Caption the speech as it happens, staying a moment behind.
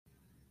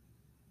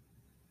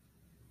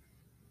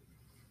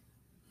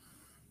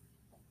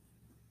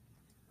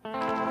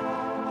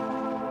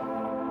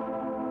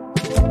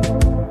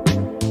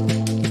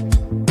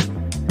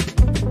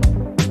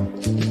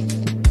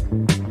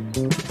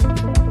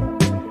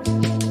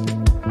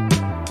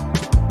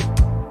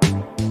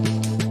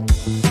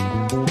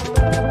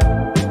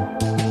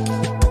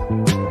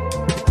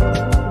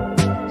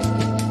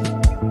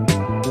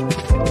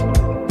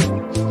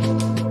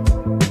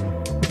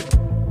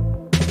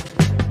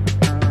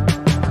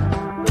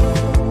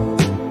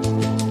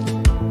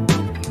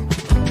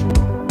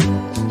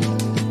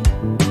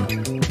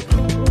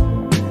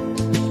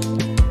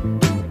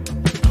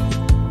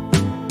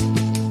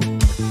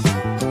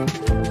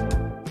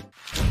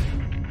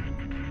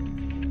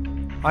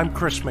I'm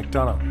Chris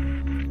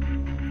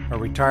McDonough, a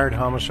retired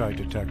homicide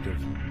detective.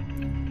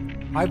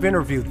 I've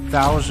interviewed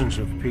thousands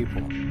of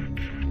people,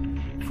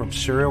 from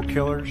serial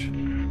killers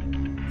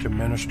to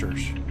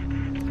ministers.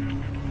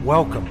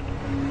 Welcome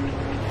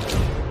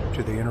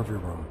to the interview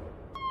room.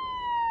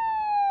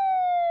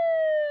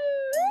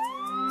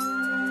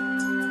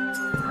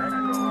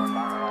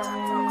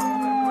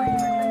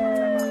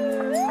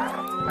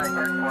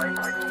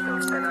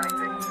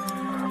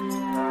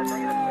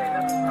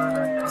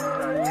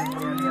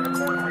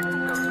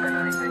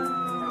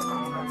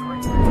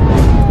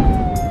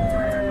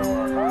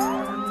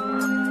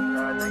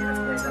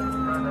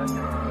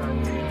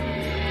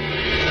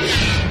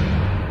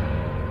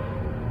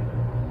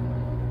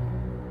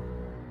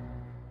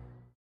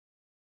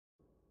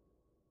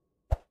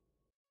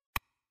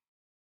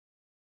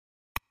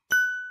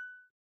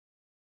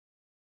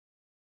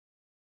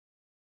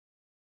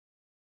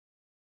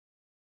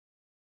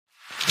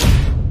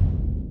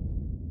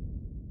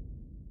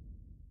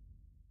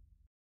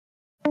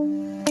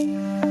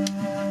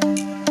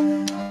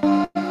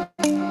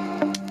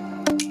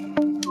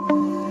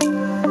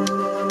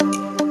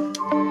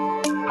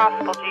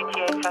 Possible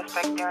GTA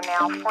suspect there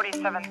now,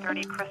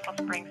 4730 Crystal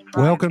Springs Drive.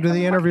 Welcome to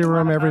the interview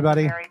room,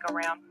 everybody.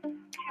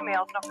 Two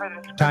males, no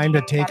further Time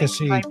to take a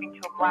seat. to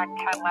a black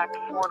Cadillac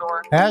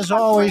four-door. As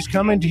always,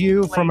 coming to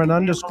you from an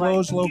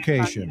undisclosed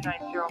location.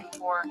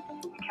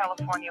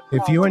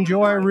 If you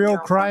enjoy real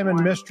crime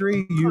and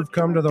mystery, you've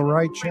come to the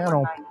right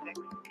channel.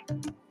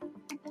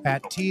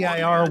 At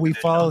TIR, we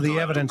follow the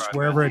evidence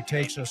wherever it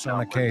takes us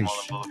on a case.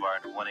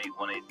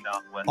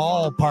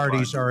 All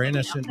parties are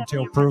innocent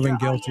until proven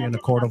guilty in a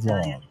court of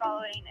law.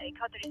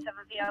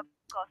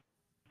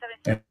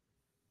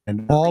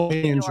 And all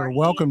aliens are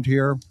welcomed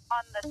here.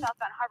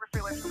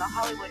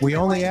 We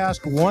only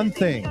ask one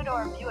thing.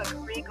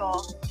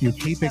 You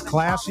keep it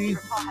classy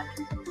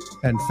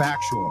and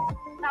factual.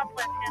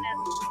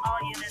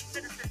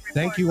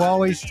 Thank you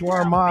always to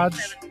our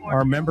mods,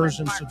 our members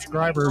and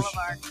subscribers.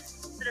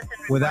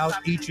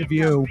 Without each of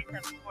you,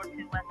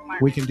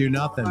 we can do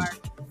nothing.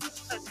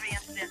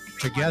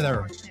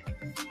 Together,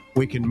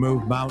 we can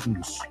move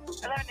mountains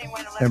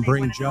and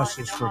bring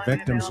justice for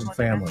victims and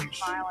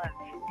families.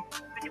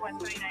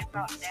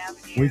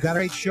 We've got a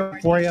great show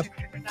for you.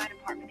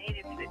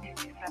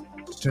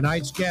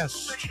 Tonight's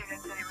guest,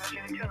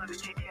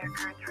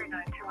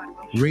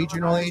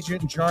 Regional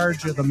Agent in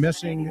charge of the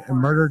Missing and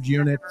Murdered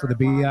Unit for the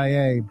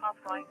BIA,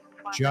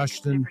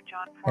 Justin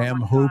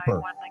M.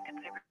 Hooper.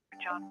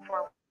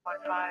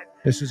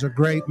 This is a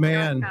great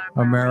man,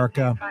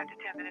 America,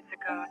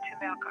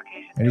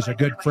 and he's a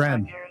good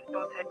friend.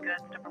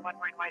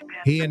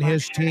 He and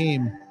his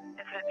team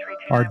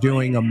are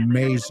doing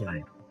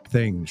amazing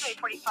things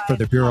for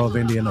the Bureau of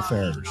Indian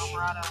Affairs.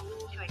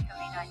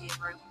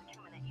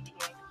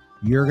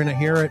 You're going to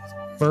hear it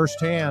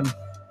firsthand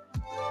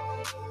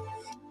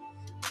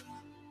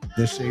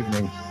this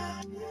evening.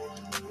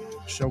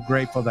 So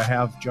grateful to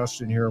have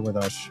Justin here with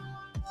us.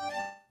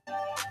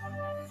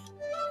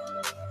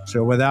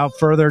 So without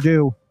further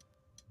ado,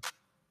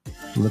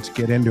 let's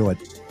get into it.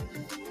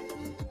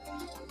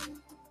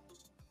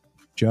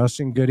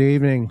 Justin, good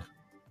evening.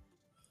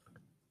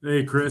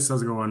 Hey, Chris,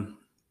 how's it going?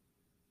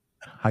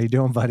 How you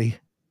doing, buddy?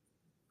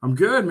 I'm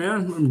good,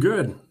 man. I'm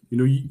good. You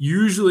know,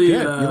 usually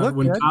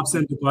when good. cops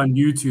end up on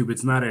YouTube,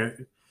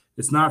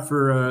 it's not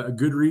for a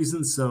good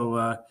reason.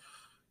 So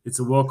it's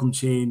a welcome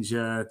change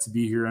to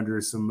be here under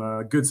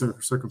some good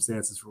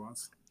circumstances for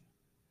once.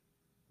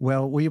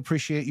 Well, we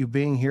appreciate you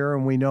being here,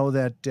 and we know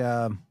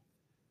that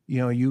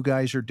you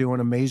guys are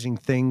doing amazing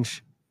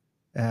things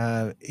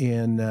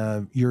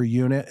in your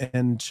unit,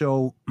 and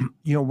so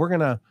we're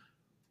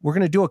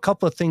gonna do a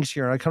couple of things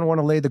here. I kind of want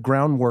to lay the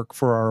groundwork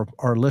for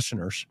our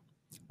listeners,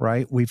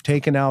 right? We've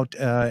taken out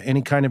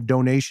any kind of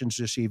donations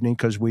this evening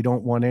because we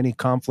don't want any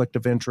conflict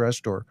of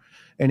interest or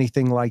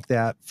anything like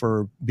that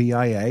for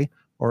BIA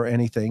or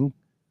anything,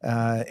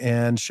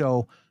 and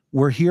so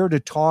we're here to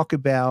talk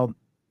about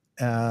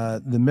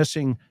the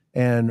Missing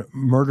and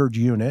Murdered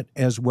Unit,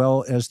 as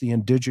well as the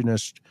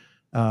Indigenous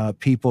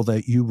people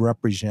that you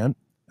represent.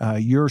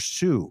 You're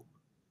Sioux,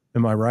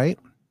 am I right?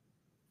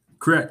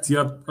 Correct.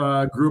 Yep.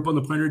 Grew up on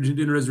the Pine Ridge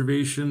Indian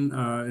Reservation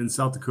in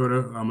South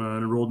Dakota. I'm an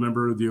enrolled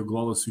member of the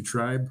Oglala Sioux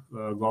Tribe,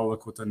 Oglala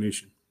Lakota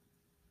Nation.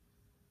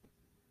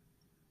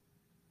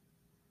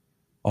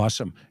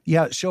 Awesome.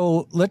 Yeah.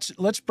 So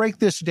let's break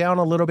this down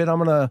a little bit. I'm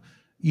gonna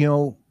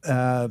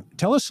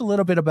tell us a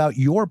little bit about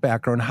your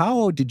background.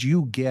 How did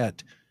you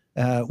get,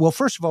 well,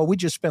 first of all, we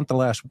just spent the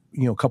last,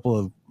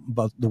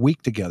 about the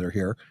week together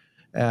here.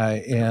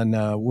 And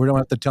we don't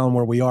have to tell them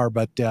where we are,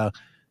 but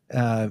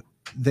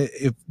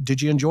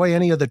did you enjoy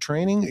any of the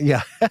training?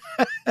 Yeah,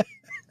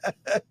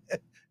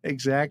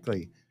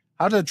 exactly.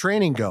 How did the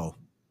training go?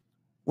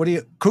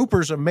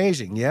 Cooper's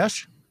amazing.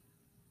 Yes.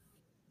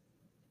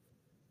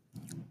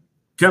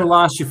 Kind of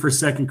lost you for a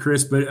second,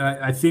 Chris, but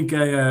I think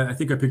I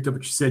picked up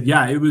what you said.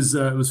 Yeah, it was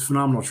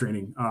phenomenal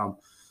training.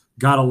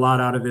 Got a lot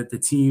out of it. The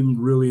team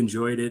really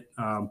enjoyed it.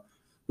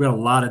 we had a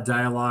lot of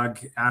dialogue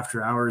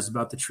after hours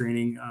about the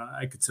training.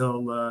 I could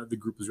tell the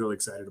group was really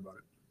excited about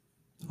it.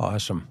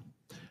 Awesome.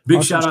 Big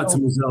Awesome. shout out to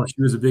Mizelle.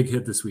 She was a big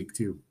hit this week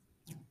too.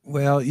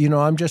 Well, you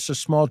know, I'm just a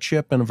small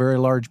chip in a very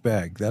large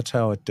bag. That's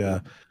how it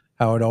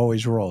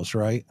always rolls,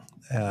 right?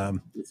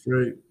 That's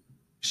right.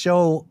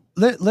 So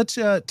let's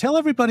tell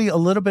everybody a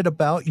little bit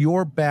about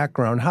your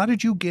background. How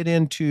did you get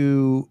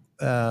into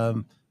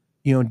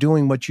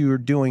doing what you were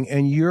doing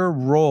and your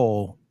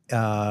role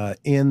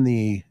in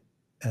the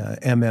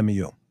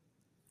MMU?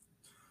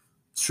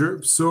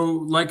 Sure. So,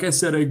 like I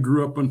said, I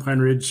grew up on Pine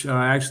Ridge.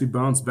 I actually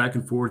bounced back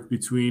and forth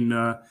between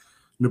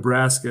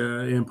Nebraska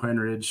and Pine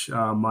Ridge.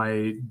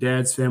 My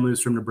dad's family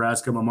was from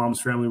Nebraska. My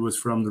mom's family was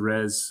from the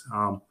res.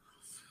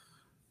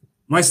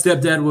 My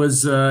stepdad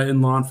was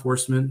in law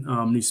enforcement.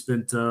 He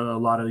spent a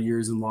lot of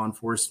years in law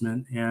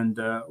enforcement and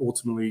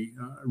ultimately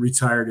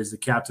retired as the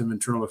captain of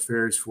internal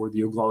affairs for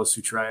the Oglala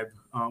Sioux tribe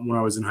when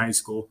I was in high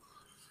school.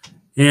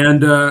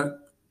 And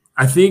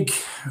I think,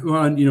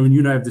 well, you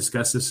and I have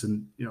discussed this,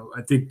 and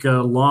I think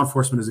law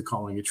enforcement is a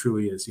calling. It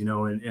truly is,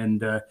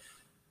 and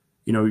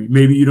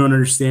maybe you don't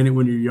understand it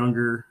when you're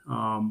younger.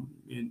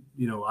 And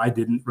I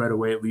didn't right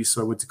away, at least.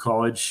 So I went to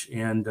college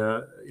and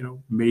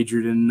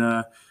majored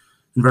in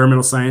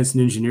environmental science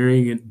and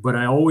engineering, but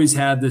I always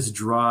had this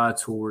draw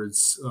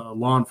towards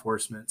law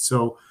enforcement.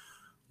 So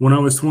when I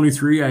was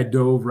 23, I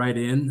dove right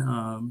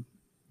in,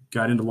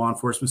 got into law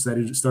enforcement.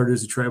 Started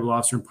as a tribal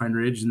officer in Pine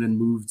Ridge, and then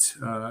moved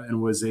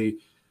and was a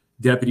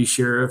deputy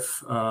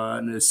sheriff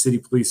and a city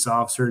police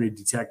officer and a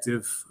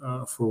detective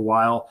for a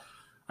while.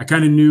 I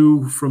kind of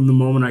knew from the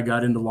moment I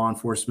got into law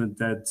enforcement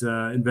that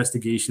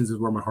investigations is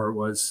where my heart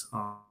was.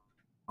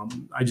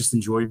 I just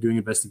enjoyed doing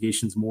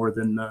investigations more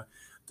than the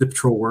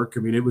patrol work.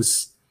 I mean, it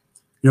was,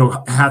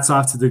 hats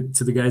off to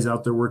the guys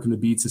out there working the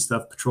beats and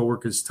stuff. Patrol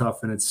work is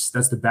tough, and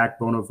that's the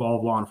backbone of all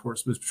of law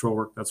enforcement is patrol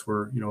work. That's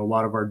where a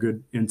lot of our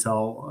good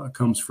intel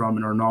comes from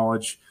and our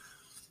knowledge.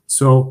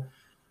 So,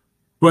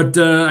 but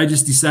I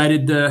just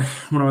decided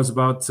when I was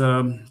about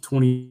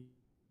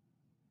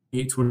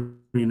 28,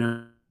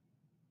 29.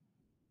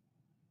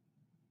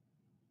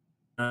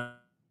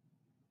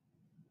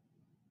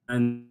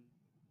 And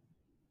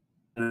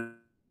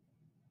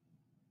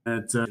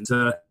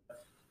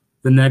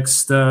the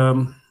next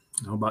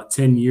about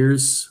 10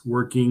 years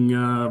working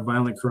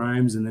violent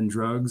crimes and then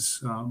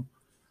drugs. I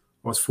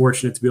was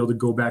fortunate to be able to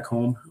go back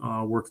home,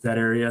 work that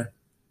area.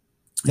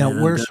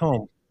 Now, where's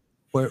home?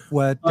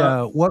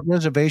 What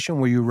reservation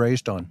were you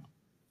raised on?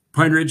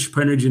 Pine Ridge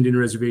Indian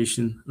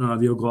Reservation,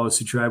 the Oglala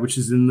Sioux tribe, which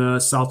is in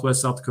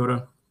southwest South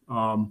Dakota,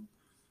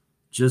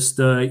 just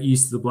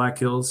east of the Black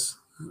Hills.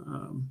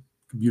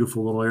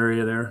 Beautiful little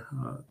area there.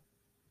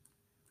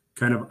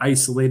 Kind of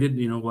isolated,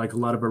 like a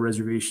lot of our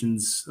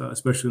reservations,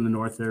 especially in the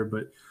north there,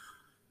 but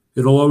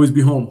it'll always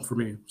be home for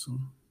me. So,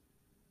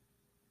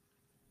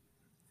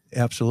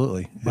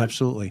 absolutely.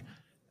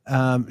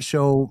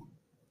 So,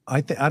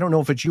 I don't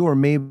know if it's you or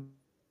me,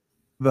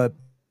 but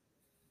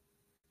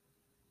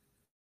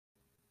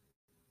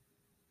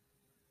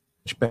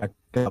back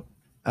up.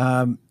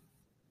 And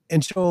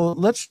so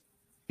let's,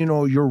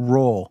 your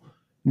role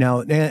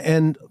now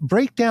and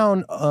break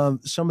down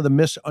some of the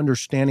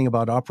misunderstanding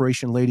about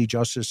Operation Lady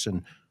Justice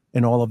and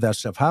all of that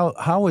stuff.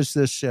 How is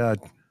this, to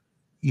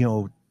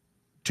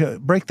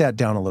break that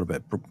down a little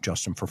bit,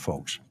 Justin, for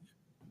folks?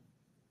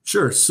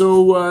 Sure.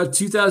 So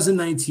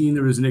 2019,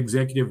 there was an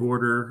executive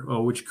order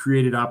which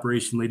created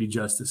Operation Lady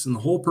Justice. And the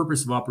whole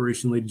purpose of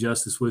Operation Lady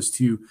Justice was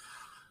to,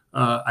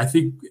 I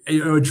think,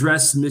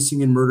 address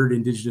missing and murdered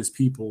Indigenous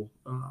people.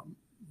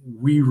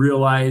 We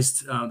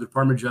realized, the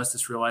Department of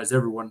Justice realized,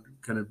 everyone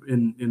kind of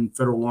in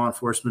federal law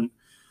enforcement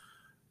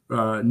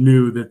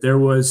knew that there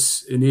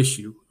was an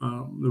issue.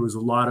 There was a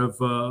lot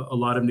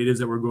of natives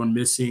that were going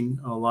missing,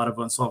 a lot of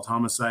unsolved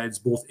homicides,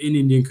 both in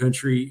Indian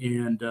country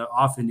and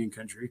off Indian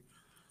country.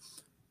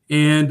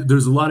 And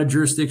there's a lot of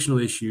jurisdictional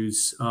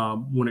issues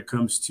when it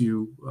comes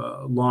to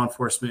law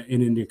enforcement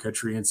in Indian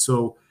country. And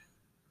so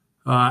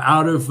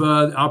out of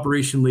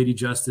Operation Lady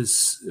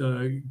Justice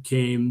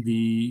came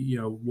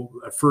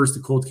at first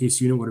the cold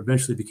case unit, what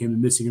eventually became the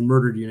missing and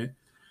murdered unit,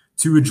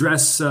 to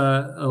address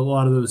a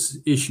lot of those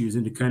issues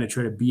and to kind of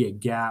try to be a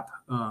gap,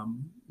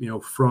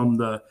 from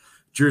the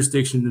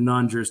jurisdiction to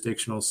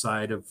non-jurisdictional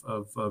side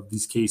of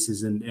these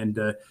cases and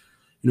to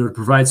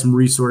provide some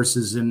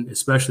resources and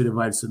especially to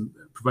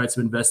provide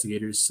some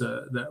investigators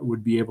that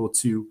would be able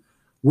to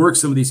work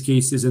some of these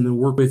cases and then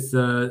work with,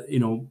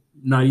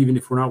 not even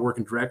if we're not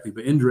working directly,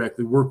 but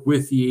indirectly work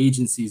with the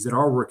agencies that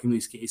are working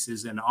these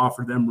cases and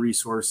offer them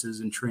resources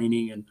and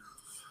training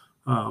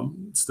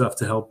and stuff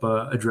to help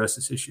address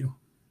this issue.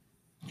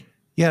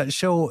 Yeah.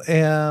 So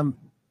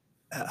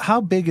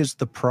how big is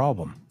the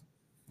problem?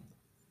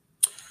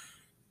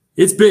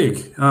 It's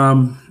big.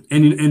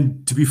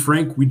 And to be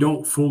frank, we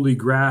don't fully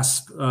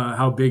grasp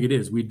how big it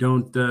is. We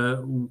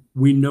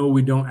know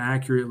we don't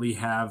accurately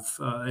have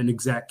an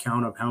exact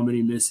count of how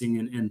many missing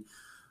and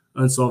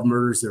unsolved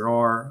murders there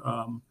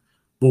are,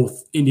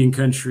 both Indian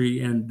country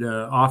and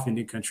off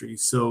Indian country.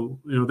 So,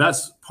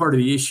 that's part of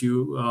the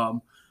issue.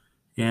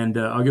 And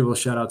I'll give a little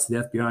shout out to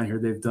the FBI on here.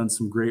 They've done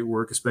some great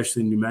work,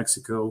 especially in New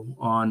Mexico,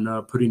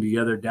 on putting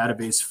together a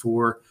database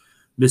for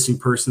missing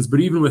persons.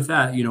 But even with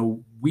that,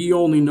 we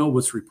only know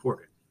what's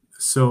reported.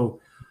 So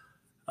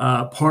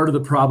part of the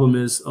problem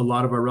is a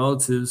lot of our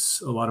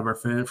relatives, a lot of our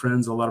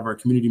friends, a lot of our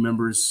community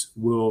members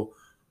will,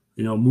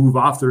 move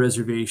off the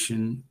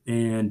reservation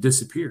and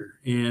disappear.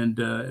 And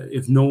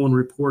if no one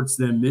reports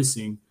them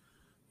missing,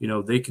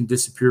 they can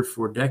disappear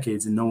for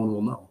decades and no one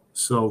will know.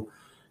 So,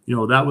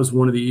 that was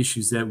one of the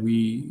issues that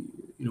we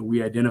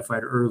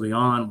identified early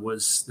on,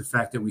 was the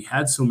fact that we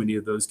had so many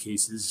of those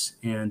cases.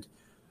 And,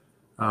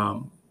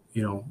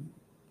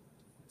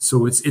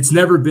 so it's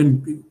never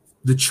been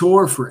the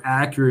chore for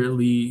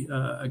accurately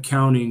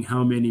accounting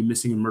how many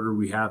missing and murder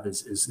we have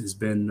has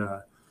been,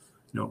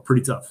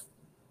 pretty tough.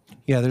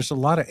 Yeah, there's a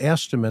lot of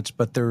estimates,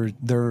 but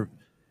they're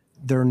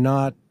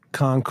not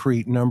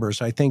concrete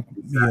numbers. I think,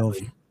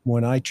 Exactly.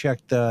 when I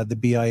checked the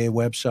BIA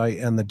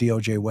website and the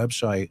DOJ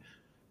website,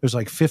 there's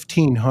like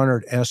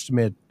 1,500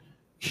 estimate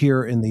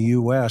here in the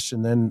U.S.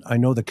 And then I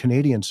know the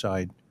Canadian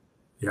side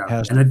Yeah.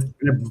 has. And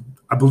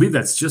I believe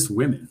that's just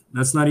women.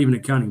 That's not even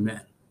accounting men,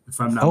 if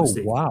I'm not Oh,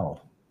 mistaken.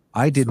 wow.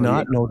 I did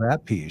not know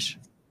that piece.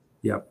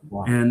 Yep.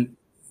 Wow. And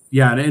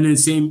the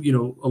same,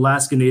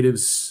 Alaska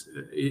Natives,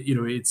 the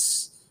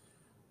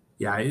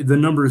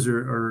numbers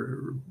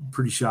are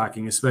pretty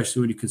shocking,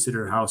 especially when you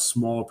consider how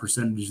small a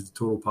percentage of the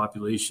total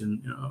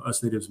population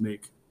us Natives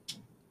make.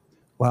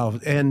 Wow.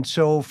 And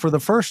so for the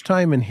first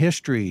time in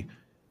history,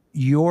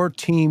 your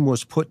team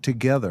was put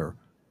together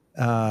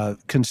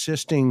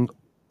consisting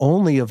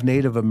only of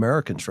Native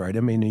Americans, right? I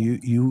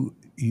mean,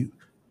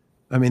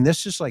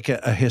 this is like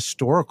a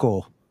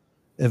historical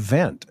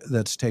event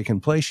that's taken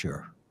place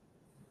here.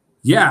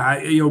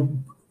 Yeah.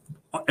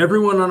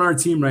 Everyone on our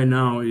team right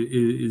now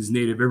is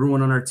Native.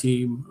 Everyone on our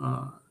team,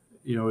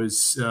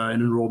 is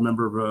an enrolled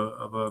member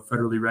of a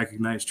federally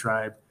recognized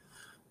tribe.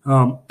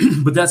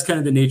 But that's kind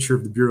of the nature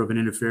of the Bureau of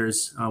Indian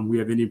Affairs. We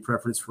have Indian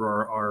preference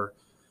for our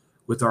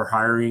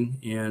hiring,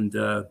 and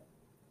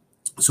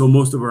so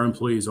most of our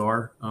employees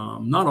are,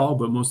 not all,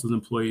 but most of the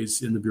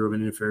employees in the Bureau of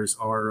Indian Affairs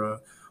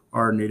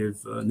are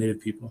Native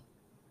people.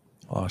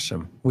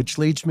 Awesome. Which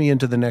leads me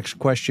into the next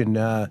question.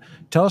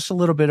 Tell us a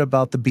little bit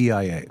about the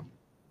BIA.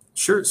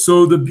 Sure.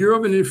 So the Bureau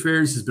of Indian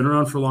Affairs has been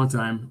around for a long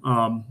time.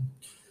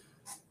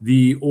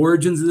 The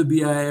origins of the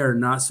BIA are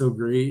not so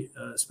great,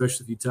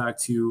 especially if you talk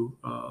to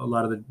a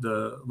lot of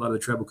the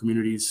tribal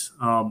communities.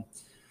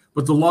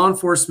 But the law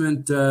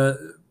enforcement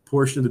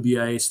portion of the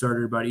BIA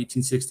started about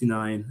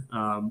 1869,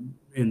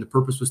 and the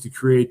purpose was to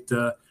create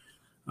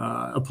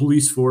a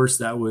police force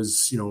that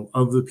was,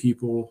 of the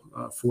people,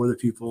 for the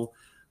people,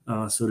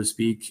 so to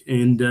speak.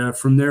 And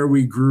from there,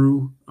 we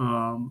grew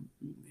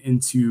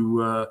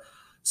into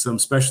some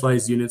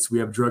specialized units. We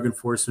have drug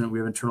enforcement, we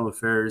have internal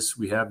affairs,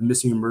 we have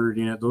missing and murdered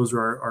unit. Those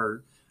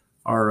are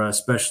our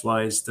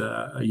specialized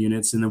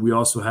units. And then we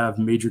also have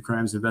major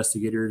crimes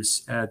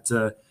investigators at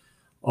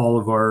all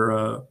of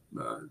our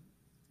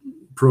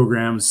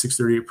programs,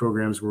 638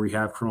 programs, where we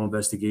have criminal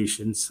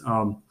investigations.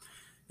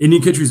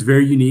 Indian country is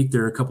very unique.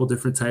 There are a couple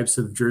different types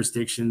of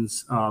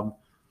jurisdictions. In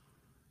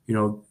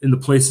the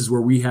places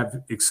where we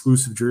have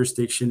exclusive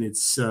jurisdiction,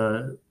 it's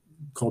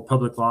called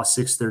Public Law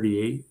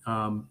 638.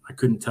 I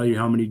couldn't tell you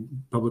how many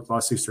Public Law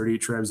 638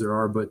 tribes there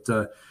are, but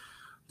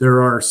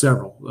there are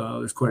several.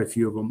 There's quite a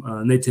few of them,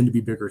 and they tend to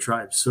be bigger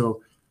tribes.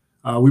 So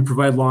we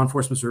provide law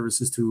enforcement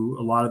services to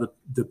a lot of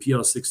the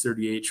PL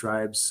 638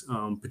 tribes,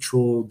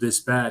 patrol,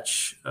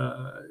 dispatch,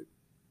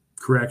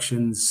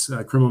 corrections,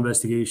 criminal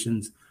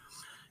investigations.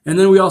 And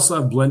then we also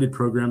have blended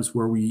programs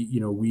where we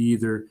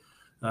either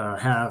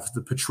have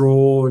the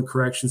patrol and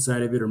correction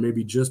side of it, or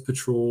maybe just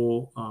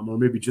patrol, or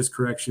maybe just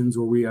corrections,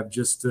 or we have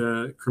just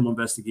criminal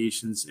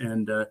investigations,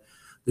 and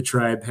the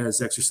tribe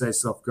has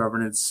exercised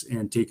self-governance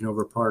and taken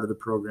over part of the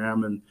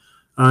program.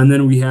 And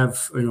then we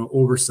have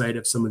oversight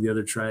of some of the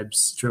other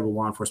tribal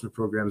law enforcement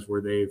programs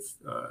where they've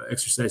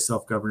exercised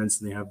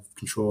self-governance and they have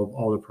control of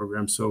all the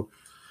programs. So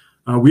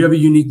we have a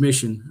unique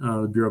mission,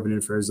 the Bureau of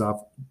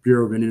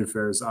Indian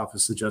Affairs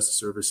Office of Justice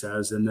Service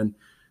has. And then,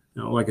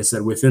 like I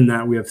said, within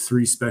that, we have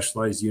 3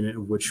 specialized units,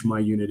 of which my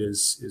unit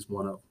is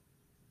one of.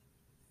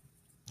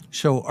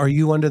 So are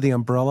you under the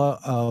umbrella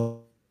of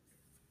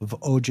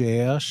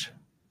OJS?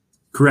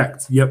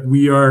 Correct. Yep.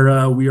 We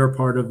are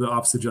part of the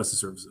Office of Justice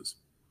Services.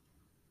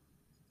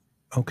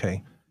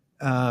 Okay.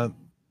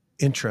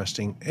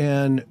 Interesting.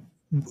 And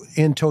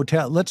in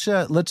total,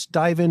 let's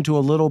dive into a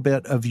little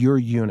bit of your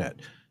unit.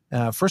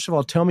 First of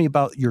all, tell me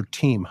about your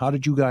team. How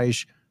did you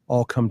guys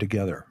all come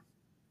together?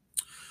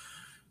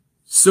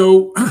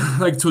 So,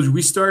 like I told you,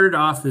 we started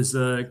off as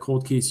a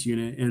cold case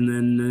unit, and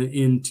then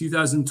in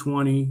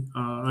 2020,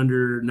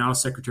 under now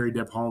Secretary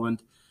Deb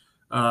Haaland,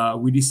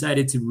 we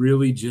decided to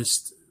really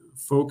just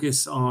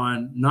focus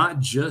on not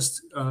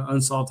just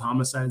unsolved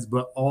homicides,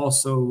 but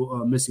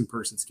also missing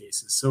persons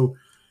cases. So,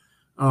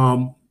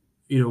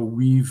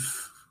 we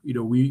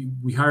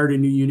hired a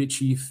new unit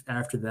chief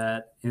after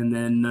that, and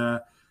then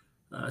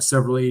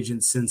several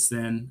agents since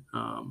then.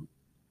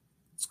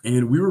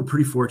 And we were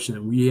pretty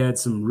fortunate. We had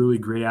some really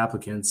great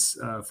applicants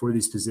for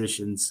these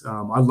positions.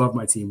 I love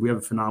my team. We have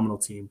a phenomenal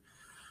team.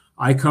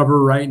 I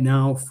cover right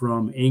now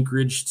from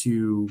Anchorage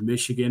to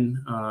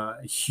Michigan,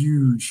 a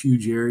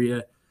huge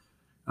area.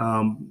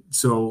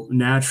 So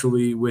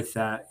naturally with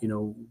that,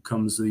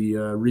 comes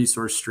the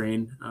resource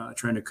strain,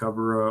 trying to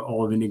cover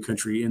all of Indian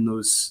country in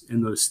those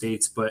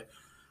states. But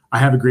I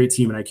have a great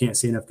team and I can't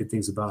say enough good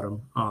things about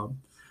them.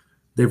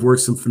 They've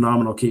worked some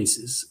phenomenal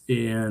cases,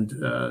 and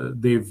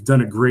they've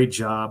done a great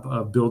job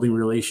of building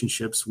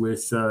relationships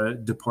with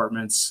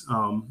departments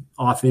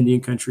off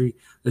Indian country,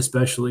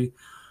 especially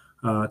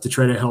to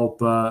try to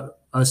help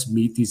us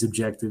meet these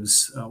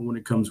objectives when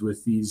it comes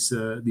with these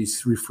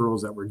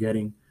referrals that we're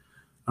getting.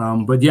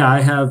 But yeah,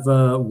 I have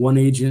one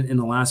agent in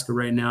Alaska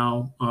right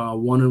now,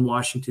 one in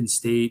Washington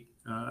State,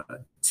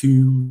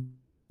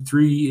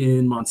 three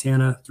in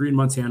Montana,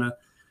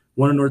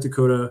 one in North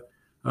Dakota,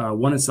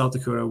 one in South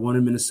Dakota, one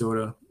in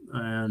Minnesota,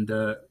 and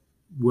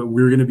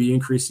we're going to be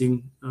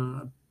increasing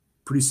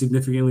pretty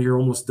significantly here,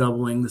 almost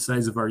doubling the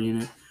size of our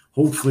unit.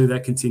 Hopefully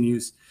that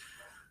continues.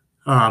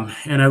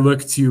 And I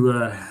look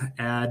to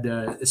add,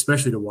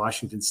 especially to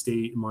Washington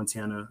State,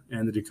 Montana,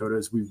 and the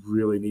Dakotas. We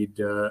really need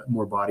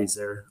more bodies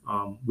there.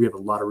 We have a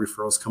lot of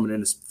referrals coming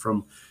in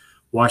from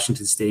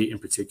Washington State in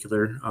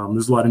particular.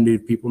 There's a lot of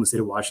Native people in the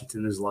state of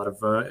Washington. There's a lot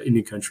of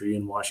Indian country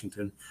in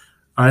Washington.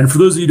 And for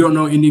those of you who don't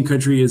know, Indian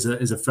country is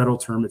a federal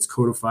term. It's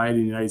codified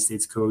in the United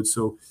States Code.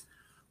 So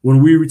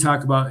when we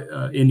talk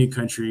about Indian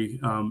country,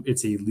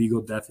 it's a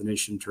legal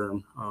definition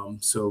term.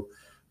 So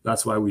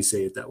that's why we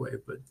say it that way.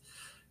 But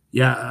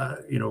yeah,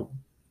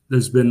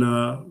 there's been,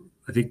 I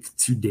think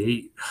to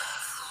date,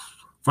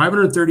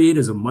 538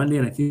 is a Monday,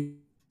 and I think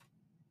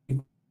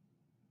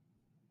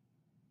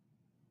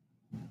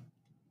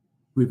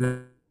we've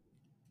had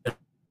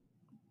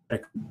a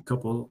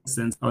couple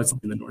since I was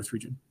in the North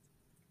region.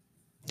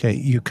 Okay,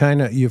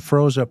 you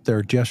froze up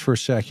there just for a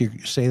sec. You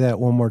say that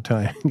one more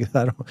time.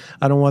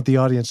 I don't want the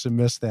audience to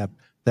miss that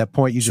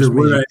point you just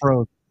made. You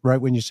froze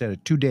right when you said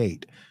it, to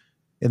date,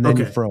 and then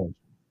you froze.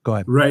 Go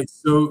ahead. Right.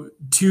 So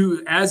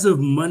as of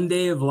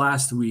Monday of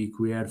last week,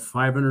 we had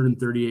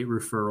 538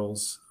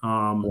 referrals.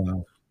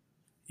 Wow.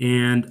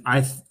 And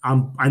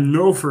I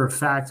know for a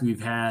fact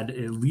we've had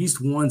at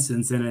least one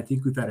since then. I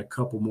think we've had a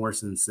couple more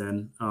since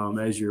then.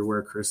 As you're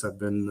aware, Chris, I've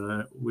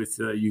been with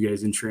you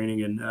guys in training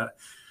in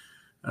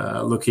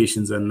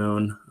locations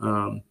unknown.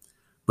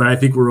 But I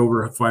think we're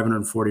over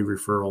 540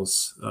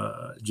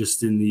 referrals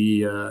just in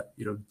the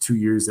 2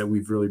 years that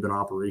we've really been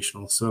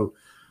operational. So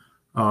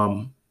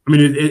I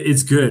mean,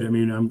 it's good. I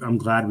mean, I'm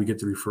glad we get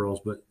the referrals,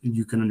 but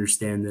you can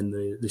understand then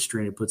the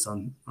strain it puts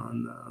on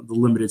the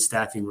limited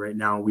staffing right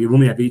now. We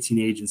only have 18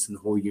 agents in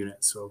the whole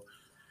unit, so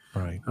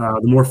right.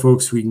 The more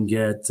folks we can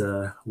get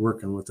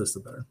working with us, the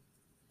better.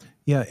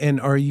 Yeah,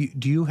 and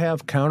do you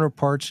have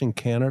counterparts in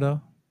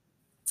Canada?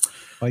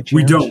 By chance?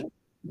 We don't.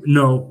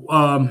 No.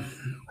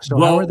 So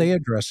how are they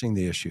addressing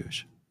the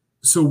issues?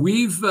 So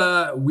we've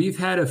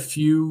had a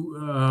few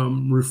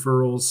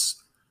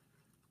referrals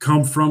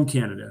come from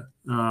Canada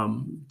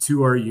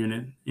to our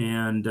unit,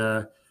 and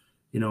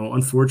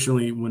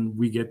unfortunately, when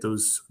we get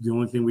those, the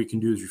only thing we can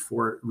do is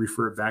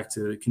refer it back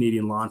to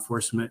Canadian law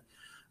enforcement.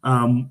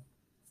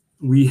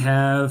 We've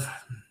had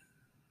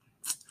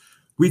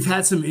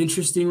some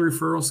interesting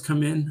referrals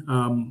come in.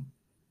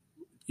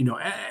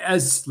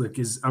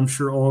 As I'm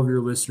sure all of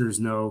your listeners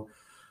know,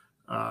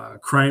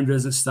 crime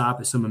doesn't stop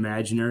at some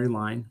imaginary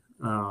line.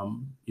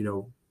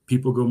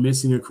 People go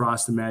missing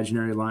across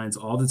imaginary lines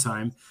all the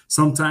time.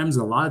 Sometimes,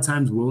 a lot of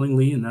times,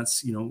 willingly, and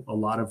that's a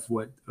lot of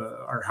what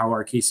how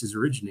our cases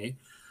originate.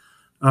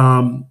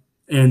 And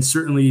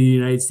certainly, the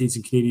United States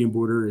and Canadian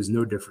border is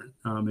no different.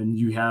 And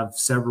you have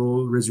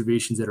several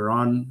reservations that are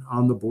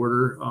on the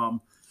border,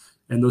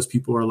 and those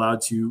people are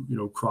allowed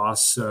to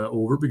cross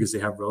over because they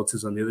have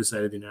relatives on the other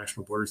side of the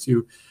national border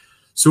too.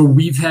 So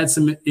we've had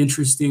some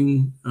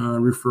interesting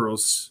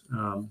referrals.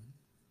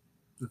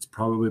 That's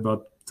probably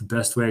about the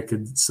best way I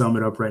could sum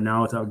it up right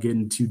now without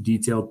getting too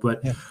detailed.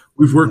 But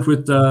we've worked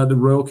with the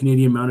Royal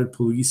Canadian Mounted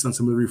Police on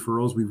some of the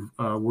referrals. We've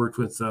worked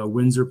with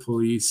Windsor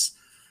Police,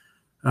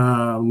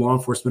 law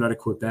enforcement out of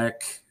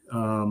Quebec.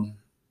 I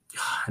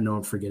know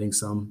I'm forgetting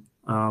some.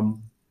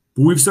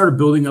 But we've started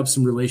building up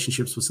some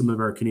relationships with some of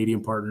our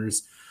Canadian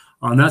partners.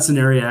 That's an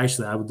area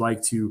actually I would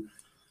like to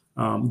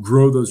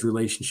grow those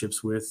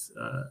relationships with,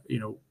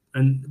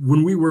 and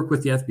when we work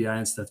with the FBI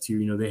and stuff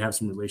too, they have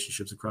some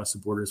relationships across the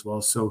border as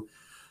well. So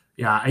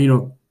yeah,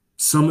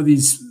 some of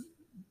these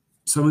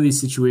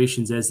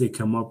situations as they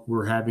come up,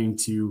 we're having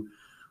to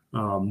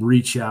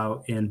reach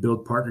out and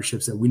build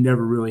partnerships that we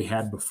never really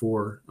had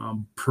before.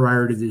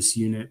 Prior to this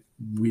unit,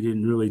 we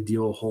didn't really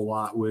deal a whole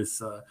lot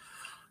with,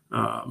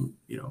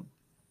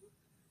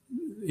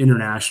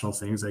 international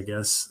things, I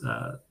guess,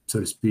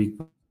 so to speak.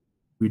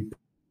 We'd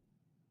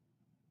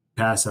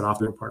pass that off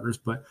to our partners,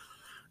 but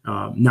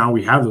now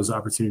we have those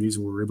opportunities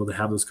and we're able to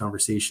have those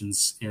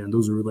conversations, and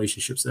those are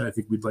relationships that I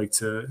think we'd like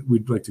to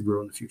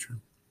grow in the future.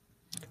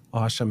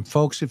 Awesome.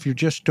 Folks, if you're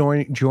just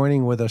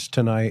joining with us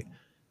tonight,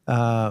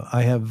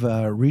 I have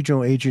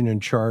regional agent in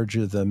charge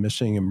of the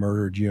missing and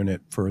murdered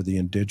unit for the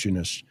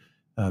Indigenous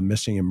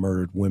missing and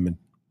murdered women.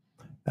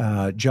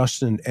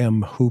 Justin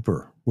M.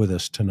 Hooper with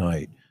us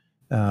tonight.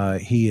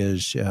 He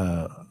is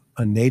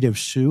a native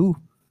Sioux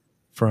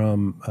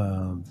from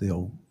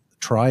the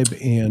tribe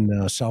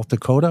in South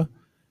Dakota,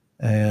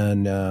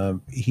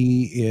 and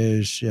he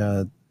is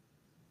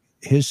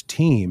his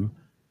team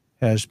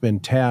has been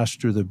tasked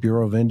through the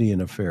Bureau of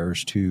Indian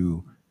Affairs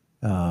to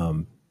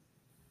um,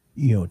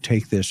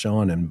 take this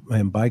on,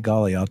 and by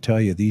golly, I'll tell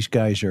you, these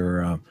guys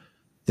are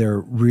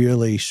they're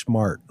really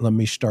smart. Let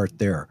me start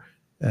there,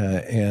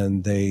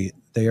 and they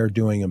are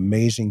doing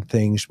amazing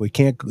things.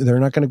 They're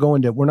not going to go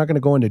into. We're not going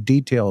to go into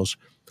details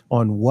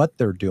on what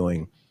they're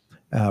doing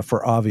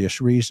for obvious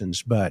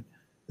reasons, but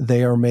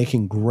they are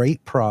making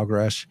great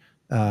progress.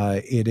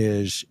 It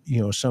is,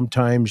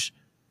 sometimes,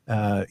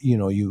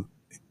 you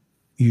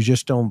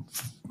just don't,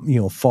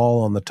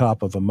 fall on the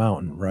top of a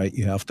mountain, right?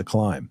 You have to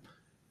climb,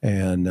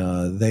 and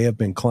they have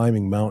been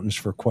climbing mountains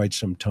for quite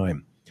some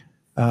time.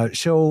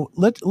 So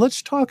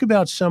let's talk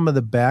about some of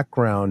the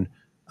background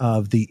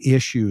of the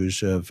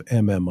issues of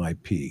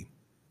MMIP.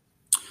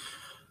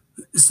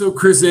 So,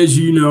 Chris, as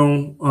you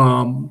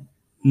know,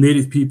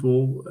 Native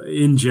people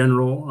in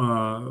general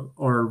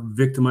are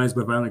victimized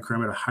by violent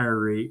crime at a higher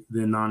rate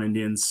than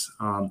non-Indians.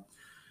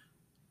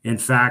 In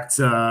fact,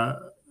 80,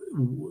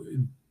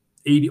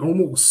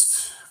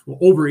 almost well,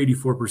 over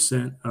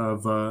 84%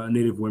 of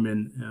Native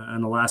women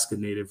and Alaska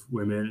Native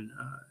women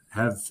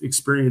have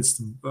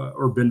experienced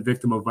or been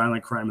victim of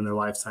violent crime in their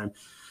lifetime,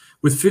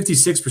 with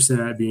 56% of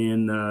that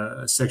being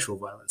sexual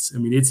violence. I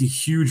mean, it's a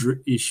huge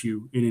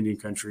issue in Indian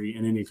country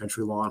and Indian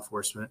country law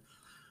enforcement.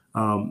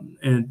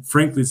 And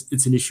frankly,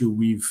 it's an issue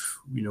we've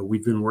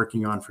been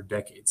working on for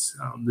decades.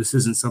 This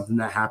isn't something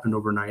that happened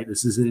overnight.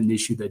 This isn't an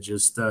issue that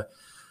just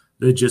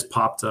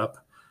popped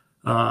up.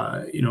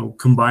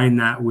 Combine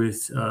that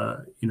with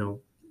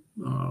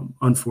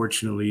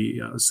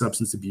unfortunately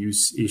substance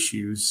abuse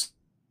issues.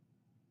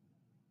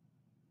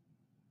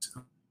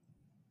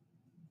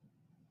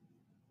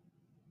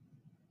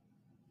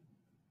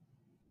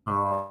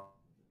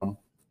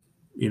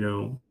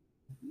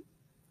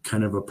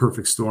 Kind of a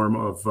perfect storm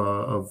of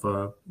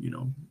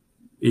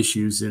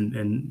issues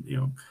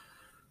and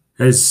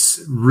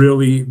has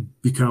really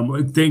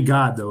become, thank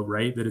God though,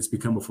 right, that it's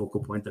become a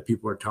focal point that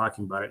people are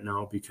talking about it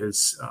now,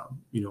 because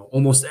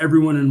almost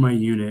everyone in my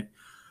unit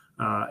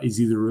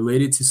is either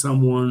related to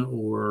someone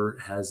or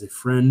has a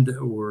friend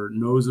or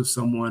knows of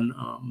someone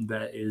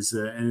that is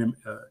a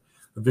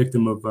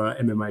victim of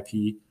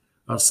MMIP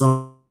of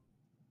some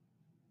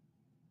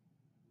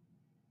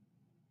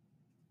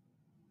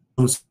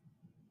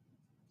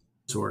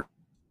sort.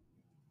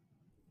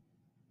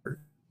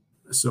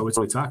 So it's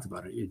really talked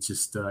about it. It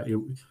just it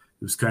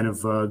was kind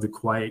of the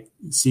quiet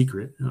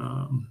secret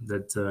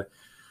that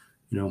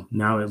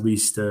now at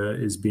least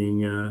is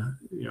being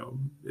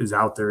is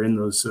out there in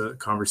those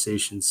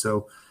conversations.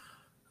 So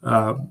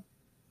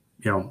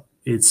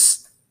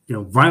it's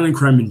violent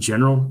crime in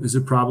general is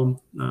a problem,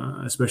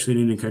 especially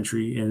in Indian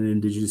country and in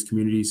Indigenous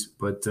communities.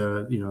 But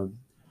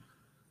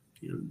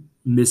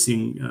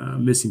missing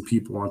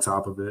people on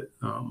top of it,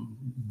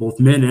 both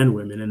men and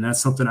women. And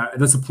that's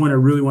that's a point I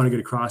really want to get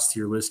across to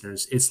your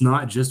listeners. It's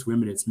not just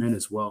women, it's men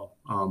as well.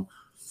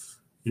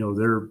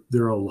 There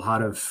are a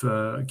lot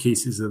of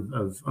cases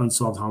of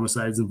unsolved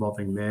homicides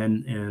involving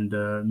men and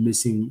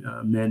missing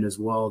men as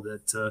well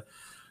that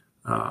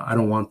I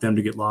don't want them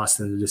to get lost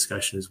in the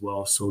discussion as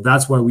well. So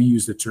that's why we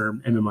use the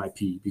term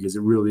MMIP, because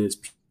it really is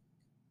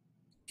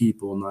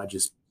people, not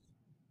just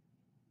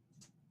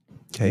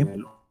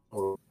men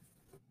or.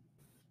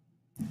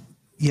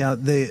 Yeah,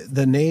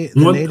 the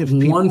native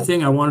people. One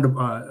thing I wanted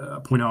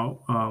to point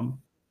out.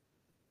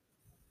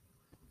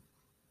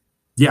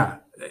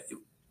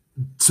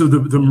 So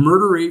the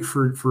murder rate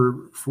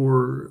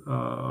for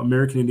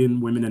American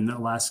Indian women and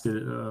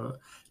Alaska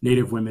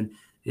Native women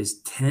is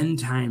 10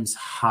 times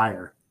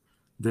higher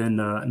than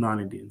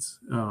non-Indians.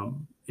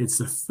 It's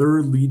the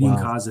third leading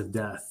cause of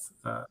death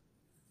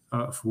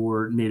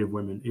for Native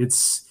women.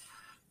 It's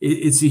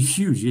a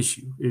huge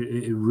issue.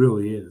 It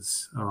really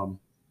is.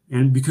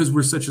 And because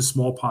we're such a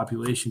small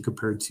population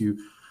compared to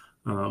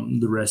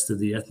the rest of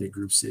the ethnic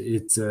groups,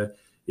 it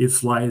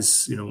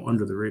flies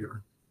under the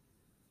radar.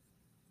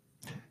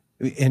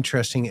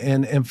 Interesting.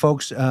 And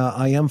folks,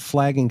 I am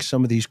flagging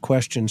some of these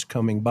questions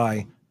coming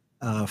by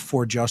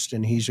for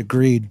Justin. He's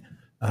agreed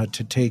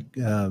to take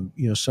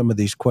some of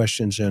these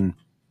questions, and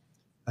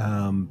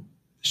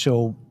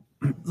so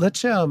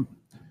let's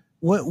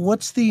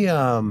what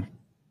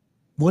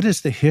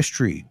is the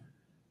history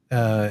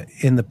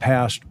in the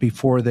past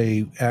before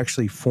they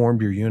actually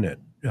formed your unit?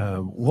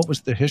 What was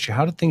the history?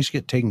 How did things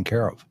get taken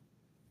care of?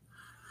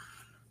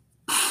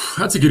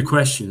 That's a good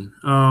question.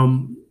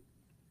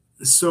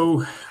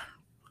 So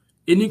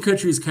Indian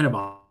country is kind of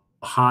a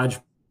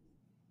hodgepodge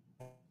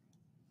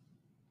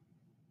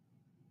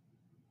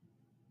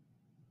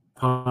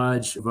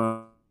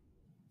of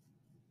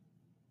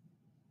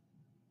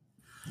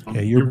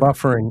yeah, you're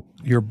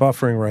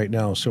buffering right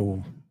now.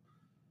 So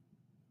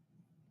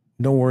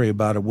Don't worry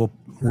about it. We'll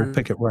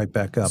pick it right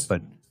back up.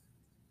 But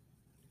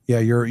yeah,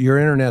 your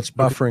internet's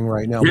buffering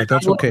right now, Yeah, but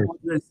that's okay.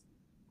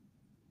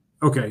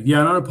 Okay. Yeah,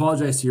 and I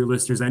apologize to your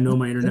listeners. I know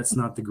my internet's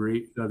not the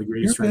You're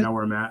greatest right good. now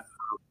where I'm at.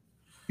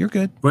 You're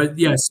good. But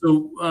yeah,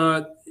 so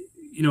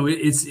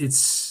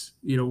it's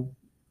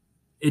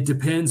it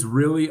depends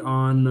really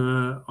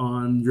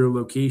on your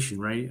location,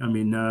 right? I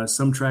mean,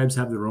 some tribes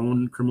have their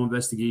own criminal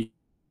investigations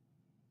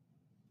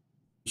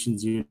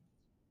unit,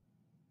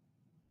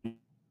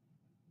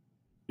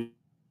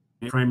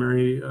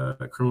 primary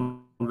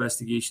criminal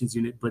investigations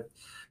unit, but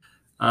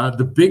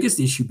the biggest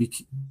issue,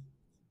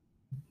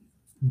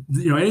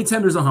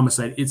 anytime there's a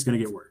homicide, it's going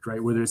to get worked,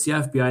 right? Whether it's the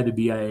FBI, the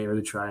BIA, or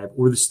the tribe,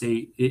 or the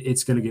state,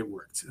 it's going to get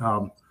worked.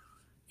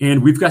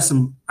 And we've got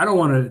some, I don't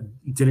want to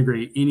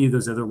denigrate any of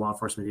those other law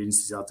enforcement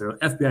agencies out there.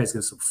 FBI has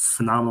got some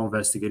phenomenal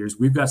investigators.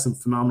 We've got some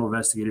phenomenal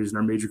investigators in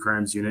our major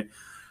crimes unit.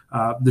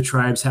 The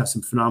tribes have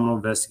some phenomenal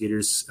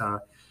investigators. A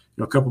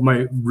couple of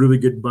my really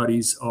good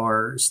buddies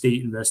are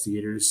state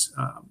investigators.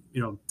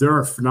 There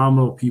are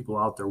phenomenal people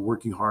out there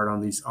working hard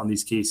on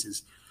these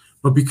cases.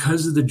 But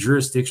because of the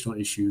jurisdictional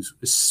issues,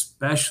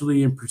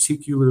 especially and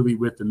particularly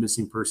with the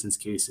missing persons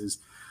cases,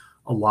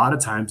 a lot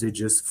of times they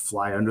just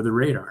fly under the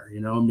radar.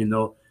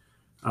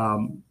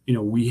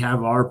 We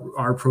have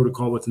our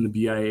protocol within the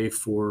BIA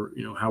for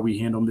how we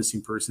handle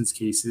missing persons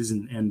cases,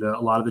 and a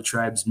lot of the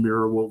tribes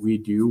mirror what we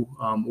do,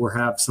 or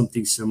have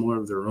something similar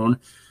of their own.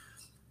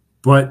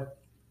 But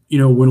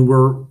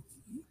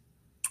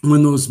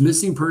when those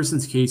missing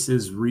persons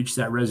cases reach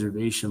that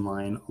reservation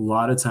line, a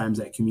lot of times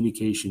that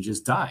communication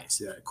just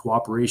dies.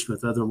 Cooperation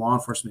with other law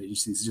enforcement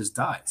agencies just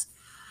dies.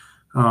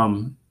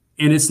 And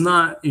it's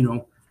not,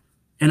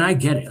 and I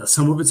get it.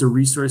 Some of it's a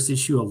resource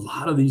issue. A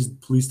lot of these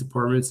police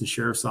departments and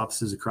sheriff's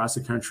offices across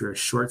the country are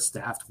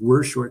short-staffed.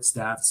 We're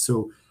short-staffed.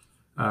 So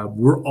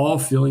we're all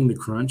feeling the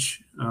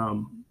crunch.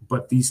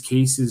 But these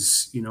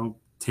cases,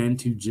 tend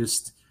to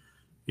just,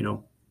 I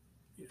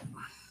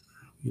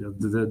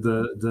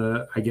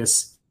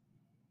guess,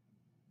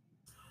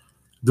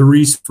 the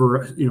reason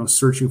for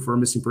searching for a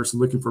missing person,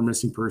 looking for a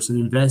missing person,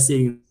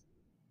 investigating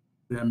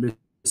that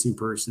missing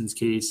person's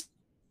case,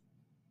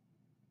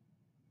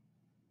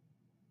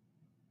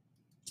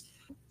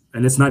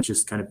 and it's not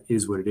just kind of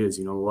is what it is.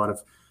 A lot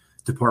of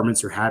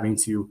departments are having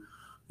to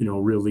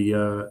really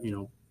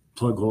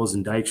plug holes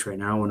in dikes right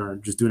now and are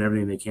just doing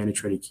everything they can to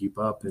try to keep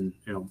up. And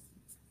I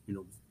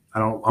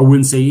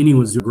wouldn't say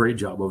anyone's doing a great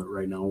job of it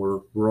right now.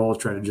 We're all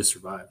trying to just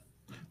survive.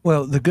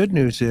 Well, the good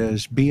news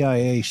is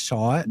BIA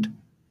saw it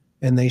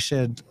and they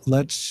said,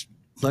 let's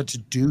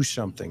do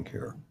something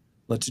here.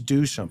 Let's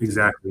do something.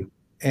 Exactly.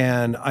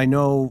 And I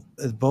know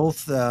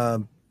both,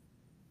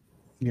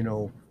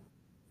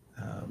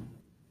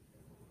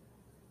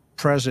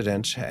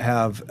 presidents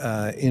have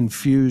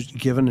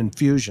given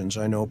infusions.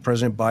 I know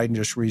President Biden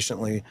just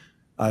recently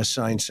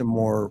signed some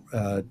more,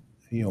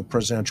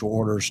 presidential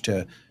orders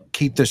to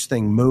keep this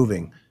thing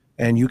moving.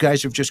 And you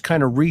guys have just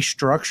kind of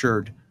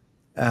restructured,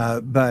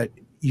 but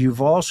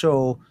you've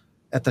also,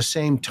 at the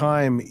same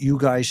time, you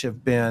guys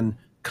have been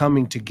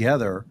coming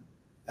together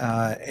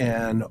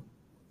and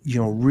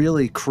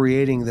really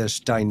creating this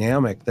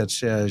dynamic that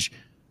says,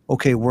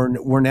 okay,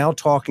 we're now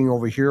talking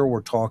over here,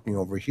 we're talking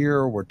over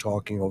here, we're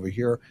talking over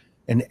here,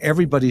 and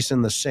everybody's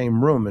in the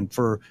same room. And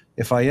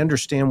if I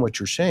understand what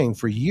you're saying,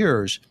 for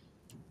years,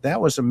 that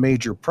was a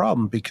major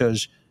problem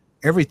because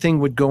everything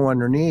would go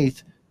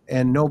underneath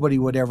and nobody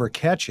would ever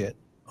catch it.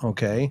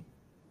 Okay.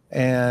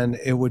 And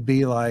it would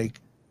be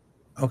like,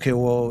 okay,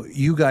 well,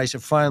 you guys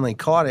have finally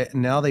caught it,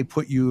 and now they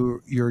put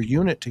your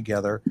unit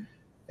together.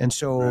 And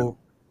so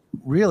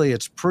really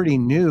it's pretty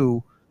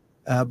new,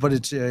 but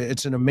it's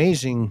an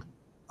amazing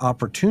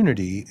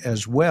opportunity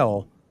as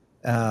well,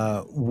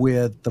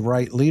 with the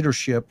right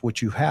leadership,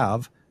 which you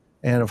have.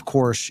 And of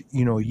course,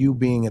 you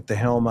being at the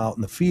helm out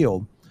in the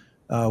field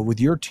with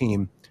your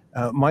team.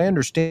 My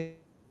understanding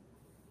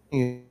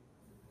is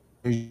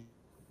you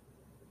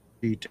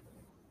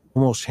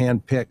almost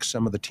handpick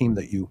some of the team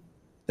that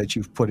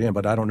you've put in,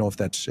 but I don't know if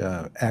that's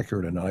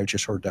accurate or not. I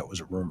just heard that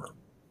was a rumor.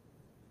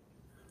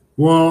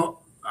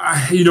 Well,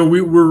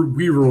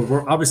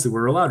 we're obviously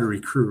we're allowed to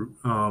recruit,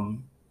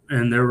 and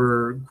there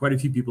were quite a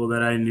few people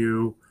that I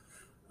knew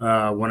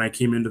when I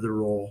came into the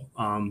role,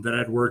 that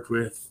I'd worked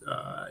with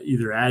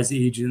either as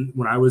agent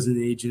when I was an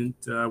agent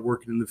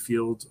working in the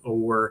field,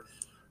 or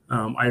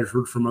I had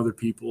heard from other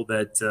people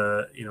that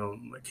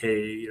like,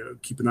 hey,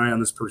 keep an eye on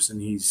this person.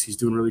 He's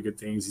doing really good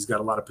things. He's got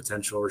a lot of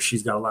potential, or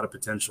she's got a lot of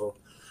potential.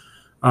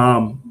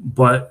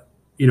 But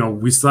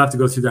we still have to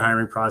go through the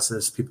hiring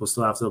process. People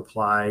still have to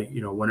apply.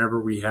 Whenever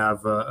we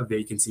have a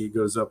vacancy, it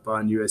goes up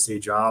on USA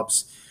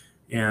Jobs,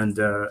 and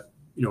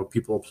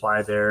people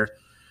apply there.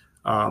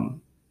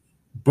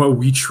 But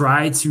we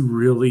try to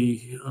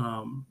really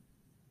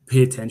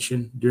pay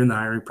attention during the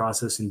hiring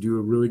process and do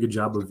a really good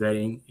job of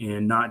vetting,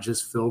 and not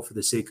just fill for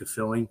the sake of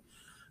filling,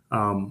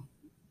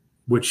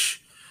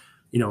 which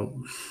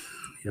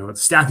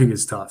staffing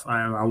is tough.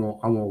 I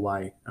won't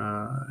lie,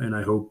 and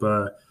I hope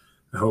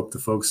I hope the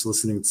folks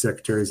listening to the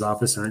Secretary's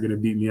office aren't going to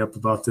beat me up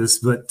about this,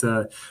 but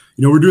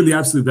we're doing the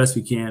absolute best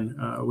we can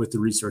with the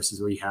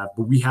resources we have.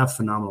 But we have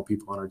phenomenal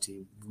people on our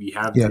team. We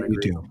have done a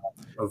great job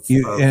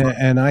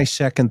and I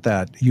second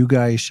that. You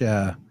guys,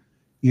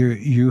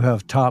 you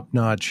have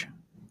top-notch,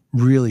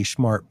 really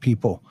smart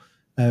people.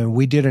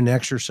 We did an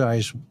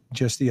exercise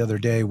just the other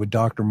day with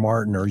Dr.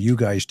 Martin, or you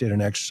guys did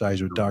an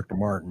exercise with Dr.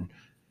 Martin,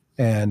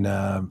 and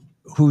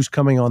who's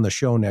coming on the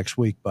show next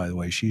week, by the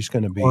way. She's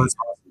going to be.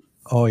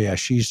 Oh yeah,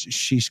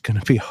 she's going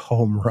to be a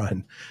home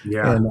run.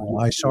 Yeah, and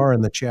I saw her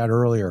in the chat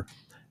earlier.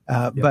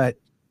 But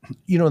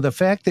the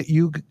fact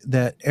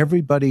that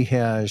everybody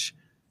has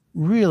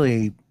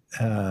really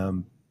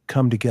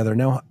come together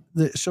now.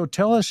 So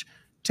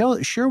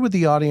share with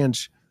the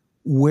audience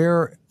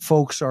where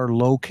folks are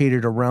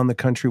located around the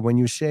country. When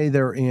you say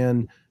they're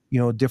in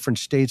different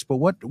states, but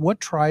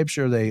what tribes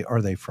are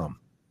they from?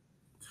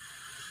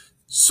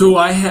 So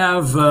I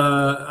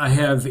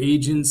have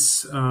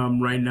agents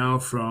right now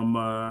from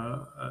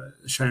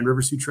Cheyenne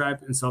River Sioux Tribe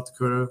in South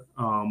Dakota,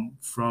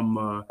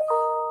 from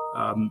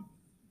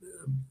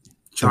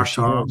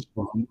Choctaw,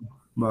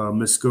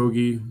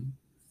 Muskogee.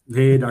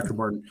 Hey, Dr.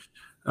 Martin.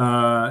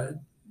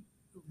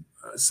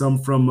 Some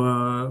from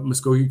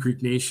Muskogee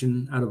Creek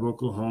Nation out of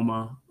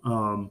Oklahoma,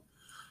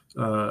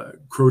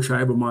 Crow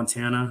Tribe of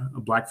Montana,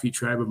 Blackfeet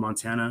Tribe of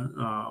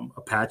Montana,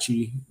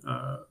 Apache.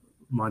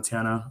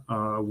 Montana,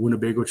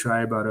 Winnebago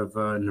tribe out of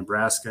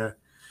Nebraska.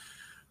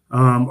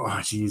 Put me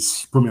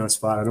on the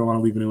spot. I don't want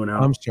to leave anyone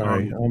out. I'm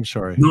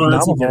sorry. No,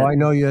 Navajo. okay. I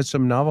know you had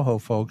some Navajo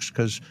folks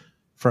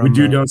we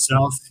do down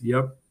south.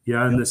 Yep.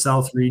 Yeah. In the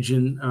South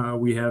region,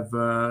 we have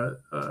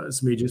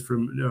some agents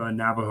from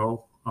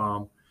Navajo.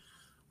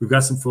 We've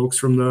got some folks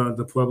from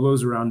the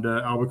Pueblos around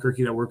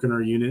Albuquerque that work in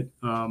our unit,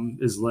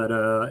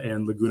 Isleta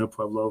and Laguna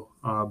Pueblo.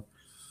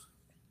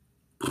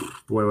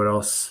 Boy, what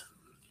else?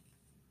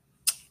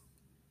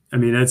 I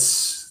mean,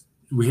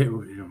 we have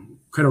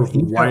kind of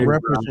wide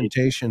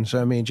representations.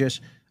 I mean,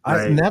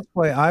 and that's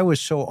why I was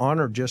so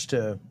honored just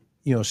to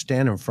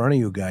stand in front of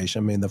you guys.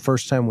 I mean, the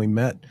first time we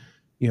met,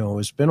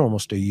 it's been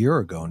almost a year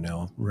ago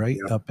now, right?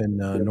 Yep. Up in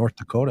North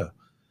Dakota,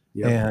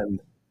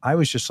 and I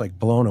was just like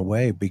blown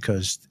away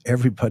because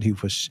everybody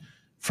was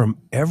from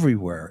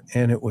everywhere,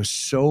 and it was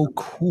so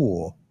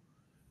cool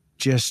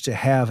just to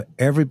have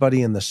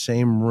everybody in the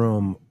same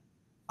room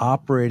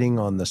operating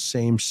on the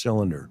same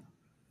cylinder.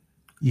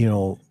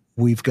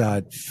 We've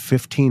got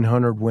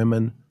 1,500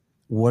 women.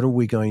 What are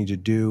we going to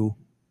do?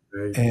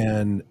 Right.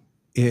 And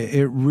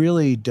it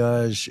really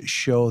does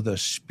show the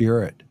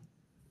spirit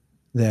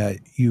that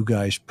you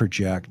guys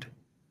project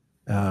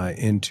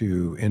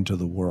into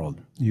the world.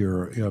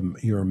 You're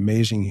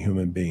amazing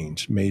human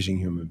beings,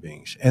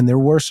 And there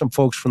were some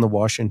folks from the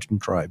Washington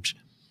tribes.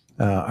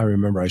 I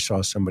remember I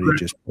saw somebody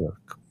just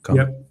come.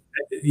 Yep.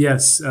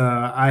 Yes,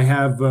 I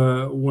have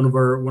one of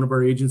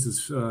our agents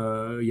is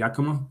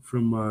Yakima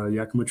from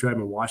Yakima tribe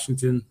in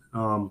Washington,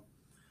 and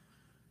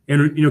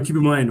keep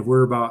in mind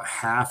we're about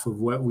half of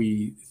what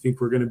we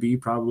think we're going to be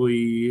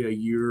probably a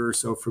year or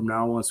so from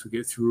now. Once we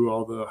get through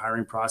all the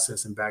hiring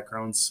process and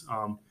backgrounds,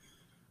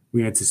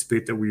 we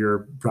anticipate that we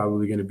are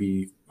probably going to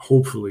be,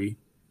 hopefully,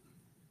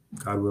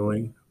 God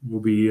willing,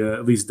 we'll be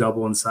at least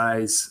double in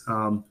size,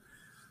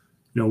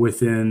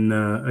 within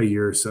a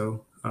year or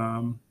so.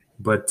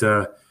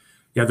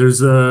 Yeah, there's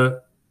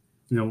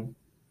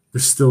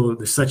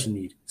such a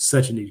need,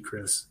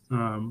 Chris.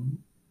 And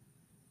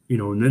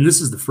then this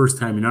is the first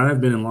time,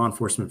 I've been in law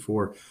enforcement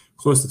for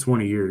close to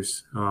 20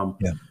 years.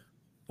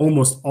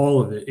 Almost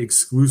all of it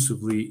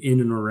exclusively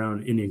in and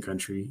around Indian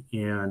country.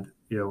 And,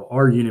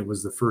 our unit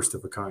was the first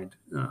of a kind.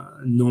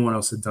 No one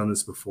else had done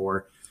this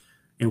before.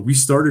 And we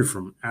started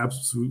from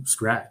absolute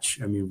scratch.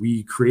 I mean,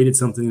 we created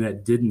something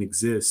that didn't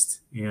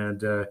exist.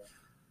 And,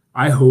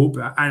 I hope,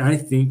 and I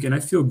think, and I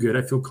feel good.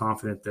 I feel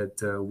confident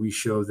that we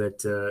show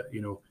that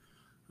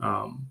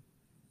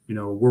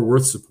we're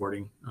worth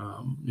supporting.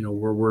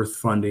 We're worth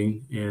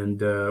funding, and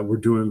we're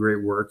doing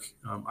great work.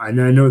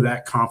 And I know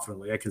that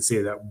confidently. I can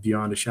say that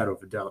beyond a shadow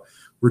of a doubt.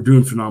 We're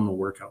doing phenomenal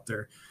work out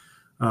there.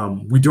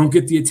 We don't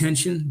get the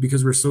attention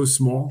because we're so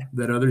small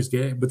that others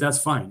get, but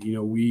that's fine.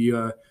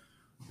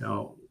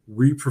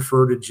 We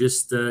prefer to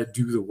just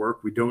do the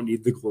work. We don't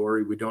need the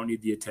glory. We don't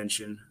need the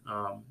attention.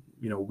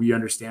 We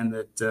understand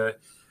that,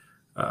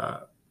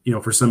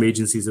 for some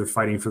agencies, they're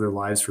fighting for their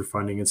lives for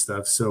funding and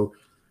stuff. So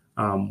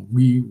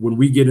when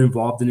we get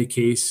involved in a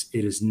case,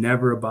 it is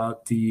never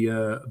about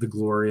the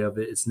glory of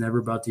it. It's never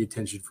about the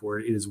attention for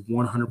it. It is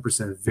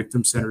 100%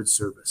 victim-centered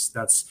service.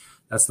 That's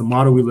the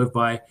motto we live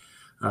by.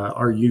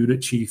 Our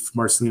unit chief,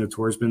 Marcelino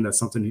Torsman, that's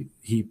something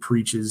he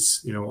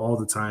preaches, all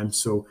the time.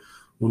 So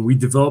when we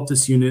developed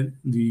this unit,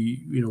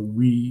 we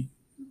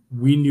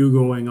knew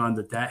going on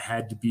that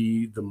had to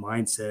be the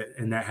mindset,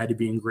 and that had to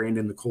be ingrained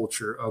in the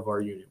culture of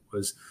our unit,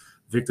 was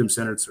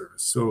victim-centered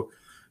service. So,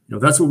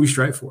 that's what we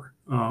strive for.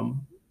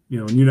 And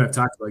you and I've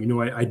talked about,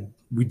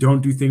 we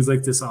don't do things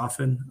like this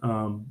often.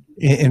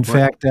 In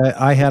fact,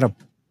 I had to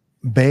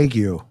beg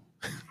you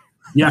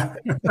Yeah.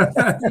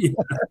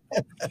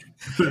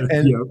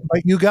 And Yeah.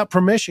 but you got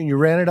permission. You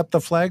ran it up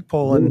the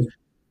flagpole, and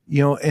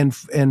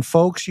and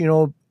folks,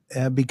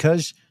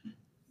 because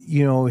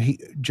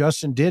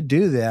Justin did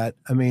do that.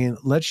 I mean,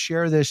 let's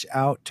share this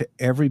out to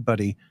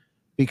everybody,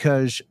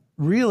 because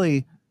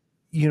really,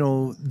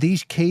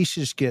 these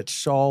cases get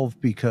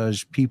solved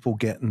because people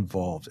get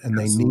involved and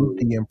they need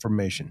Absolutely. the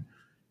information.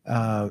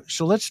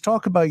 So let's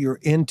talk about your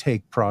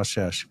intake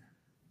process,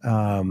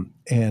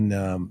 and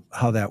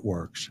how that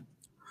works.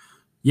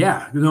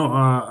 Yeah,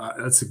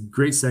 that's a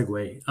great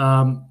segue.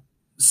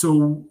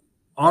 So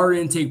our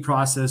intake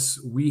process,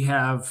 we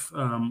have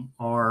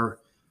our,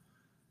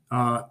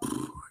 uh,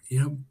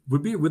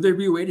 would there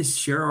be a way to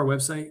share our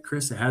website,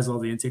 Chris, that has all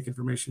the intake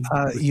information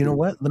with You know you?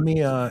 what? Let me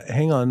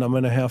hang on. I'm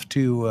going to have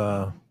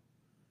to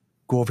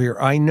go over here.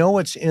 I know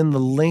it's in the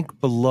link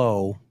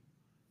below,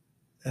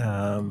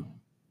 um,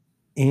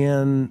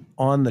 and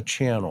on the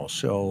channel.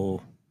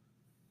 So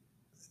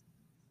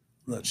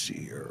let's see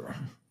here.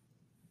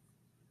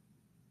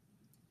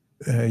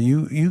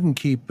 You can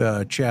keep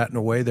chatting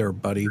away there,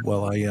 buddy,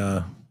 while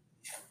I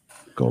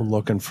go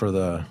looking for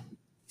the.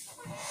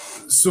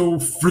 So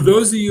for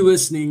those of you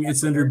listening,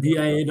 it's under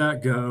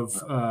BIA.gov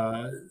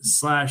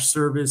slash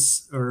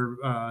service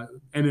or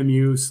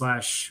MMU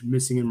slash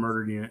missing and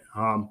murdered unit.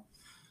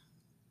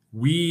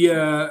 We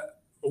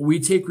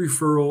take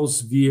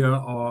referrals via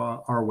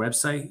our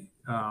website,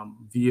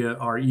 via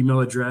our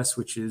email address,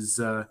 which is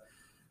I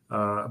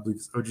believe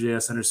it's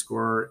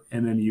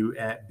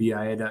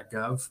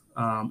OJS_MMU@BIA.gov.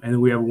 And then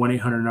we have a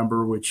 1-800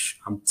 number, which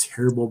I'm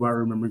terrible about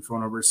remembering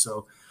phone numbers,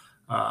 so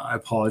I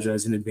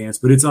apologize in advance.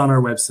 But it's on our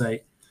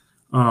website.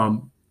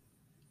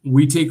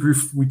 We take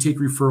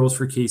referrals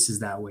for cases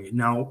that way.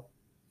 Now,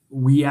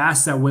 we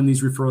ask that when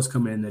these referrals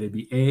come in, that it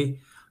be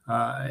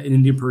an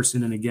Indian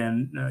person, and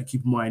again,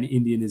 keep in mind,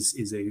 Indian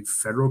is a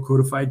federal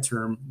codified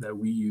term that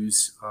we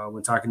use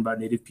when talking about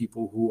Native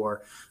people who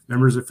are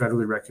members of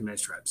federally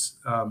recognized tribes.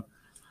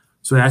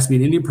 So it has to be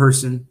an Indian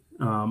person,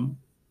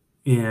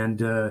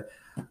 and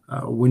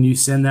when you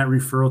send that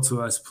referral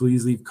to us,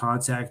 please leave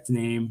contact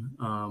name,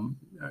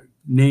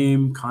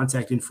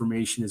 contact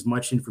information, as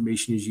much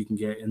information as you can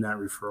get in that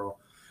referral.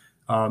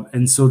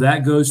 And so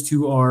that goes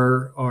to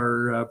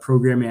our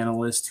program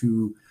analyst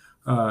who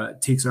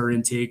takes our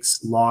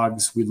intakes,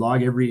 logs. We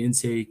log every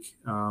intake,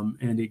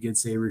 and it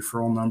gets a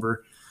referral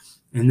number.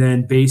 And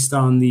then based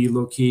on the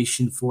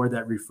location for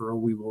that referral,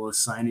 we will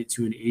assign it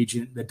to an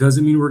agent. That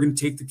doesn't mean we're going to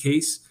take the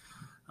case.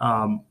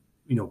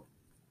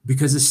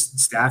 Because of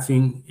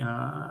staffing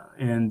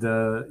and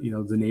the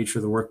nature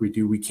of the work we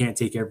do, we can't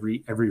take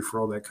every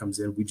referral that comes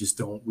in. We just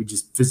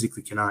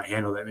physically cannot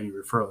handle that many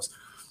referrals.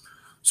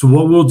 So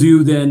what we'll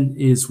do then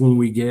is when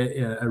we get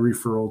a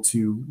referral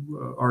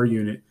to our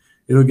unit,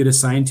 it'll get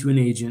assigned to an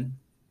agent,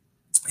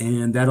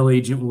 and that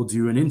agent will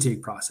do an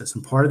intake process.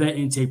 And part of that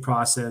intake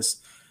process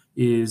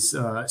is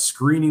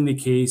screening the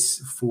case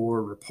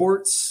for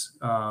reports,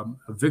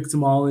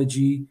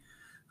 victimology,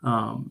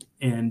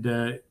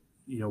 and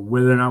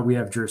whether or not we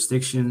have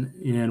jurisdiction,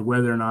 and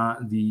whether or not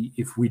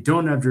if we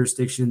don't have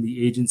jurisdiction,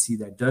 the agency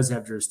that does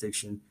have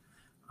jurisdiction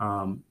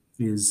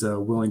is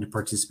willing to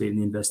participate in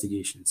the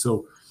investigation.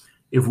 So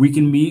if we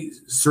can meet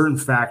certain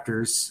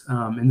factors,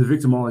 and the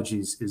victimology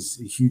is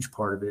a huge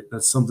part of it.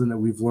 That's something that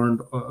we've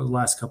learned the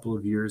last couple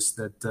of years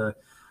that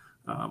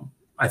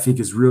I think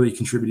has really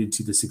contributed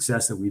to the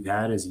success that we've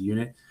had as a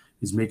unit,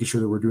 is making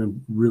sure that we're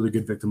doing really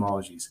good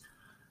victimologies.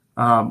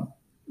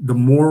 The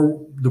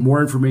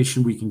more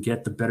information we can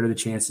get, the better the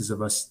chances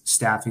of us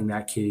staffing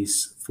that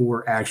case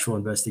for actual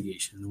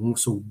investigation.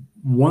 So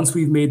once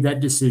we've made that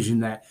decision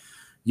that,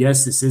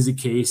 yes, this is a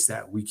case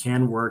that we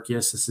can work,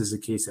 yes, this is a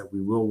case that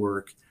we will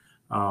work,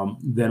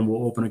 then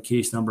we'll open a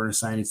case number and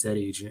assign it to that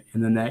agent.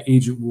 And then that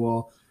agent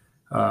will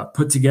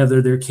put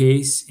together their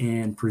case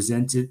and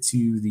present it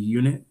to the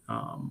unit,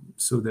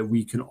 so that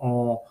we can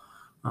all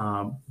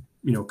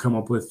come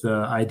up with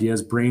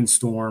ideas,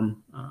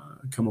 brainstorm,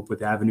 come up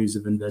with avenues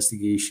of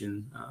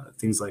investigation,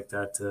 things like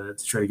that, to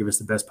try to give us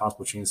the best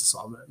possible chance to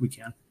solve that we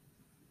can.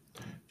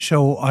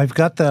 So I've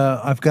got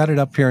it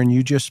up here, and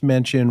you just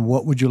mentioned,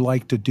 what would you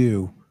like to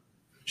do?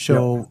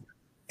 So, yep.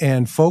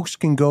 And folks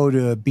can go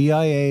to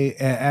BIA.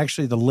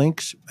 Actually, the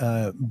links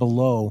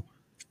below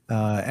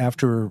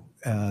after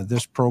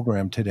this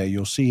program today,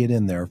 you'll see it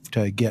in there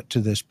to get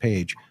to this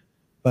page.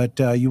 But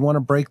you want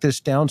to break this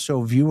down.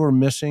 So viewer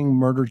missing,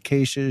 murdered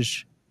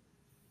cases,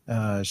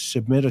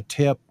 submit a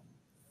tip,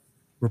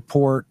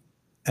 report.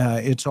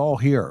 It's all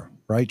here,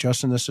 right,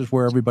 Justin? This is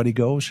where everybody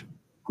goes?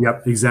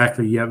 Yep,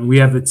 exactly. Yep. We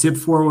have the tip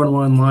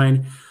 411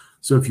 line.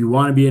 So if you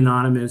want to be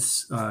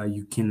anonymous,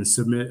 you can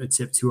submit a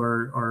tip to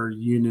our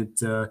unit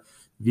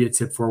via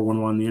tip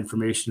 411. The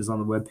information is on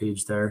the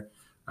webpage there.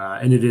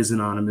 And it is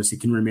anonymous.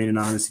 It can remain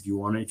anonymous if you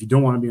want it. If you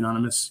don't want to be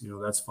anonymous,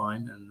 that's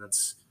fine. And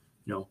that's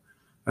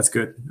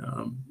good,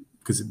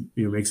 because it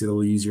makes it a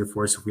little easier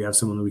for us if we have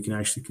someone that we can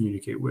actually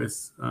communicate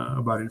with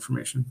about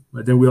information.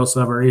 But then we also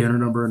have our 800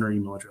 number and our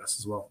email address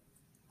as well.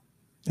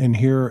 And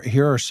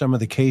here are some of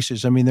the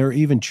cases. I mean, there are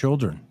even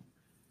children.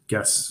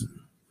 Yes.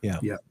 Yeah.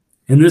 Yeah.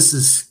 And this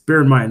is, bear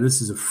in mind,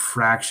 this is a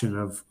fraction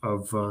of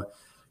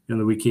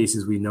the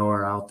cases we know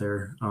are out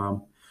there.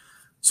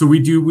 So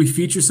we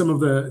feature some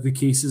of the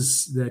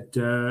cases that,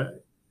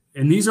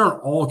 and these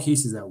aren't all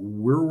cases that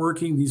we're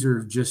working. These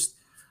are just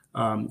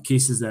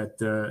cases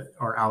that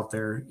are out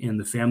there, and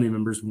the family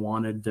members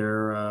wanted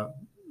their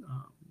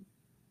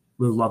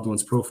loved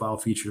one's profile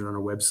featured on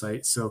our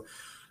website. So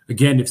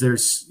again, if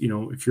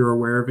you're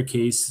aware of a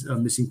case, a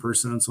missing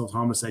person, unsolved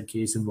homicide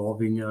case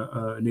involving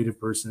a Native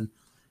person,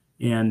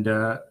 and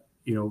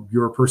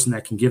you're a person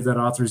that can give that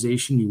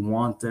authorization, you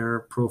want their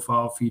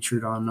profile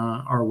featured on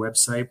our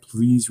website,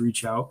 please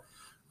reach out.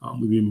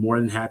 We'd be more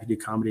than happy to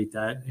accommodate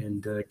that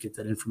and get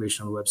that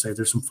information on the website.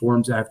 There's some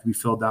forms that have to be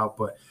filled out,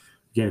 but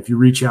again, if you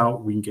reach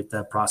out, we can get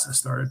that process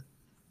started.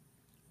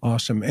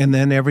 Awesome. And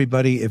then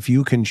everybody, if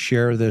you can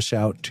share this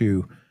out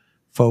to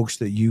folks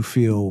that you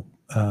feel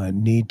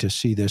need to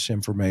see this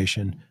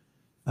information,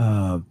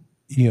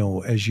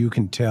 as you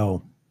can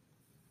tell,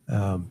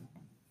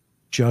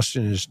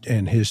 Justin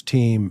and his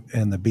team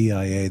and the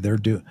BIA,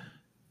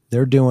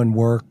 they're doing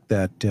work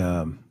that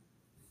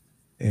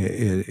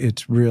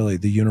it's really,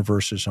 the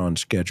universe is on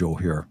schedule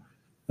here.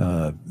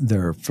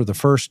 There, for the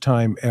first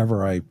time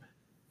ever,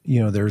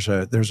 there's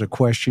a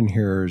question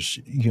here is,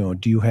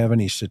 do you have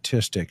any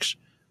statistics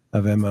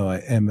of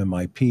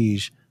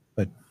MMIPs?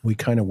 But we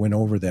kind of went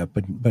over that,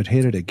 but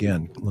hit it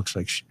again. Looks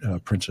like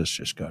Princess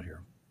just got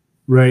here.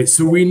 Right.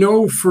 So we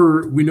know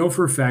for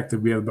a fact that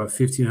we have about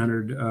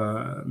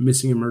 1,500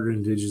 missing and murdered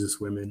Indigenous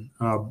women.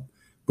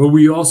 But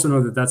we also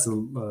know that that's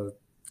a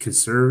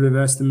conservative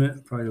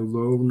estimate, probably a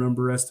low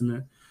number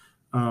estimate.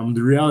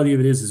 The reality of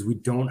it is we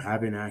don't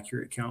have an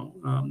accurate count.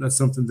 That's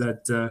something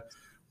that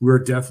we're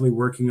definitely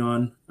working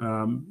on.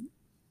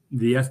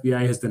 The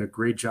FBI has done a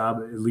great job,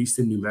 at least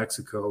in New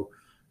Mexico,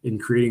 in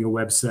creating a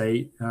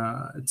website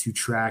to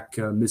track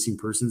missing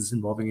persons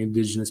involving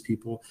Indigenous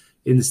people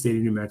in the state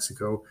of New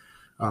Mexico.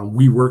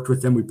 We worked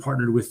with them. We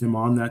partnered with them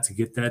on that to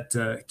get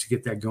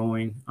that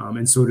going.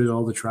 And so did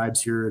all the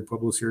tribes here at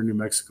Pueblos here in New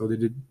Mexico. They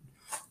did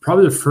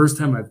probably the first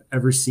time I've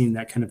ever seen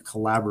that kind of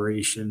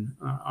collaboration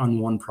on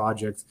one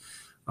project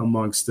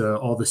amongst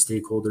all the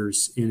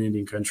stakeholders in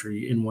Indian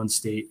country in one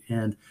state.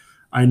 And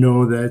I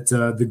know that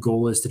the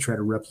goal is to try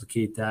to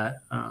replicate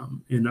that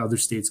in other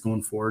states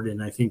going forward.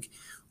 And I think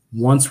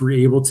once we're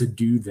able to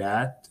do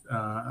that,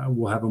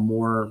 we'll have a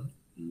more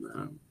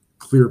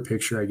clear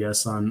picture, I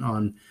guess,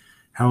 on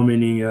how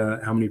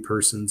many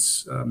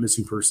persons,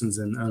 missing persons,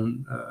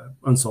 and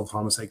unsolved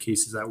homicide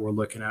cases that we're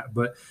looking at.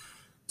 But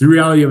the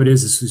reality of it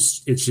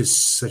is it's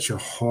just such a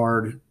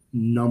hard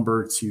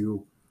number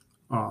to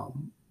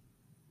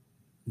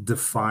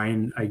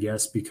define, I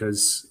guess,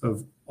 because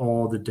of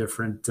all the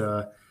different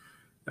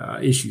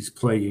issues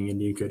plaguing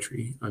Indian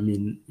country. I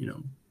mean,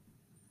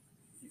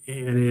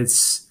 and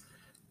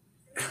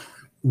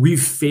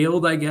we've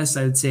failed, I guess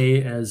I'd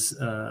say, as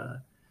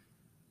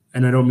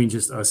and I don't mean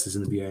just us as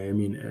in the BIA. I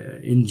mean,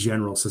 in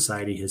general,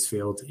 society has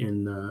failed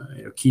in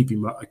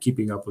keeping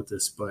up with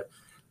this. But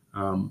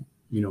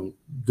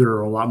there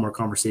are a lot more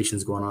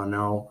conversations going on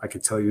now, I can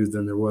tell you,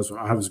 than there was when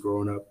I was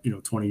growing up,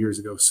 20 years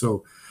ago.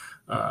 So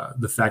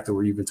the fact that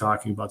we're even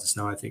talking about this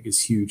now, I think, is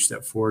a huge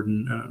step forward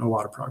and a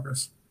lot of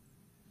progress.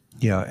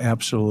 Yeah,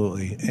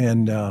 absolutely.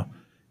 And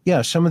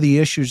some of the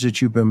issues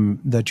that you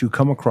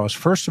come across.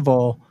 First of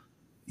all,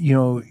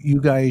 you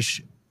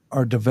guys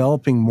are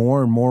developing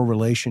more and more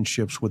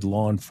relationships with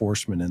law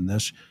enforcement in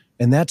this,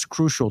 and that's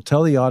crucial.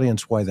 Tell the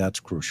audience why that's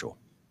crucial.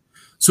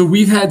 So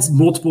we've had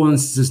multiple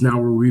instances now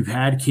where we've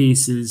had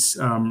cases,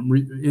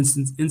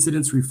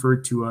 incidents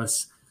referred to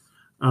us,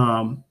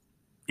 and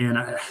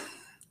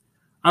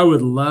I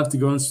would love to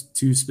go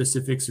into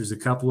specifics. There's a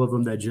couple of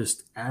them that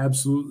just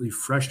absolutely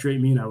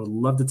frustrate me, and I would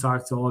love to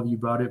talk to all of you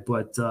about it,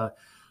 but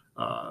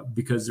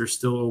because they're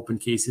still open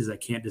cases, I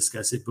can't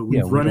discuss it. But we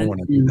don't want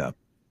to do that.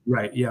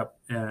 Right. Yep.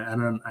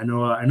 And I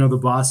know the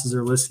bosses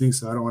are listening,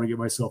 so I don't want to get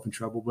myself in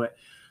trouble. But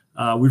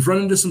we've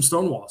run into some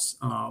stonewalls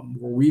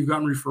where we've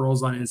gotten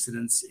referrals on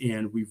incidents,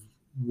 and we've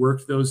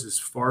worked those as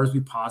far as we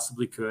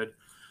possibly could.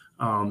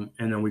 And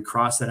then we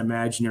cross that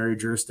imaginary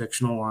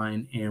jurisdictional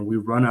line, and we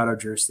run out of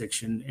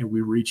jurisdiction, and we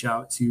reach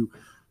out to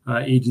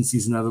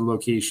agencies in other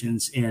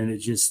locations, and it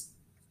just,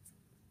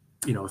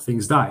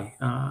 things die.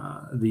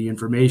 The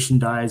information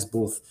dies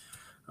both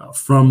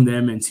from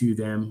them and to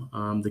them.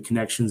 The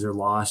connections are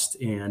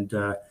lost, and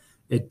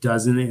it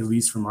doesn't, at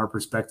least from our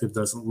perspective,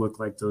 doesn't look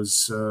like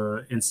those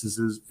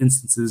incidents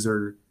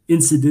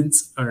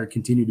are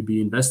continue to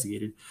be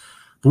investigated.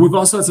 But we've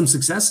also had some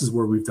successes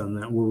where we've done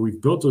that, where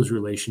we've built those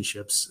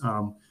relationships.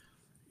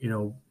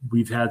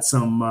 We've had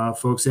some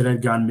folks that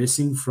had gone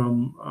missing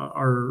from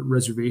our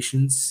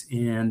reservations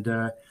and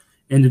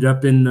ended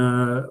up in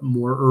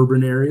more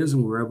urban areas,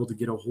 and we were able to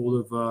get a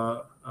hold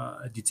of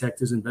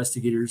detectives,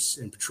 investigators,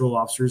 and patrol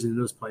officers in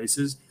those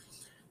places,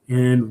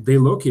 and they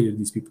located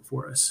these people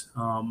for us,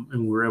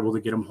 and we were able to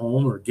get them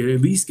home, or at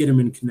least get them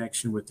in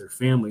connection with their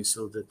family,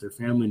 so that their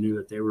family knew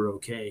that they were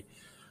okay.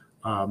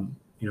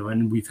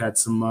 And we've had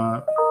some.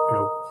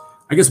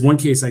 I guess one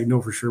case I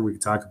know for sure we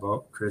could talk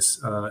about,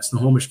 Chris,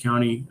 Snohomish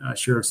County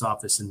Sheriff's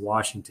Office in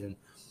Washington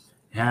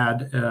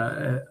had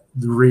the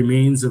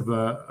remains of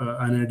an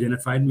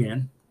unidentified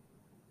man.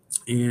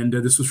 And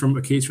this was from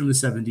a case from the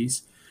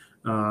 70s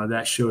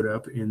that showed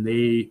up, and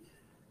they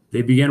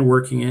began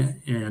working it.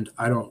 And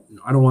I don't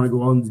want to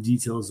go on the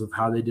details of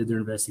how they did their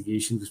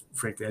investigation, because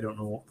frankly, I don't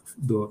know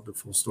the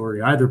full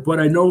story either. But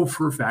I know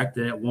for a fact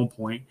that at one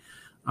point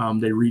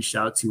they reached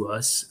out to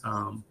us,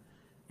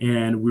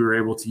 and we were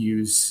able to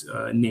use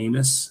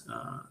NamUs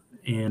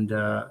and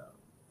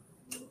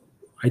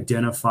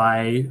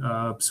identify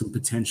some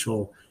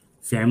potential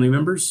family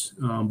members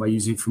by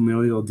using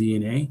familial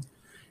DNA.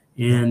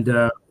 And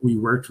we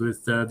worked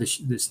with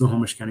the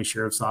Snohomish County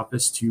Sheriff's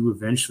Office to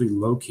eventually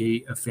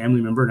locate a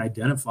family member and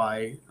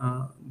identify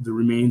the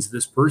remains of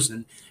this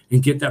person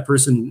and get that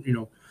person,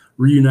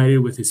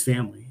 reunited with his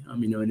family.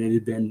 And it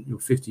had been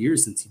 50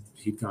 years since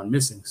he'd gone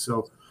missing.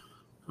 So,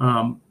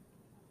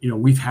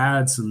 we've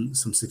had some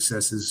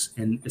successes,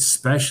 and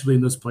especially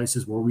in those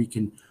places where we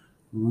can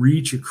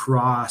reach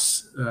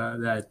across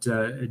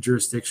that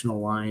jurisdictional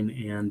line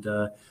and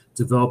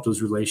develop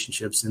those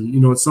relationships.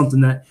 And it's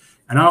something that,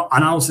 and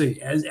I'll say,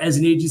 as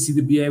an agency,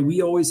 the BI,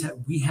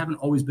 we haven't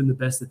always been the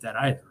best at that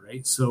either,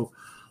 right? So,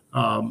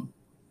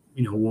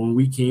 when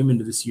we came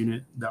into this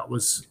unit, that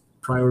was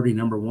priority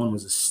number one,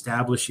 was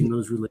establishing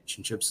those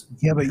relationships.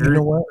 Yeah, but you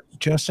know what,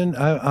 Justin,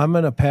 I'm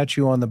going to pat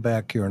you on the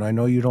back here, and I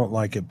know you don't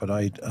like it, but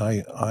I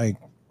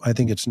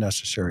think it's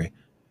necessary.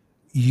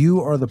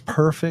 You are the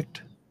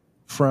perfect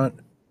front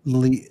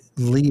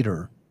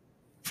leader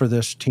for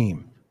this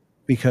team,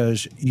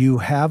 because you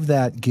have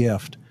that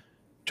gift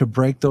to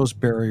break those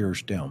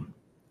barriers down.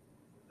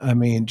 I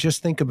mean,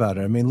 just think about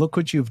it. I mean, look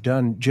what you've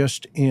done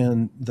just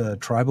in the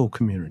tribal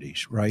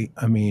communities, right?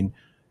 I mean,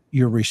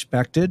 you're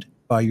respected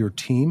by your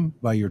team,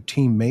 by your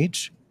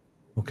teammates,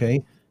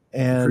 okay?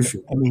 And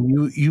sure. I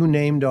mean, you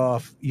named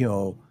off,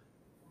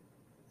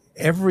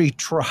 every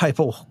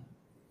tribal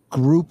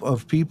group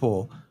of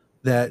people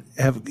that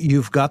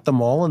you've got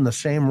them all in the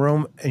same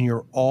room, and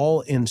you're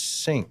all in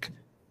sync,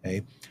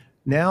 okay?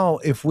 Now,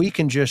 if we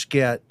can just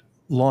get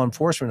law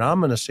enforcement, I'm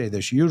going to say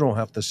this, you don't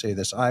have to say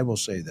this, I will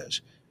say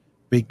this,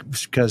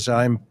 because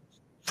I'm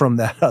from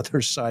that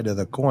other side of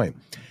the coin.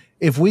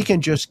 If we can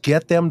just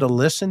get them to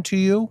listen to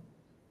you,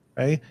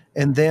 right,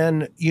 and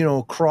then,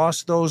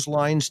 cross those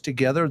lines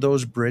together,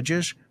 those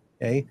bridges,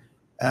 okay,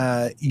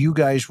 you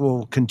guys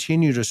will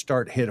continue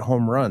to hit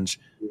home runs.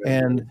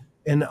 And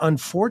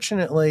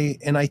unfortunately,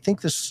 and I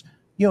think this,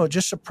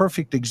 just a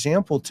perfect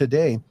example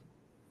today,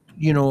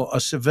 a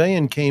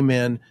civilian came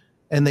in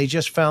and they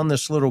just found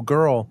this little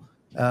girl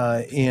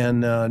in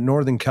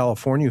Northern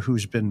California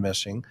who's been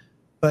missing,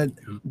 but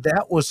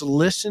that was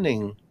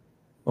listening,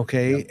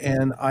 okay? Yep.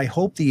 And I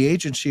hope the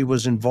agency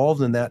was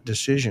involved in that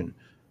decision,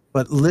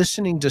 but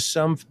listening to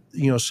some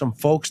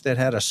folks that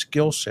had a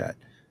skill set,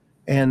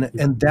 and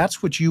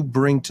that's what you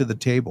bring to the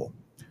table.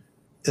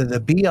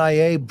 The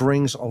BIA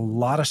brings a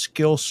lot of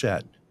skill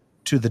set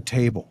to the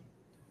table.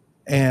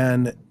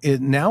 And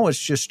now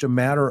it's just a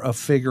matter of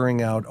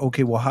figuring out,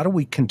 okay, well, how do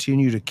we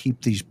continue to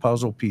keep these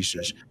puzzle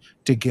pieces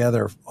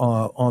together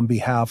on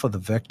behalf of the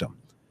victim?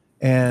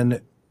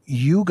 And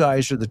you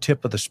guys are the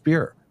tip of the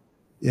spear.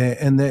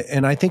 And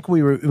I think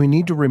we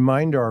need to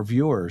remind our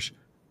viewers,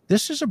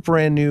 this is a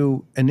brand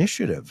new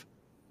initiative.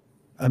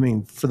 I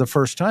mean, for the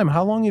first time,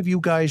 how long have you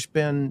guys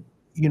been,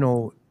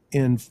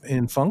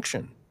 in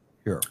function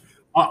here?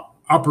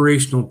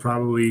 Operational,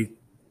 probably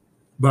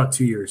about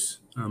 2 years.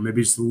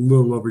 Maybe just a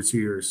little over 2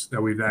 years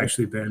that we've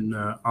actually been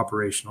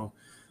operational.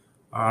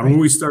 When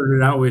we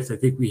started out with, I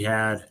think we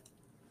had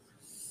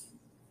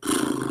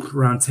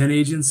around 10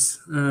 agents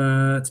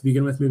to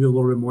begin with, maybe a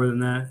little bit more than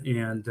that.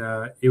 And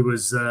it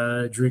was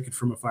drinking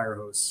from a fire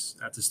hose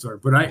at the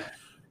start. But I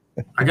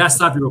got to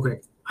stop you real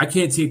quick. I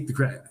can't take the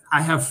credit.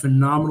 I have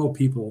phenomenal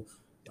people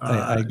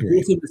I agree.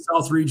 both in the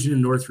South region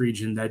and North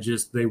region that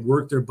they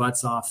work their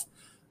butts off.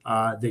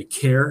 They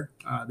care.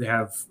 They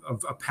have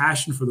a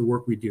passion for the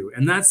work we do.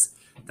 And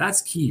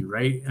that's key,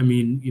 right? I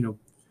mean,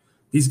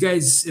 these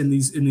guys and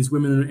these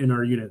women in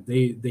our unit,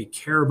 they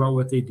care about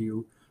what they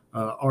do.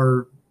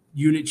 Our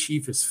unit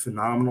chief is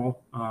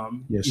phenomenal.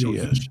 Yes, he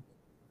is.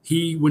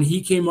 When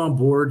he came on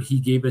board, he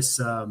gave us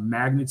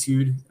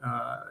magnitude,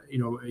 a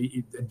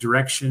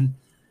direction.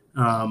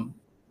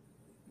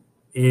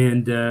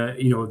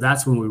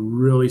 That's when we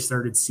really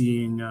started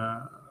seeing,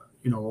 a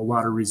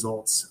lot of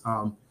results.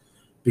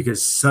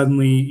 Because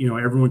suddenly,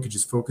 everyone could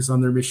just focus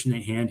on their mission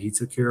at hand. He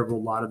took care of a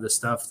lot of the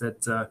stuff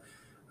that, the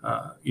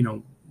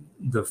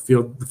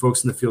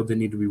folks in the field didn't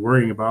need to be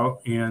worrying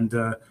about, and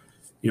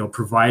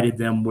provided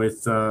them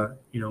with,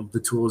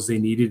 the tools they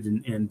needed,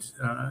 and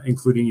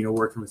including,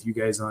 working with you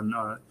guys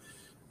on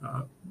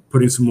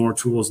putting some more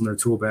tools in their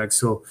tool bag.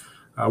 So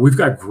we've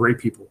got great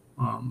people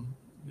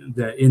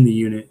that in the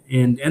unit,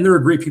 and there are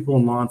great people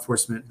in law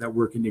enforcement that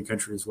work in Indian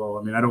country as well.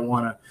 I mean, I don't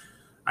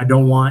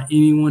want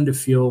anyone to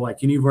feel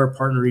like, any of our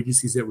partner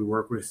agencies that we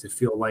work with, to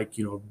feel like,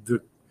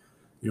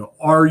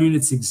 our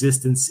unit's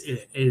existence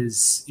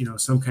is,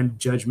 some kind of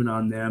judgment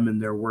on them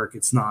and their work.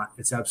 It's not.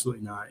 It's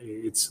absolutely not.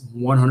 It's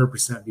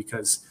 100%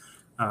 because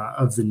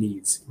of the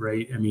needs,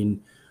 right? I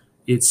mean,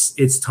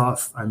 it's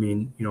tough. I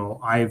mean,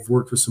 I've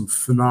worked with some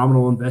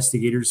phenomenal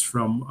investigators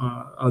from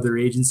other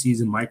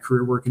agencies in my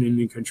career working in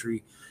Indian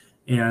country,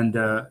 and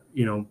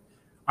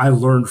I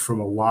learned from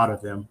a lot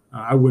of them.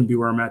 I wouldn't be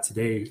where I'm at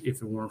today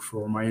if it weren't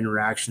for my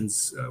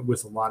interactions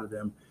with a lot of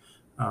them.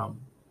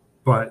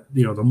 But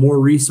the more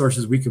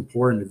resources we can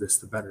pour into this,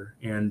 the better.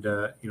 And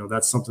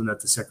that's something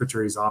that the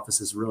Secretary's office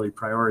has really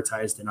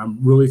prioritized, and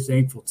I'm really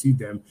thankful to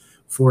them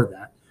for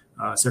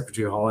that.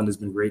 Secretary Holland has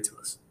been great to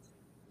us.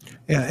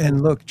 Yeah,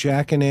 and look,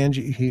 Jack and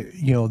Angie,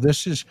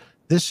 this is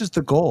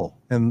the goal,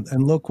 and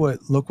look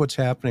what's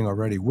happening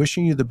already.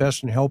 Wishing you the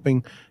best in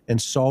helping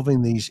and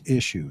solving these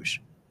issues.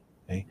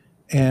 Okay?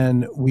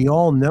 And we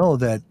all know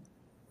that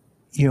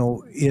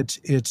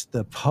it's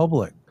the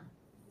public,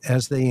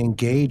 as they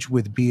engage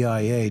with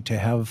BIA, to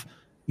have,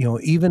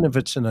 even if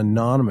it's an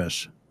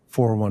anonymous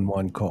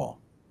 411 call,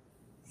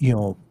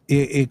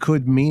 it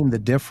could mean the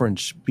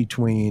difference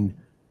between,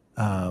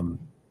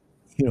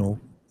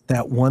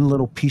 that one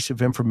little piece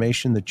of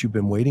information that you've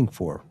been waiting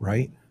for,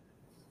 right?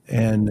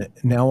 And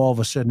now all of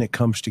a sudden it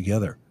comes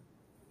together.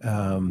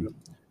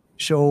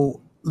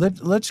 So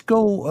let's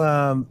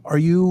go. Are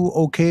you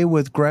okay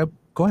with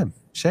go ahead,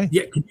 say.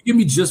 Yeah, can you give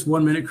me just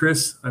 1 minute,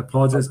 Chris? I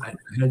apologize. I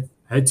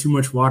had too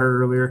much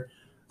water earlier.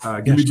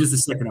 Give me just a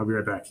second. I'll be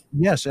right back.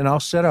 Yes, and I'll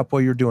set up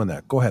while you're doing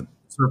that. Go ahead.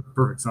 Sure,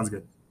 perfect. Sounds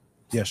good.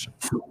 Yes.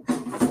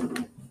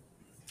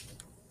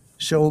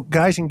 So,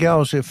 guys and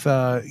gals, if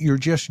you're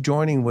just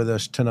joining with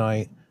us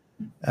tonight,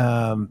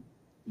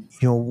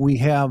 we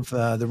have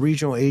the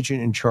regional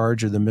agent in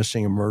charge of the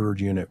missing and murdered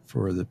unit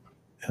for the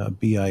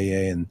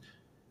BIA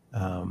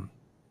and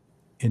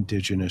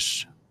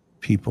Indigenous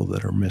people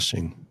that are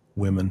missing,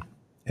 women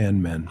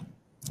and men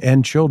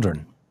and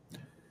children,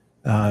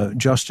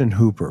 Justin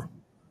Hooper.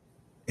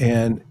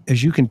 And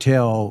as you can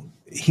tell,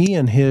 he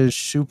and his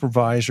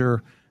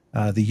supervisor,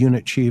 the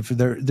unit chief,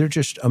 they're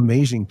just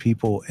amazing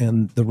people.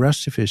 And the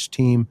rest of his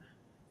team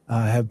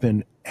have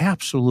been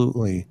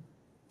absolutely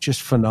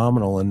just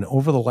phenomenal. And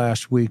over the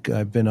last week,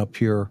 I've been up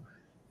here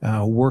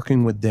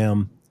working with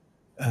them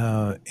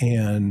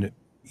and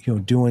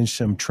doing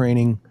some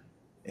training.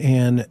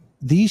 And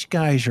these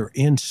guys are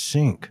in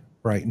sync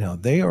right now.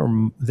 They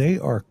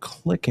are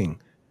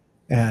clicking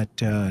at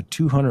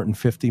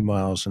 250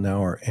 miles an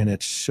hour, and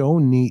it's so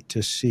neat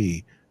to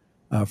see.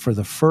 For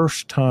the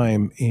first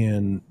time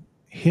in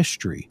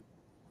history,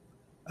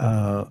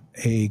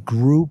 a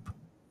group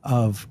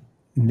of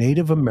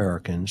Native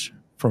Americans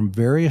from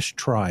various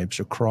tribes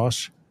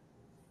across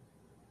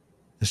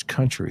this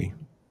country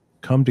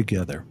come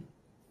together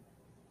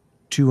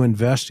to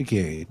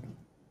investigate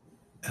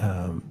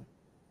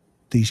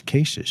these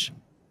cases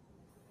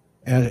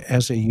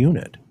as a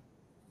unit.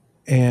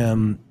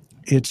 And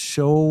it's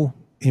so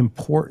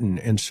important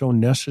and so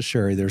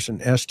necessary. There's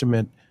an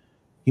estimate,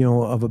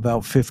 of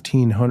about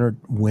 1,500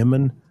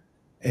 women,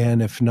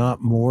 and if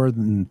not more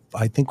than,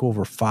 I think,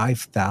 over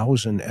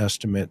 5,000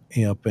 estimate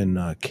up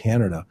in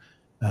Canada.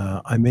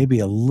 I may be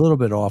a little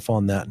bit off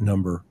on that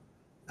number.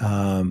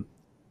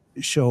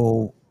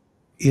 So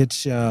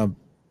it's,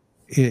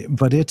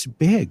 but it's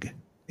big.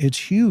 It's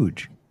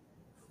huge.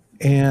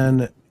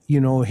 And,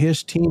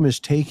 his team is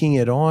taking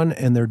it on,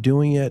 and they're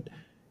doing it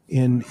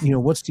in,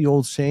 what's the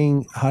old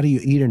saying? How do you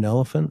eat an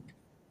elephant?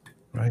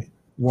 Right?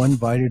 One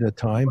bite at a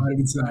time. One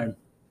bite at a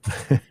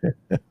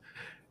time.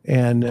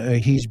 And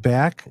he's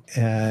back,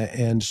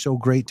 and so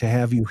great to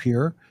have you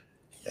here.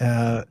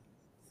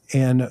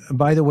 And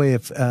by the way,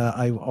 if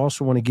I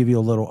also want to give you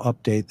a little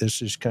update.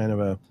 This is kind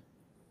of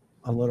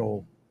a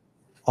little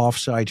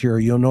offside here.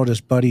 You'll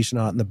notice Buddy's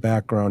not in the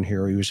background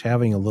here. He was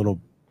having a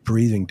little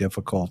breathing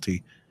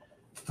difficulty.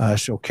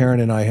 So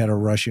Karen and I had to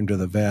rush him to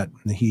the vet.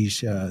 And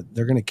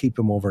they're going to keep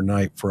him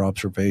overnight for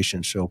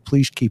observation. So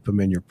please keep him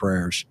in your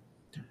prayers.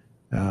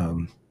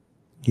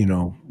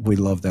 We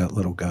love that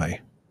little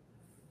guy.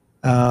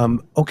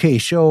 Okay,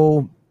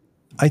 so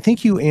I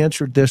think you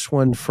answered this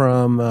one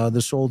from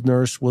this old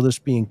nurse. Will this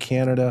be in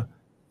Canada?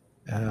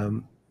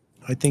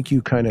 I think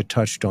you kind of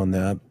touched on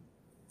that.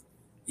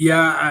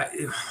 Yeah,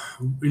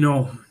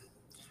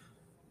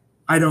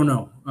 I don't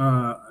know.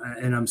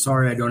 And I'm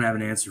sorry I don't have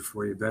an answer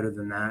for you better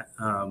than that.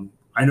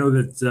 I know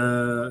that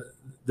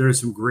there are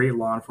some great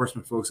law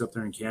enforcement folks up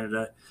there in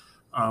Canada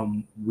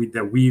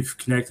that we've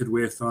connected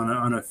with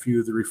on a few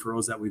of the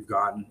referrals that we've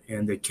gotten,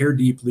 and they care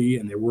deeply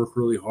and they work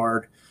really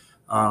hard.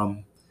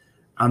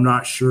 I'm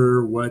not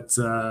sure what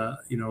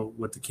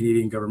the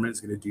Canadian government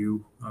is going to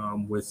do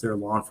with their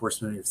law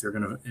enforcement, if they're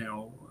going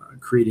to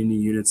create any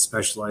units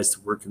specialized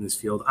to work in this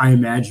field. I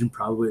imagine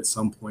probably at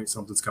some point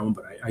something's coming,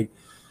 but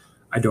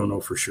I don't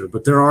know for sure.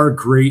 But there are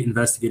great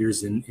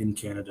investigators in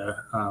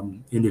Canada,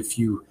 and if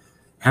you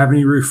have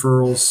any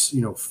referrals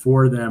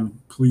for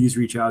them, please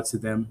reach out to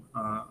them.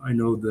 I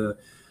know the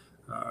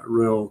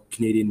Royal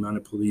Canadian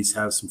Mounted Police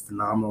have some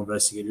phenomenal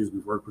investigators.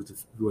 We've worked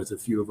with a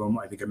few of them.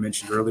 I think I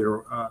mentioned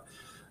earlier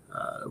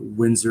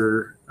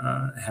Windsor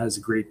has a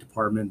great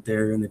department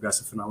there, and they've got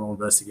some phenomenal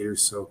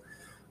investigators. So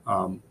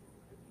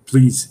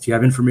please, if you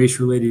have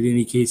information related to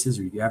any cases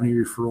or you have any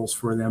referrals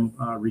for them,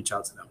 reach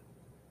out to them.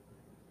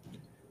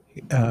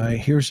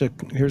 Here's a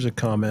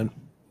comment.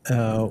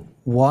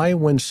 Why,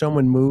 when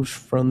someone moves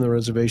from the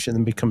reservation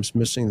and becomes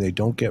missing, they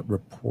don't get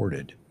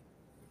reported?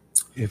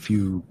 If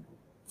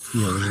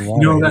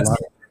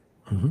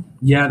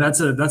yeah,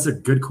 that's a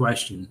good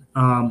question.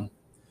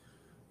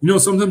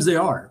 Sometimes they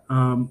are.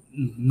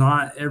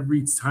 Not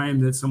every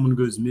time that someone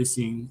goes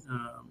missing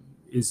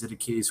is it a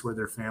case where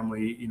their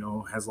family,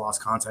 has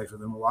lost contact with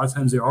them. A lot of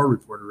times they are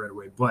reported right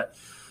away. But,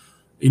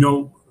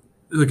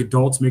 like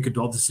adults make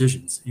adult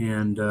decisions,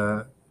 and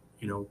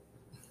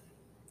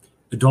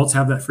adults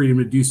have that freedom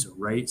to do so,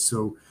 right?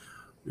 So,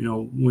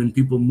 when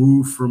people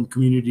move from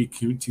community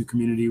to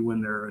community when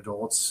they're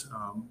adults,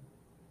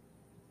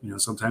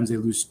 sometimes they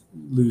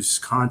lose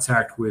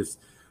contact with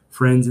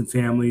friends and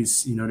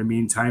families. You know what I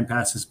mean? Time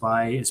passes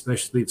by,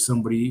 especially if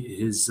somebody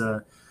is,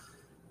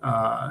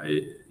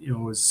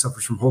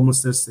 suffers from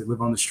homelessness. They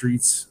live on the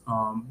streets.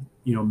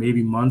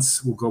 Maybe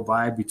months will go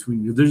by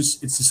between you. It's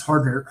just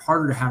harder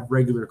to have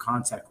regular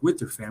contact with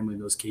their family in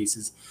those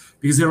cases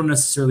because they don't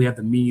necessarily have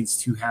the means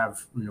to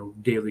have,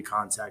 daily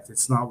contact.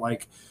 It's not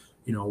like,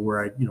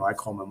 where I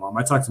call my mom.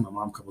 I talk to my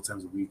mom a couple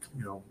times a week.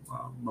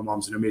 My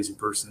mom's an amazing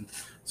person.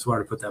 So I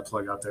had to put that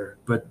plug out there.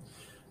 But,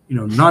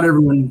 not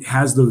everyone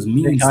has those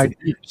means.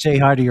 Say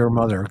hi to your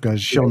mother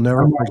because she'll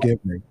never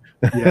forgive me.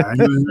 Yeah, I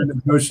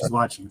know she's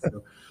watching.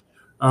 So.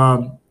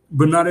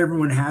 But not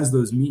everyone has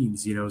those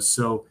means,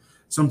 so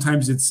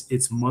sometimes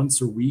it's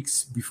months or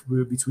weeks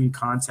between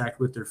contact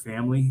with their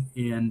family.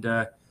 And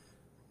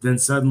then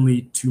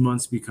suddenly 2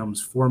 months becomes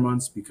 4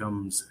 months,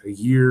 becomes a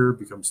year,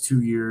 becomes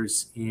 2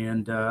 years.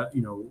 And,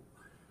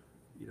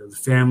 the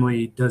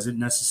family doesn't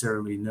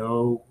necessarily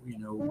know,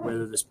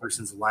 whether this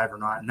person's alive or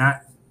not. And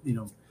that,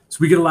 so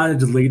we get a lot of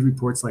delayed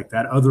reports like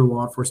that. Other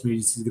law enforcement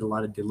agencies get a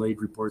lot of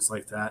delayed reports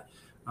like that.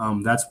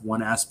 That's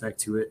one aspect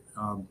to it.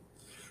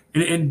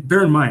 And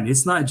bear in mind,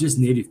 it's not just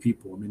Native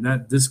people. I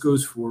mean, this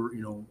goes for,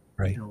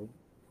 right.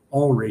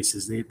 All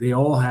races. They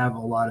all have a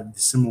lot of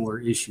similar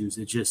issues.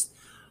 It just,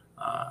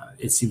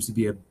 it seems to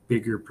be a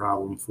bigger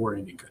problem for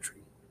Indian country.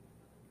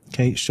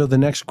 Okay. So the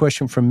next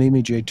question from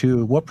Mimi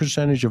J2, what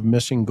percentage of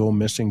missing go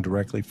missing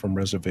directly from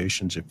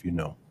reservations, if you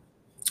know?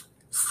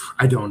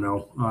 I don't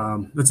know.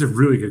 That's a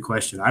really good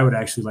question. I would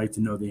actually like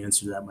to know the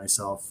answer to that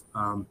myself.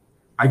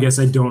 I guess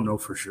I don't know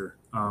for sure.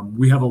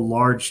 We have a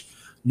large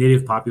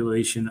Native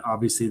population,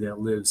 obviously, that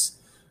lives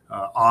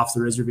off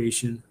the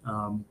reservation.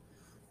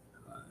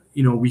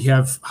 We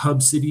have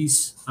hub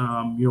cities,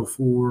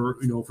 for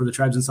the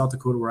tribes in South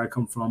Dakota where I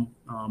come from.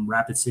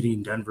 Rapid City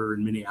and Denver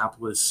and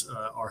Minneapolis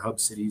are hub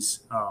cities.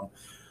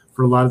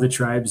 For a lot of the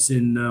tribes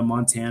in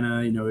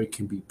Montana, it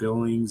can be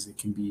Billings, it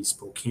can be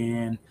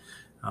Spokane,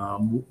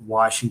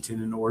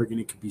 Washington and Oregon,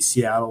 it could be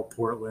Seattle,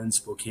 Portland,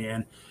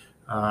 Spokane,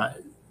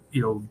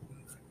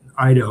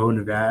 Idaho,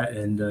 Nevada,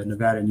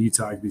 and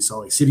Utah, it could be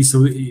Salt Lake City.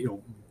 So,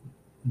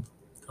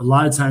 a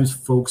lot of times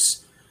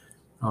folks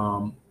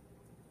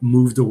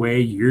moved away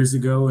years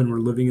ago and were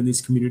living in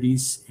these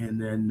communities, and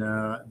then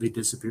they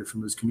disappeared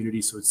from those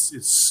communities. So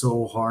it's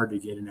so hard to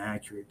get an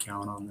accurate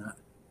count on that.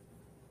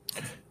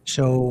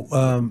 So,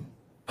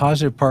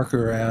 Positive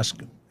Parker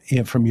asked,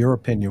 from your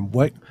opinion,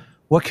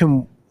 what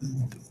can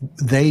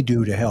they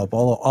do to help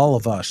all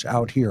of us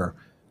out here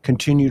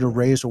continue to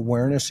raise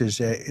awareness? Is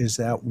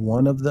that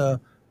one of the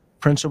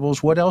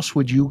principles? What else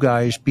would you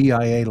guys,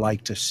 BIA,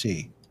 like to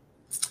see?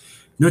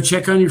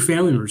 Check on your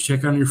family members,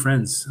 check on your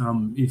friends.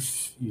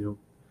 If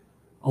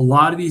a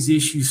lot of these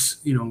issues,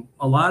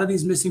 a lot of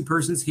these missing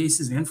persons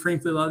cases, and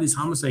frankly, a lot of these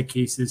homicide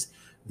cases,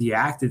 the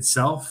act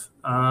itself,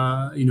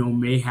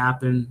 may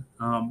happen,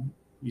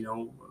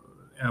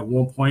 at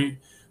one point,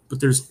 but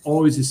there's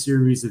always a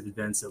series of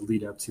events that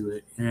lead up to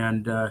it.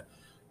 And,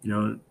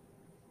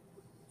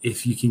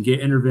 if you can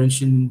get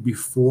intervention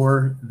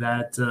before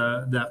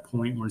that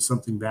point when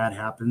something bad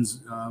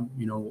happens,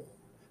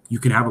 you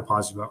can have a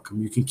positive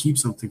outcome. You can keep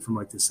something from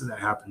like this so that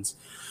happens.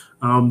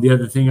 The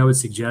other thing I would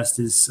suggest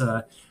is,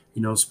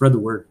 spread the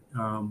word.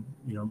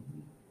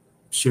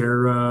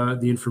 Share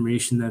the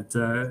information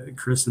that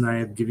Chris and I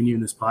have given you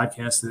in this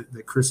podcast,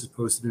 that Chris has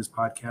posted in his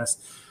podcast.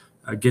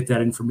 Get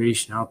that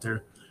information out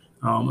there.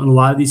 In a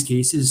lot of these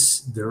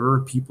cases, there are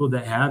people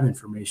that have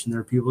information.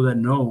 There are people that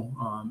know,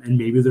 and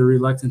maybe they're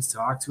reluctant to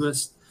talk to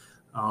us,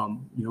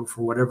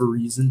 for whatever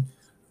reason,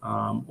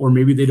 or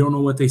maybe they don't know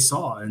what they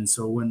saw. And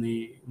so when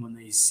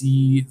they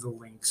see the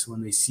links,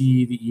 when they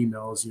see the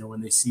emails,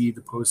 when they see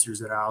the posters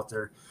that are out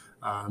there,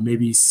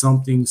 maybe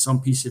some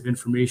piece of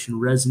information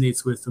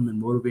resonates with them and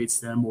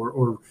motivates them,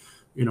 or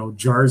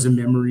jars a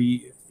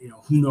memory.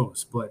 Who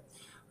knows? But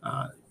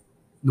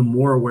the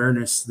more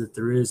awareness that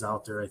there is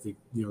out there, I think,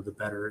 the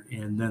better.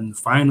 And then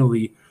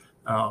finally,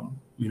 I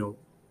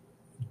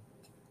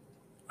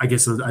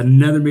guess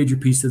another major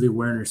piece of the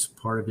awareness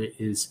part of it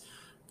is,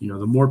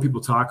 the more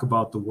people talk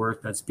about the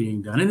work that's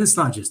being done, and it's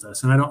not just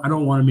us, and I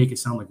don't want to make it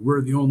sound like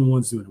we're the only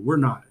ones doing it. We're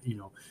not,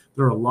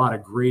 there are a lot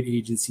of great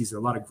agencies, there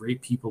are a lot of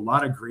great people, a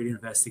lot of great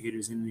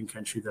investigators in Indian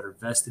country that are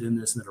vested in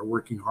this and that are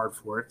working hard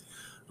for it.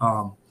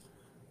 That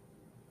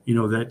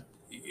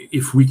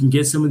if we can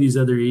get some of these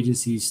other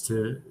agencies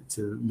to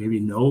maybe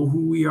know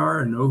who we are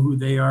and know who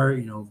they are,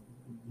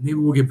 maybe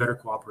we'll get better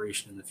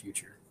cooperation in the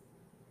future.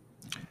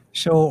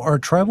 So are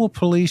tribal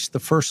police the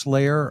first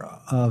layer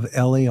of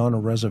Ellie on a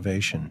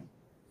reservation?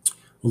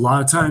 A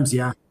lot of times,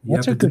 yeah.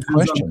 That's a good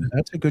question.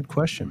 That's a good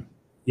question.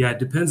 Yeah, it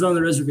depends on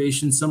the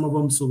reservation. Some of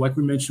them, so like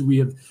we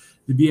mentioned,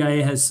 the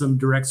BIA has some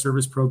direct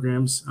service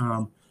programs.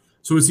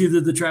 So it's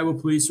either the tribal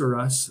police or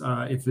us.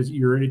 If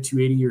you're in a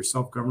 280 or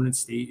self-governance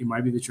state, it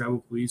might be the tribal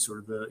police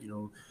or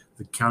the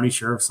county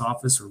sheriff's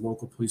office or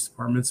local police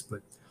departments.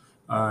 But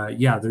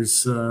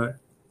there's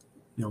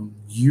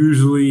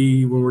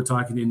usually when we're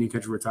talking Indian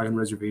country, we're talking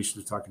reservations,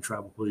 we're talking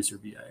tribal police or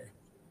BIA.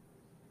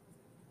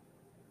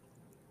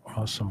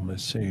 Awesome.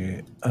 Let's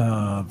see.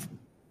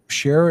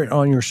 Share it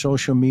on your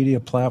social media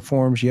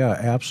platforms. Yeah,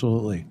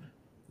 absolutely.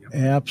 Yep.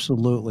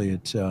 Absolutely.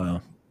 It's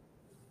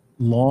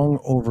long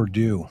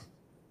overdue.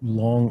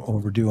 Long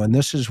overdue. And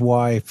this is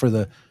why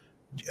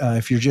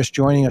if you're just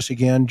joining us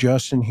again,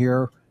 Justin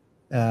here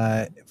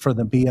for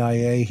the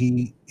BIA,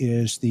 he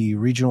is the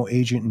regional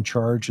agent in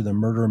charge of the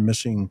murder and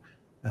missing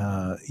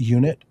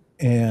unit.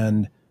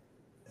 And,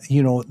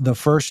 the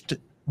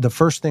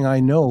first thing I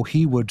know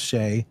he would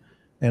say,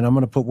 and I'm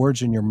going to put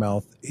words in your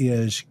mouth,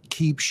 is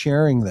keep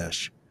sharing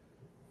this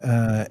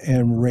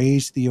and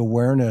raise the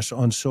awareness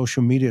on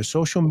social media.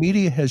 Social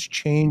media has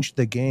changed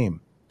the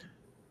game.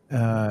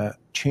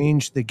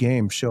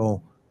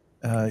 So,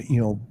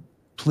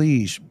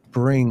 please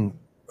bring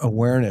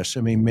awareness.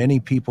 I mean, many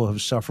people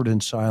have suffered in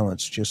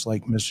silence, just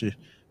like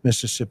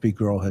Mississippi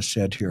Girl has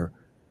said here.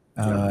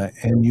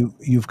 And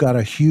you've got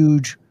a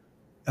huge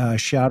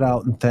shout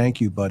out and thank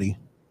you, buddy,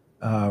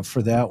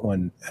 for that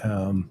one.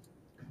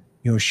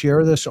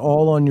 Share this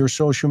all on your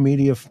social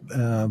media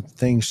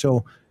things.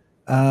 So,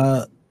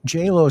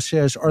 J-Lo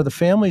says, are the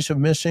families of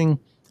missing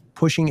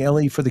pushing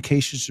Ellie for the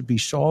cases to be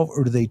solved,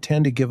 or do they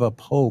tend to give up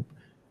hope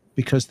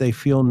because they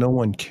feel no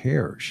one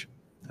cares?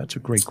 That's a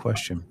great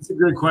question. It's a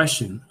great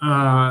question.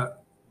 I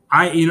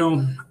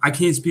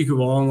can't speak of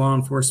all law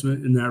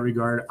enforcement in that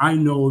regard. I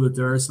know that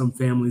there are some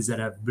families that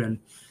have been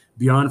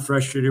beyond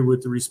frustrated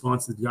with the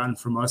response they've gotten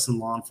from us in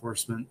law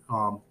enforcement.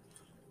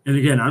 And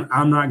again,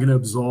 I'm not going to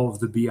absolve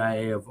the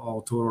BIA of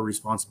all total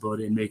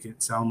responsibility and make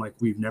it sound like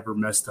we've never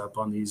messed up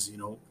on these.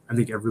 I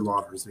think every law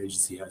enforcement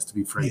agency has to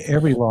be frank. Yeah,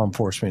 every law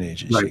enforcement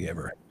agency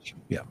ever.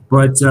 Yeah.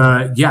 But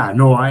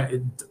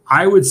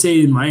I would say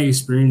in my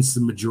experience,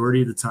 the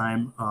majority of the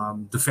time,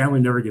 the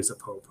family never gives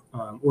up hope,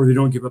 or they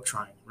don't give up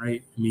trying.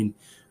 Right. I mean,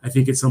 I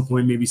think at some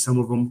point, maybe some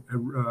of them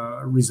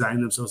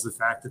resign themselves to the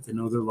fact that they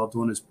know their loved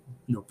one is,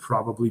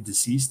 probably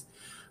deceased.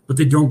 But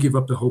they don't give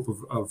up the hope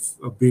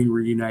of being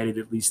reunited,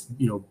 at least,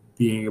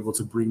 being able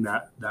to bring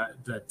that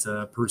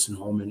person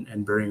home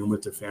and burying them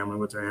with their family,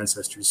 with their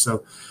ancestors.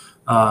 So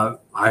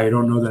I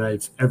don't know that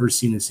I've ever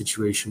seen a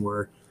situation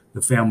where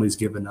the family's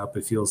given up.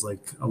 It feels like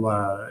in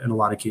a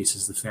lot of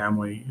cases, the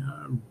family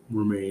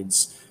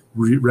remains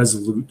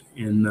resolute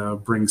in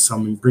bringing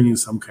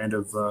some kind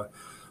of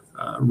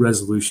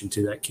resolution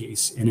to that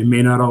case. And it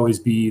may not always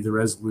be the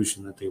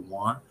resolution that they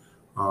want,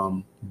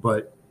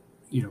 but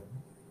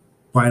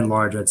by and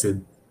large, I'd say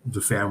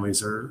the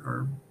families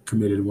are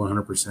committed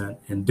 100%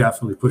 and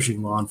definitely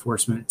pushing law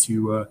enforcement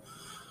to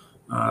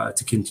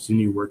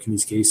continue working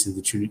these cases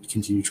and to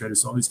continue to try to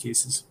solve these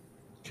cases.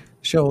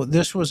 So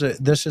this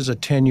is a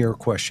 10-year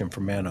question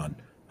from Manon.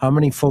 How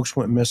many folks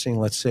went missing,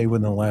 let's say,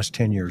 within the last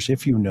 10 years,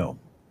 if you know?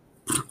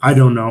 I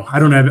don't know. I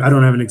don't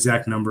have an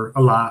exact number.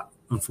 A lot,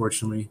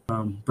 unfortunately,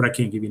 but I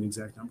can't give you an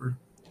exact number.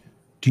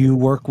 Do you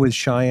work with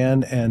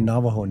Cheyenne and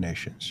Navajo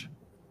nations?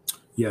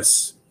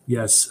 Yes.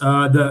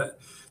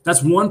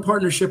 That's one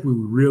partnership we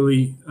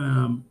really,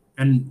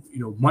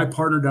 my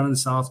partner down in the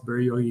South,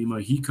 Barry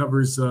Oyema, he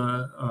covers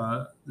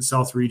the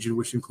South region,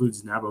 which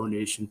includes Navajo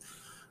Nation.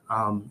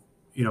 I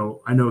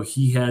know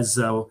he has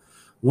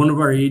one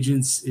of our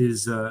agents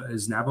is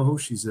Navajo.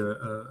 She's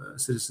a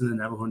citizen of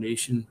the Navajo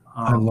Nation.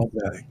 I love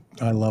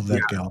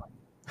that gal.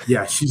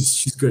 Yeah,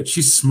 she's good.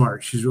 She's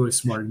smart. She's really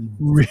smart.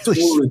 Really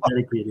totally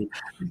dedicated.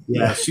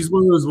 Yeah, she's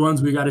one of those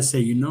ones we got to say,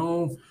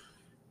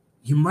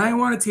 you might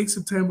want to take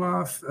some time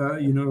off.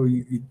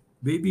 You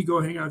maybe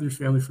go hang out with your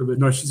family for a bit.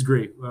 No, she's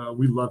great.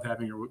 We love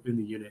having her in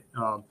the unit.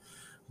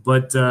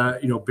 But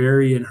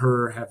Barry and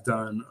her have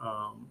done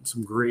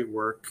some great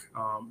work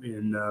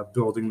in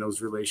building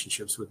those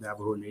relationships with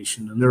Navajo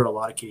Nation. And there are a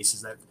lot of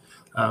cases that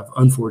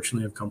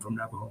unfortunately have come from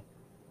Navajo.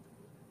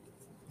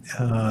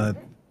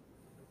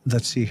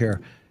 Let's see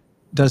here.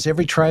 Does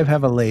every tribe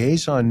have a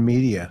liaison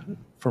media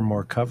for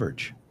more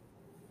coverage?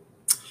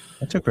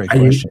 That's a great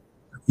question.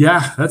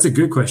 Yeah, that's a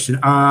good question.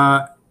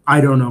 I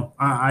don't know.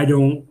 I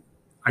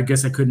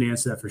guess I couldn't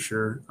answer that for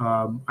sure.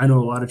 I know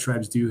a lot of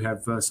tribes do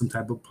have some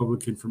type of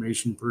public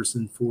information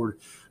person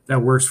that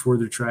works for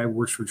their tribe,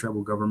 works for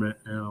tribal government.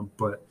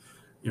 But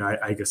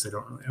I guess I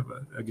don't really have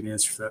a good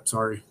answer for that.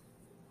 Sorry.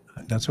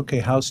 That's okay.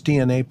 How's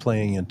DNA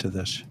playing into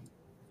this?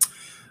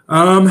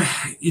 Um,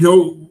 you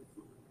know,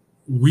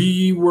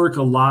 we work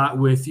a lot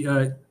with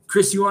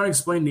Chris. You want to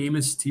explain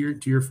NamUs to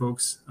your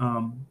folks?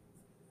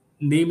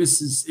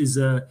 NamUs is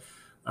a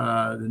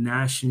the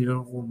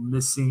National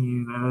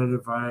Missing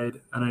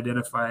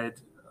Unidentified.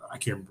 I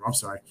can't remember. I'm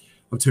sorry.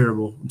 I'm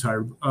terrible. I'm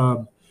tired.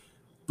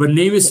 But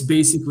NamUs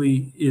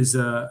basically is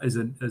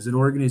an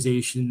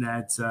organization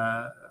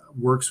that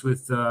works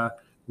with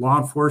law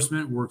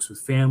enforcement, works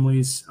with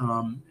families,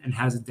 and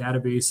has a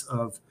database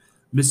of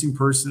missing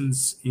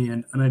persons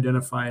and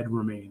unidentified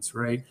remains,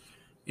 right?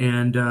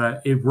 And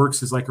it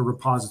works as like a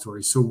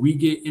repository. So we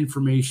get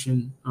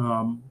information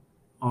on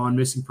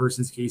missing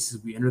persons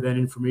cases. We enter that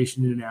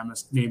information into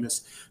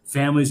NamUs.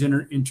 Families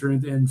enter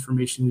the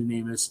information into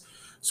NamUs.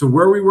 So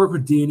where we work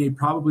with DNA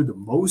probably the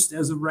most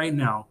as of right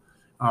now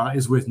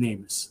is with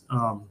NamUs.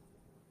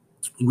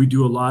 We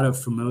do a lot of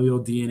familial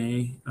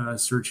DNA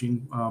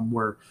searching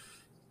where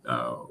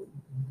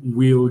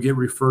we'll get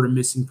referred a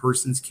missing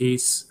persons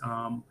case.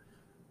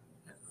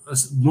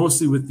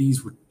 Mostly with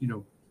these,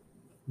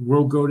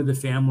 we'll go to the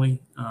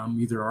family,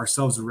 either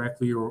ourselves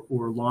directly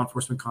or law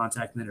enforcement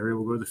contact in that area.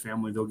 We'll go to the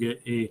family. They'll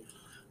get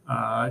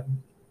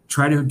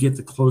try to get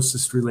the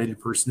closest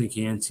related person they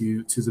can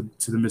to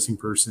the missing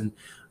person,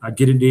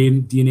 get a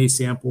DNA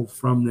sample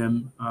from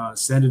them,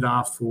 send it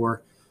off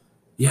for,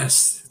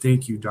 yes,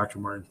 thank you, Dr.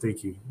 Martin.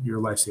 Thank you. You're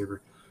a lifesaver.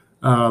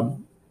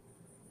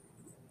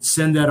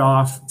 Send that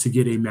off to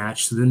get a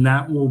match. So then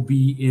that will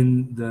be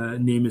in the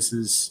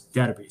NamUs's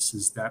database,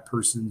 is that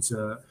person's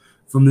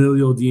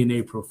familial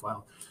DNA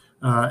profile.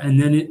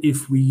 And then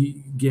if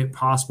we get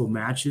possible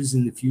matches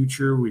in the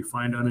future, we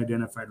find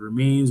unidentified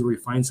remains, or we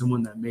find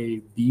someone that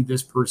may be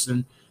this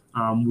person,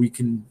 we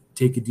can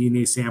take a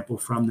DNA sample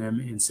from them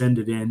and send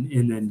it in,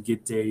 and then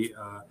get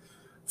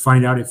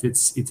find out if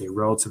it's a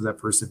relative of that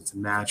person, if it's a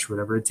match,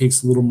 whatever. It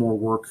takes a little more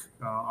work,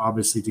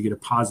 obviously, to get a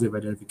positive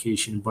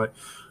identification, but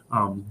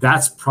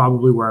that's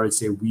probably where I would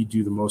say we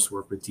do the most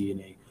work with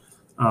DNA.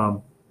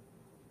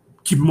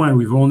 Keep in mind,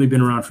 we've only been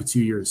around for 2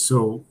 years,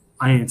 so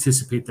I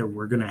anticipate that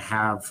we're going to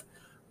have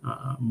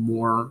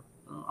more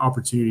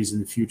opportunities in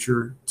the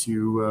future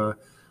to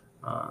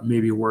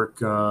maybe work,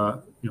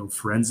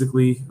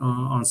 forensically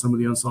on some of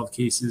the unsolved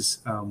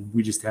cases.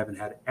 We just haven't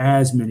had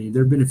as many.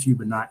 There have been a few,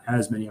 but not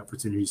as many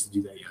opportunities to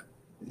do that yet.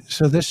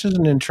 So this is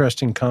an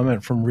interesting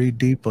comment from Reed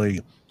Deeply.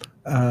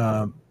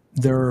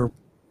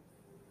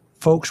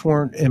 Folks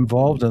weren't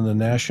involved in the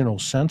national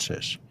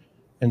census,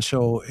 and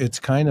so it's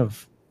kind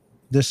of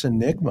this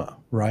enigma,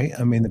 right?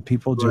 I mean, the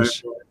people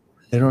just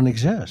they don't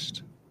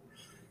exist.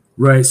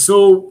 Right.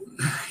 So,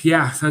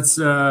 yeah, that's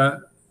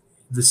the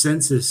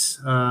census.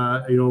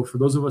 For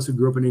those of us who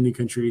grew up in Indian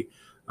country,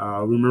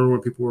 remember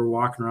when people were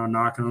walking around,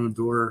 knocking on the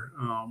door,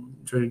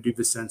 trying to do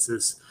the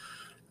census.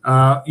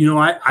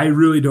 I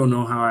really don't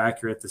know how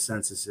accurate the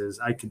census is.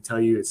 I can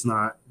tell you it's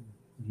not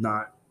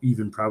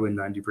even probably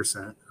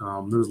 90%.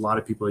 There's a lot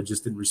of people that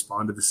just didn't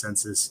respond to the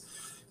census.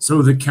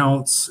 So the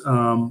counts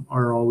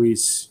are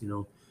always,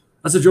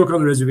 that's a joke on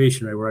the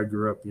reservation, right? Where I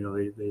grew up,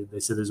 they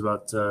said there's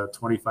about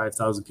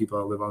 25,000 people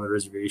that live on the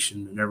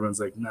reservation, and everyone's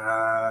like,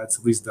 nah, it's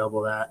at least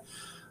double that.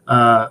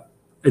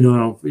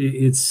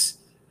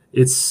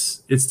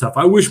 It's tough.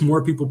 I wish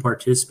more people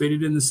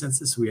participated in the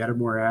census so we had a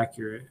more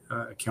accurate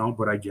account,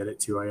 but I get it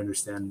too. I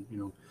understand,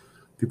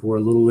 people were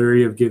a little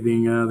leery of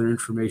giving their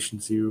information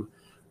to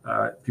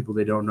people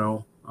they don't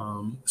know,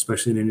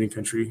 especially in Indian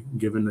country,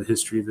 given the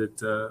history that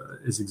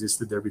has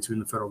existed there between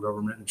the federal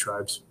government and the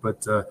tribes.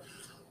 But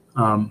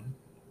I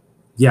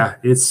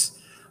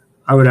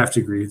would have to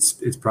agree.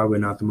 It's probably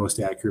not the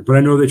most accurate, but I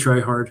know they try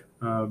hard.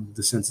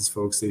 The census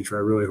folks, they try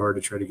really hard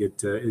to try to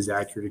get as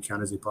accurate a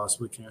count as they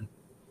possibly can.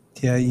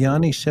 Yeah,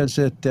 Yanni says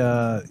that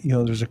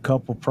there's a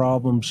couple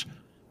problems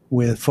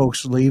with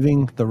folks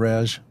leaving the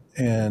res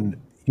and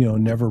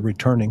never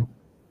returning,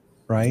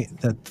 right?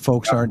 That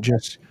folks aren't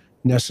just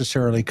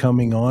necessarily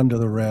coming onto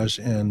the res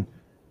and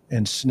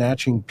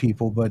snatching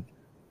people, but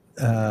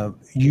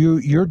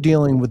you're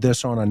dealing with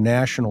this on a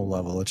national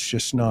level. It's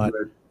just not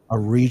a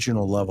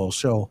regional level.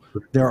 So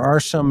there are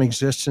some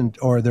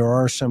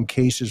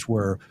cases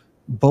where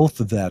both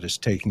of that is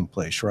taking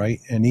place, right?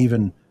 And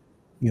even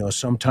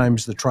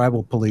sometimes the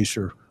tribal police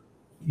are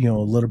a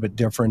little bit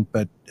different,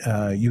 but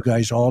you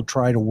guys all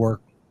try to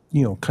work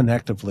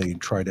connectively and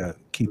try to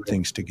keep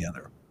things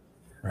together,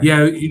 right?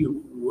 Yeah,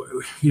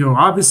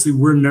 obviously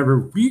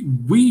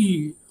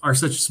we are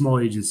such a small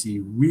agency.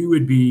 We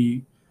would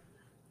be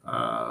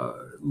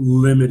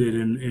limited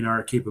in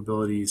our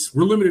capabilities.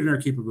 We're limited in our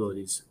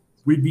capabilities.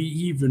 We'd be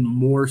even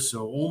more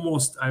so,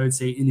 almost, I would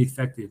say,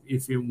 ineffective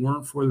if it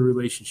weren't for the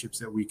relationships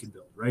that we could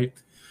build, right?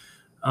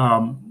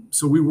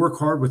 So we work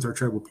hard with our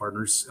tribal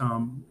partners.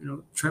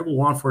 Tribal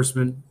law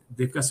enforcement,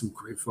 they've got some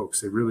great folks.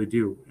 They really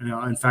do.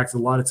 In fact, a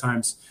lot of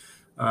times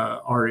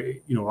our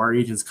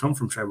agents come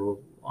from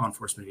tribal law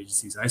enforcement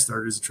agencies. I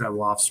started as a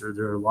tribal officer.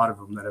 There are a lot of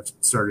them that have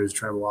started as a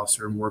tribal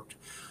officer and worked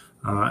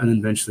and then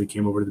eventually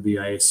came over to the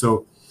BIA.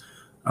 So,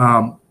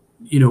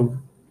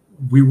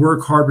 we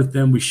work hard with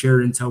them. We share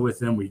intel with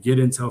them. We get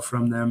intel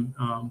from them.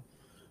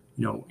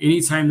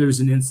 anytime there's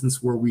an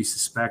instance where we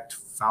suspect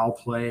foul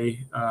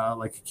play,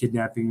 like a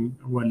kidnapping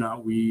or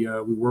whatnot, we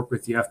work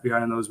with the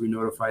FBI on those. We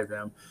notify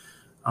them.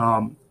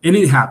 And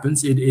it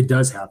happens. It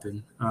does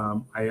happen.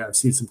 I've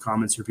seen some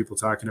comments here, people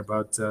talking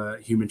about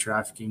human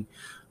trafficking.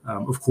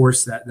 Of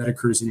course, that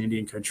occurs in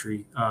Indian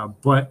country.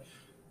 But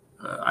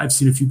I've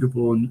seen a few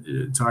people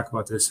talk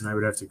about this, and I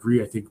would have to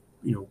agree. I think,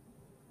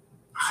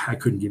 I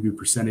couldn't give you a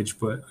percentage,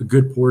 but a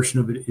good portion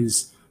of it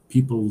is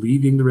people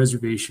leaving the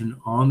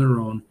reservation on their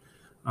own,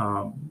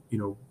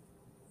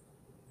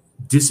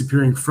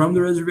 disappearing from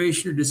the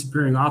reservation or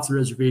disappearing off the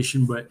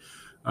reservation. But,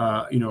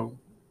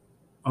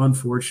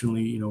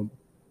 unfortunately,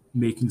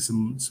 making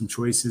some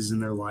choices in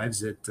their lives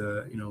that,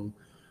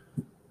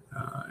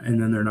 and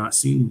then they're not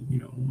seen,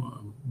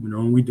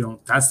 we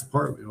don't, that's the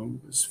part,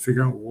 is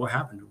figuring out what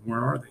happened to them,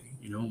 where are they,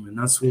 and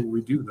that's what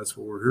we do. That's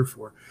what we're here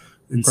for.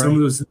 And some of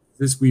those,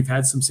 we've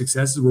had some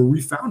successes where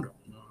we found them.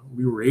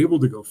 We were able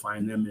to go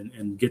find them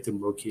and get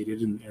them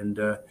located and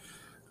at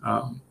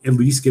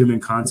least get them in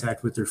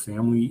contact with their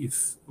family,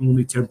 if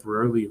only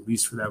temporarily, at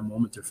least for that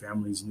moment, their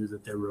families knew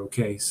that they were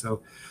okay.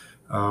 So,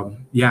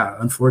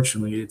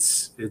 unfortunately, it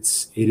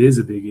is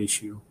a big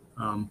issue.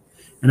 And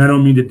I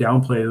don't mean to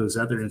downplay those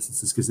other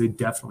instances, because they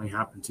definitely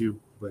happen too.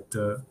 But,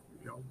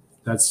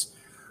 that's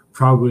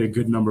probably a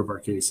good number of our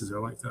cases are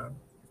like that.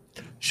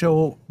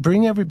 So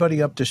bring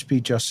everybody up to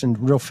speed, Justin,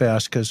 real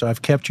fast, because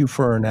I've kept you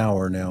for an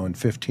hour now and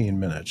 15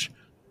 minutes.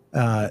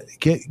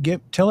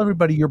 Tell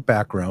everybody your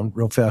background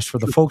real fast for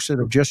the folks that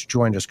have just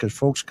joined us, because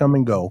folks come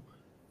and go,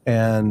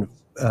 and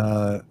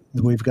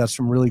we've got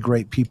some really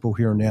great people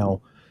here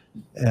now.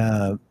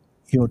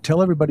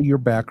 Tell everybody your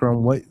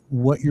background,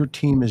 what your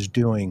team is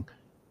doing,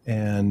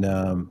 and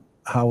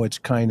how it's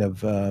kind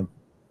of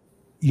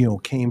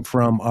came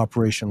from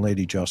Operation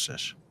Lady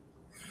Justice.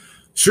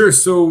 Sure.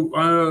 So,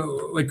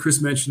 like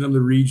Chris mentioned, I'm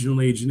the regional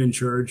agent in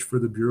charge for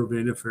the Bureau of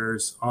Indian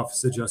Affairs,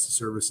 Office of Justice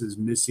Services,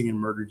 Missing and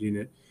Murdered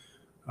Unit.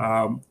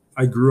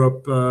 I grew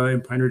up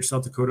in Pine Ridge,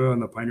 South Dakota, on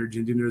the Pine Ridge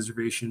Indian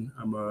Reservation.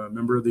 I'm a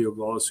member of the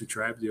Oglala Sioux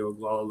tribe, the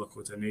Oglala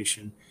Lakota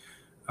Nation.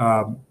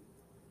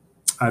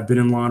 I've been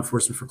in law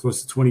enforcement for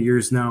close to 20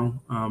 years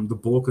now. The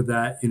bulk of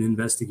that in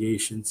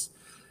investigations.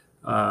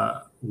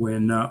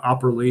 When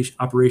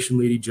Operation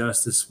Lady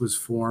Justice was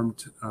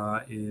formed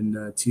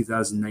in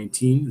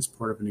 2019 as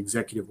part of an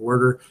executive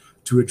order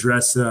to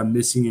address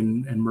missing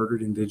and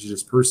murdered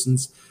Indigenous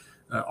persons,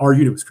 our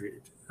unit was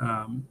created.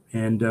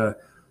 And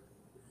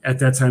at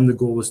that time, the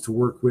goal was to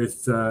work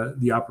with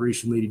the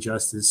Operation Lady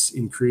Justice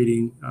in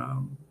creating,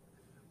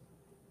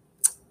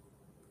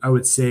 I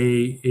would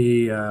say,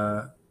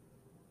 a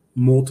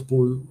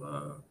multiple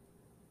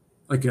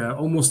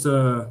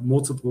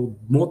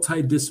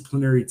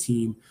multidisciplinary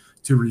team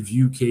to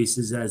review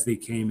cases as they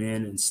came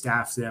in and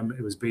staff them.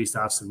 It was based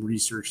off some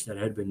research that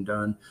had been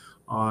done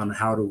on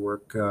how to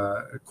work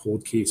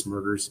cold case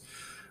murders.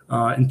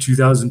 In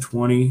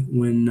 2020,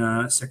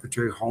 when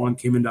Secretary Holland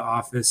came into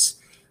office,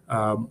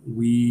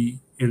 we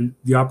and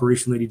the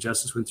Operation Lady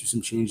Justice went through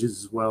some changes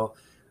as well,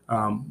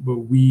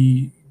 but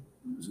we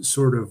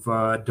sort of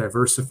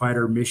diversified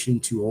our mission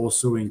to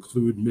also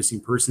include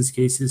missing persons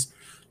cases.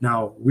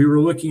 Now, we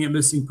were looking at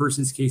missing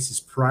persons cases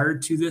prior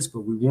to this, but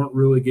we weren't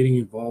really getting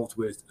involved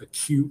with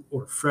acute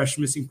or fresh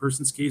missing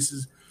persons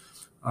cases.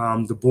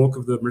 The bulk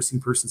of the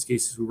missing persons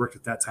cases we worked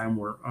at that time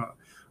were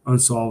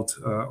unsolved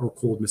or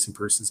cold missing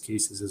persons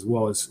cases, as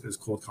well as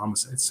cold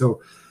homicides.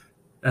 So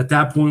at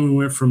that point, we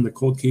went from the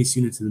cold case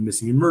unit to the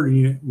missing and murder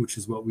unit, which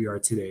is what we are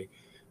today.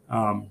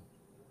 As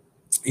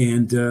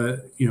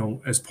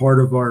part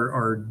of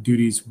our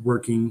duties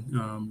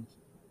working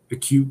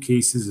acute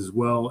cases as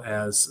well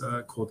as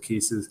cold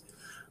cases,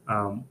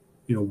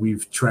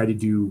 we've tried to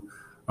do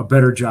a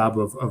better job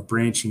of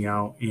branching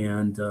out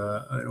and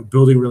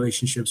building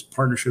relationships,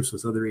 partnerships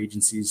with other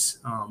agencies,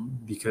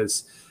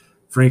 because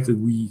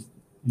frankly,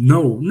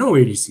 no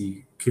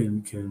agency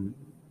can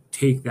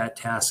take that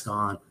task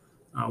on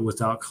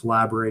without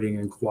collaborating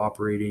and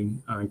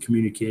cooperating and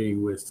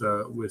communicating with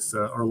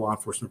our law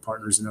enforcement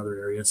partners in other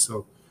areas.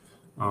 So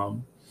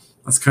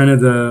that's kind of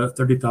the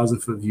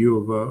 30,000 foot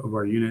view of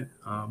our unit.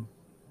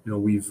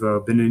 We've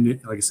been in,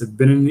 like I said,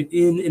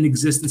 in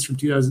existence from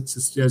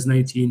since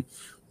 2019.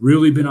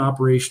 Really been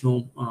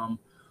operational a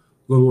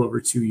little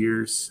over 2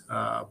 years,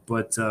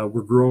 but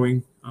we're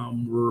growing.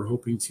 We're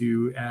hoping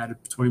to add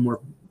 20 more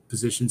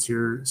positions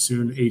here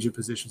soon, agent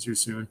positions here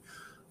soon.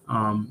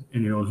 And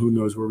who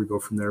knows where we go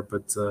from there,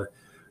 but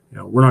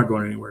we're not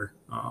going anywhere.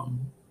 I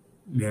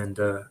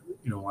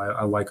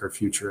like our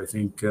future. I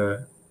think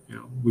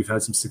we've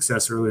had some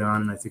success early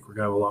on, and I think we're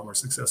gonna have a lot more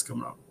success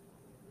coming up.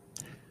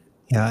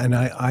 Yeah, and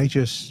I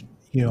just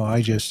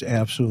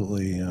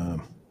absolutely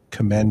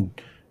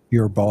commend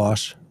your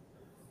boss,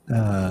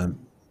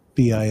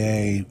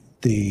 BIA,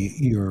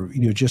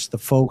 just the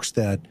folks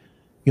that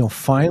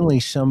finally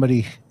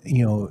somebody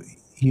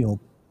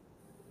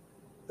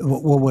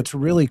Well, what's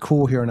really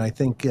cool here, and I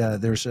think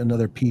there's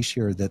another piece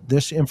here, that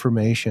this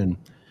information,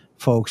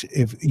 folks,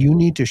 if you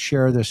need to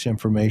share this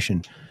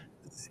information,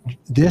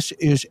 this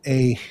is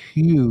a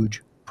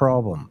huge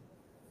problem.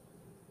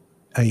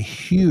 a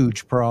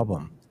huge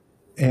problem.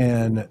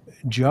 And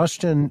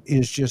Justin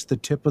is just the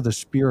tip of the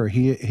spear.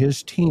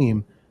 His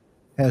team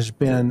has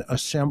been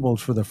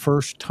assembled for the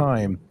first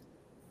time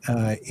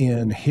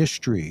in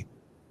history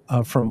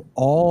from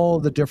all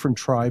the different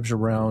tribes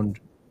around,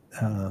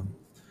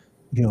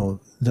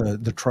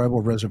 the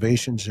tribal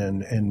reservations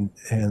and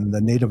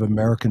the Native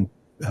American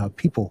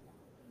people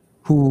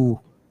who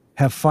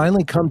have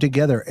finally come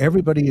together.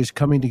 Everybody is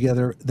coming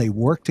together. They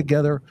work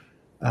together.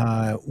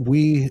 I've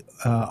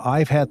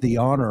had the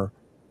honor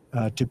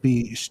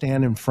to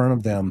stand in front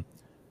of them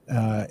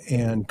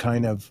and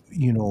kind of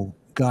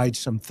guide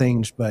some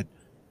things, but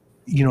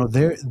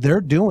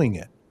they're doing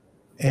it.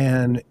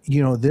 And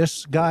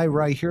this guy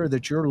right here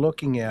that you're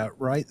looking at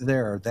right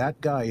there,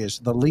 that guy is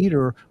the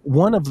leader,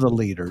 one of the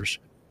leaders.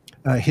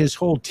 His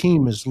whole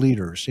team is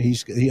leaders.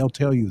 He'll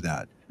tell you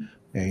that.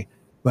 Okay,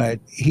 but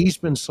he's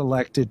been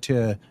selected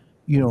to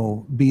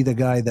be the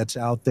guy that's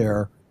out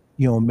there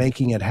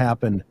making it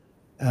happen.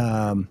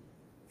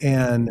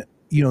 And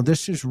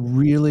this is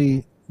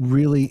really,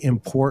 really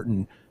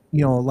important.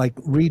 Like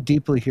read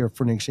deeply here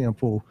for an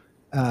example.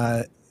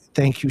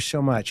 Thank you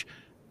so much.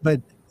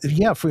 But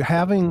yeah, for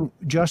having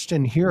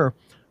Justin here,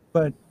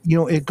 but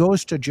it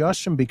goes to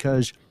Justin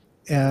because,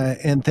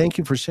 and thank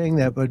you for saying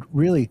that. But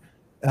really,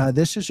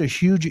 this is a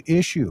huge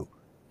issue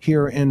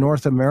here in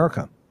North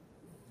America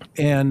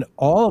and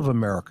all of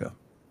America.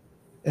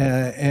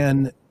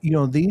 And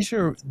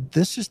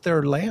this is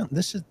their land.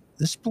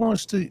 This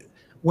belongs to.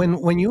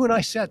 When you and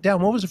I sat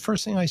down, what was the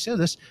first thing I said?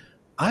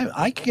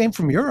 I came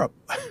from Europe.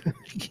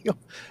 Yeah.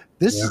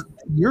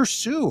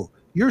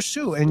 You're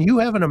Sioux, and you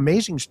have an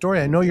amazing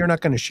story. I know you're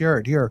not going to share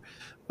it here,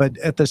 but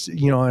at this,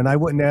 and I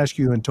wouldn't ask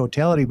you in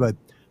totality, but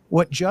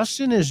what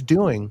Justin is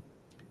doing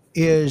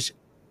is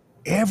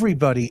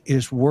everybody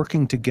is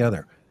working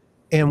together.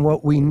 And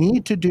what we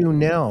need to do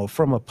now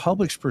from a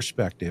public's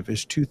perspective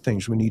is two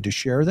things. We need to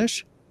share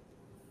this.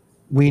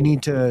 We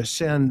need to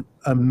send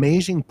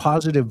amazing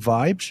positive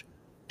vibes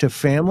to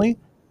family.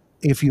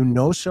 If you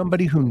know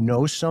somebody who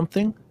knows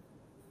something,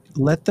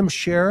 let them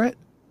share it.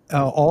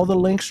 All the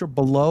links are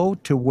below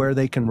to where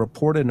they can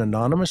report it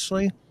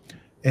anonymously.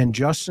 And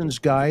Justin's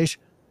guys.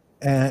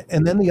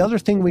 And then the other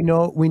thing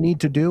we need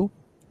to do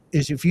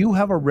is if you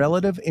have a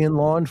relative in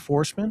law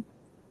enforcement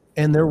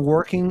and they're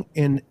working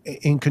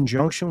in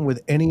conjunction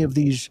with any of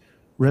these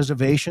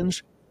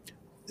reservations,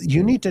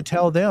 you need to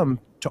tell them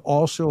to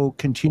also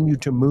continue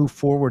to move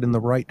forward in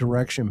the right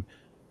direction,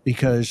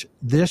 because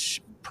this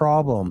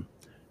problem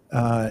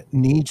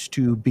needs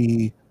to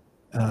be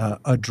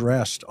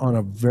addressed on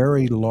a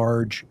very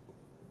large,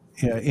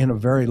 in a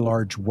very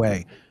large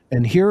way.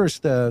 And here is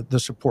the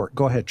support.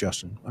 Go ahead,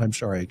 Justin. I'm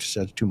sorry I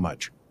said too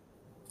much.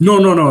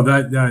 No.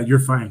 That you're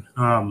fine.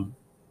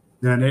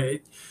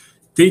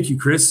 Thank you,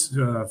 Chris,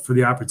 for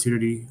the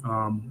opportunity.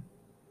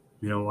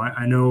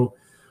 I know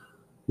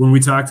when we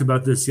talked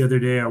about this the other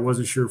day, I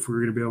wasn't sure if we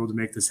were going to be able to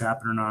make this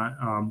happen or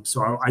not.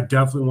 So I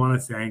definitely want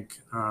to thank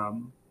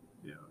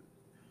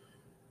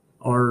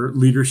our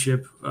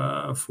leadership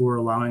for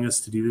allowing us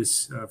to do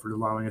this, for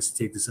allowing us to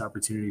take this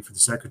opportunity, for the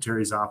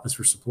Secretary's office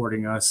for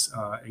supporting us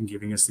and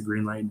giving us the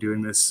green light and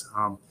doing this,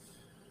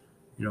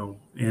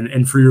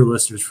 and for your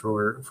listeners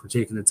for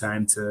taking the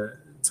time to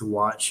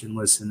watch and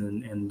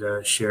listen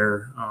and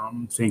share.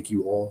 Thank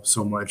you all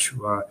so much.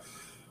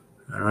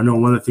 I know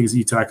one of the things that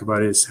you talk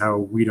about is how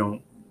we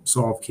don't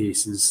solve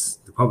cases,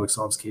 the public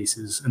solves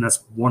cases, and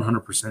that's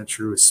 100%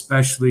 true,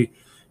 especially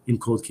in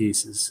cold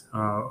cases.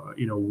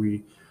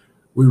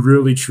 We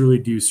really, truly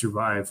do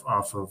survive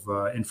off of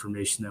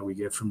information that we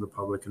get from the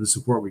public and the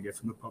support we get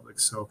from the public.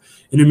 So,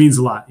 and it means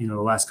a lot. The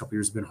last couple of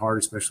years have been hard,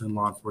 especially in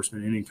law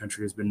enforcement. Any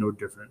country has been no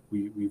different.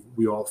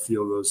 We all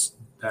feel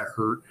that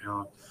hurt.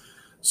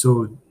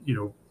 So,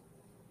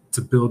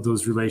 to build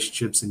those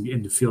relationships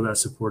and to feel that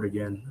support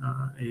again,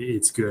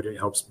 it's good. It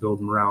helps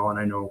build morale. And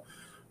I know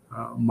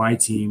my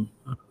team,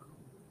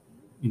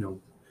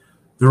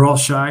 they're all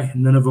shy.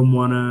 None of them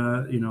want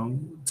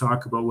to,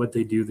 talk about what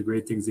they do, the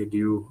great things they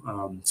do.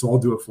 So I'll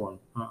do it for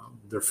them.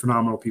 They're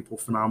phenomenal people,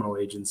 phenomenal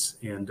agents,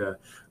 and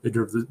they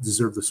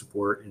deserve the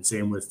support. And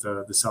same with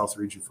the South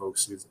Region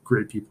folks. It's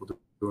great people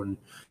doing,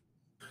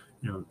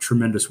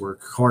 tremendous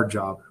work, hard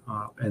job,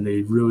 and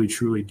they really,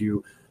 truly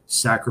do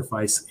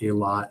sacrifice a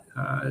lot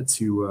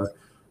to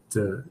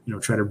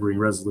try to bring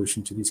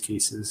resolution to these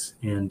cases.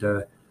 And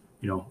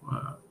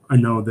I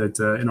know that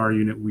in our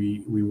unit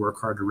we work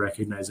hard to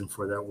recognize them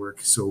for that work.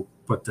 So,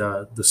 but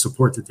the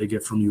support that they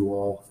get from you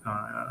all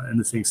and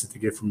the things that they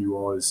get from you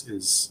all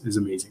is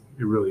amazing.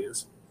 It really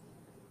is.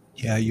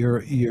 Yeah,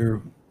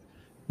 you're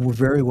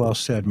very well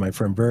said, my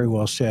friend. Very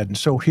well said. And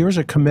so here's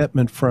a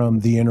commitment from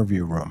the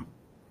interview room.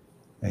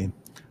 Okay.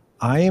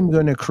 I am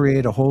going to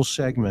create a whole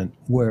segment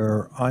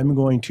where I'm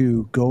going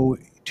to go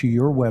to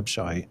your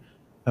website.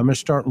 I'm going to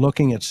start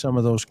looking at some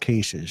of those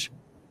cases,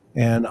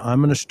 and I'm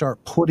going to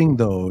start putting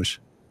those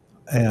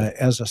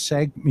as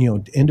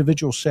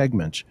individual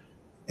segments.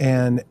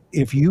 And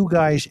if you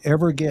guys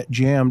ever get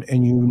jammed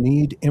and you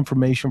need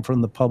information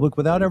from the public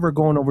without ever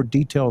going over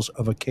details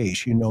of a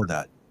case,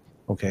 that,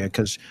 okay?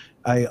 Because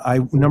I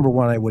number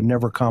one, I would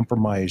never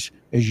compromise.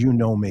 As you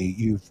know me,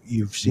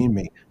 you've seen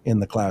me in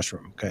the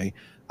classroom. Okay,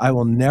 I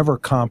will never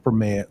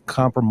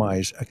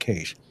compromise a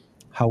case.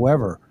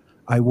 However,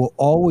 I will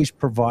always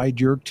provide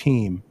your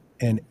team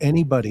and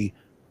anybody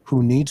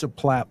who needs a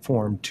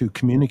platform to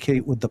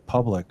communicate with the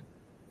public,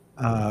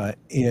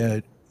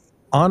 it,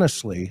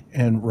 honestly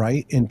and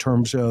right in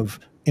terms of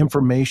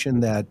information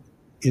that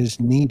is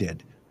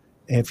needed.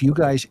 If you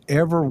guys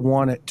ever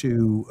want it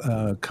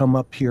to come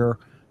up here,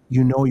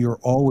 you're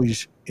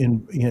always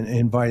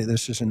invited.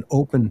 This is an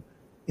open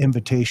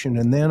invitation.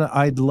 And then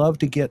I'd love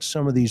to get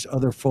some of these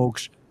other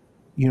folks,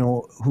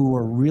 who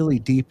are really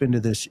deep into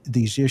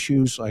these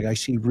issues. Like I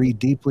see Reed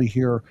deeply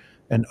here,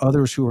 and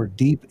others who are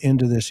deep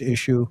into this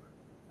issue.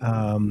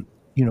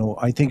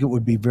 I think it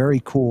would be very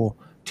cool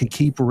to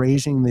keep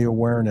raising the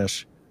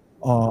awareness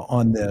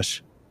on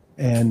this.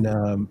 And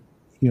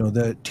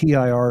the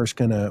TIR is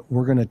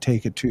we're gonna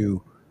take it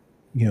to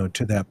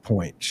that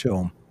point.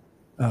 So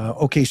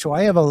okay, so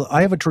I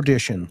have a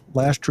tradition,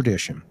 last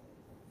tradition.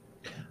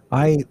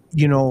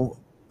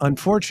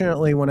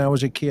 Unfortunately, when I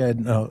was a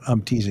kid, no,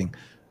 I'm teasing.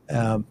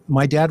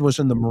 My dad was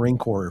in the Marine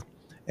Corps,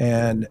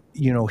 and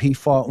he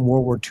fought in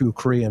World War II,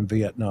 Korea, and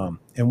Vietnam,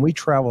 and we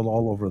traveled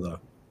all over the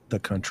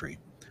country.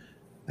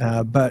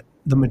 But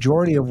the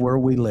majority of where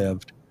we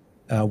lived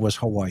was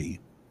Hawaii,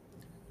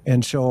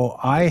 and so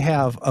I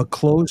have a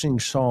closing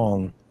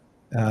song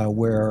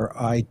where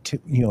I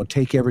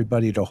take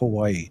everybody to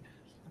Hawaii.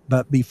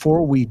 But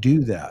before we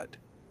do that,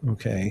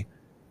 okay,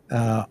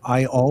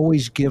 I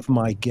always give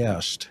my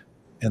guest,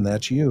 and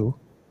that's you,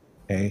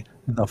 okay,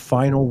 the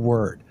final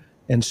word.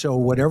 And so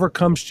whatever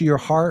comes to your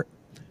heart,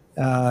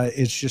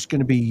 it's just going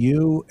to be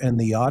you and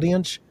the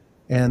audience.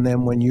 And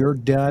then when you're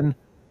done,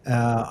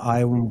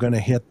 I'm going to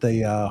hit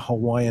the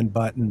Hawaiian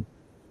button.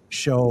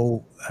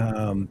 So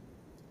hang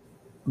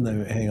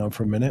on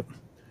for a minute.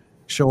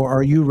 So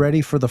are you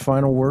ready for the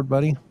final word,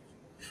 buddy?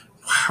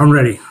 I'm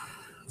ready.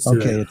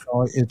 Okay,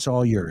 it's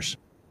all yours.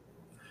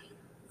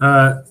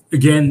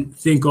 Again,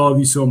 thank all of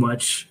you so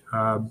much.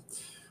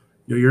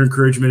 Your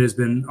encouragement has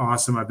been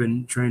awesome. I've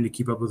been trying to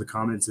keep up with the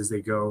comments as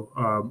they go.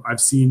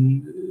 I've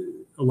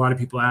seen a lot of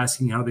people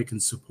asking how they can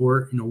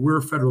support. We're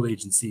a federal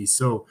agency,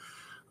 so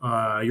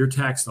your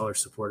tax dollars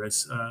support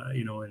us.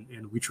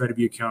 And we try to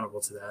be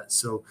accountable to that.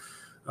 So,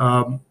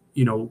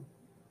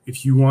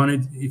 if you want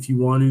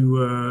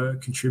to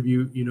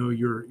contribute,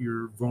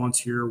 your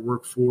volunteer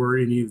work for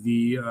any of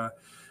the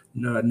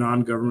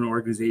non-government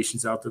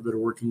organizations out there that are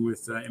working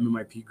with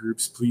MMIP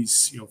groups,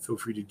 please, feel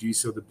free to do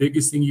so. The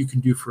biggest thing you can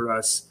do for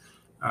us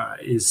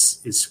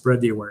is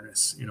spread the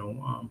awareness.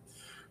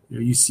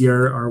 You see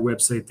our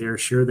website there.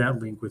 Share that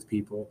link with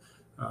people.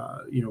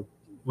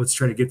 Let's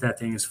try to get that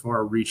thing as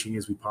far reaching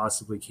as we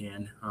possibly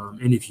can.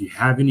 And if you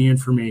have any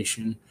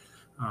information,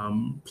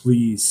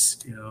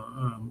 please,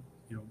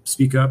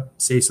 speak up,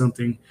 say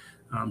something,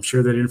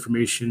 share that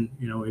information.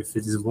 If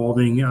it is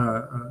involving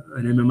an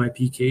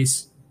MMIP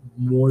case,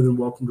 more than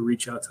welcome to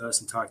reach out to us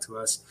and talk to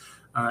us.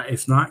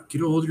 If not,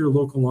 get a hold of your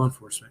local law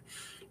enforcement.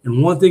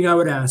 And one thing I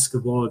would ask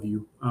of all of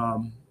you,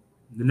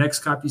 the next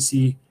cop you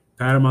see,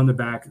 pat him on the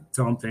back,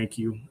 tell him thank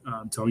you,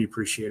 tell him you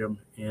appreciate him.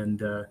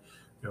 And,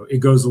 it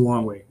goes a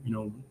long way.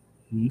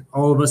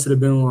 All of us that have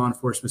been in law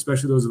enforcement,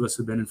 especially those of us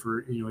who have been in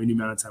for, any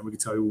amount of time, we can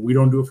tell you, we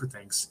don't do it for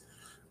thanks.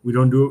 We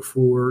don't do it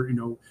for,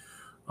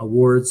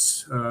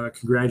 awards,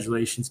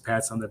 congratulations,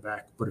 pats on the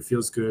back, but it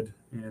feels good.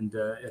 And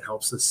it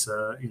helps us,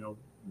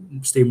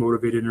 stay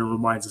motivated, and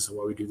reminds us of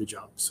why we do the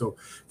job. So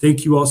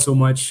thank you all so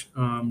much.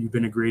 You've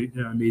been a great,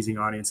 amazing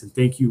audience. And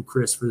thank you,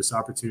 Chris, for this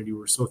opportunity.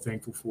 We're so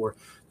thankful for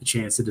the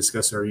chance to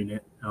discuss our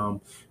unit.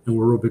 And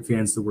we're real big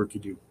fans of the work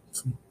you do.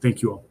 So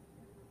thank you all.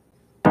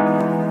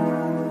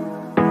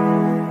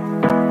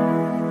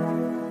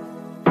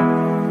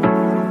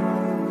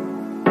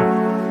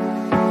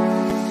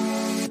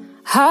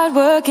 Hard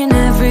working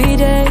every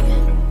day,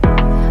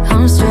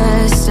 I'm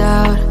stressed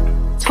out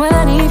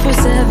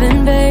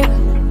 24/7, babe.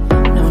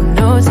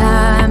 No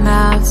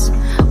timeouts,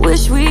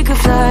 wish we could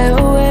fly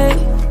away.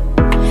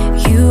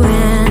 You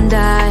and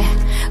I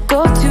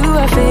go to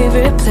our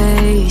favorite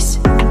place.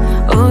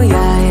 Oh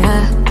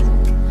yeah,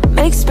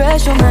 make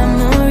special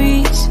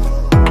memories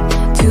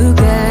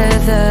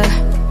together.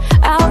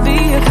 I'll be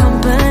your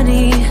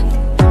company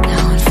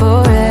now and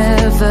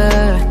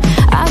forever.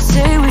 I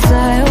say we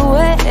fly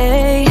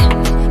away,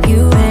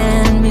 you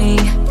and me,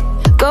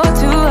 go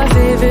to our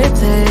favorite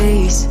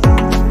place.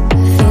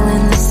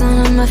 Feeling the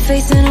sun on my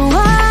face in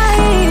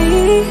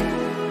Hawaii.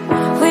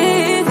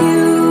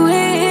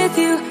 With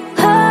you,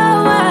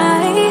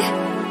 Hawaii.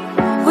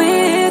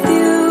 With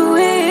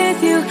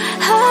you,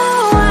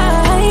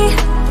 Hawaii.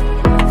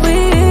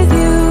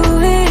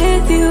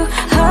 With you,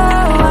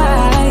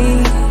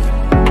 Hawaii.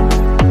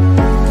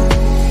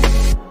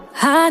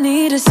 I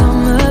need a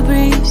summer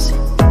breeze,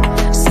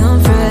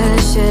 some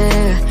fresh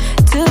air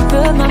to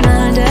put my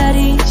mind at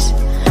ease.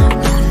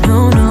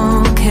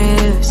 No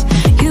cares.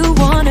 You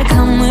wanna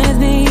come with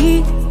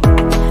me?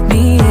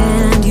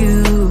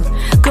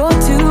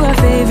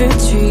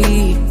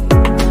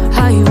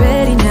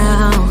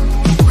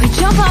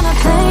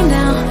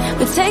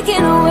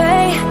 taking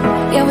away,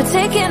 yeah, we're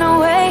taking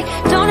away.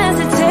 Don't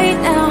hesitate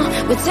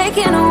now, we're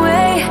taking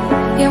away,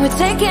 yeah, we're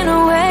taking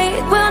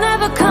away. We'll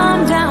never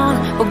come down,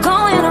 we're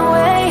going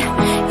away,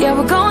 yeah,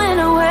 we're going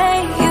away,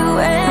 you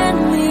and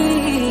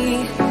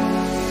me.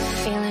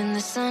 Feeling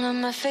the sun on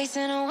my face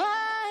in a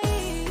while.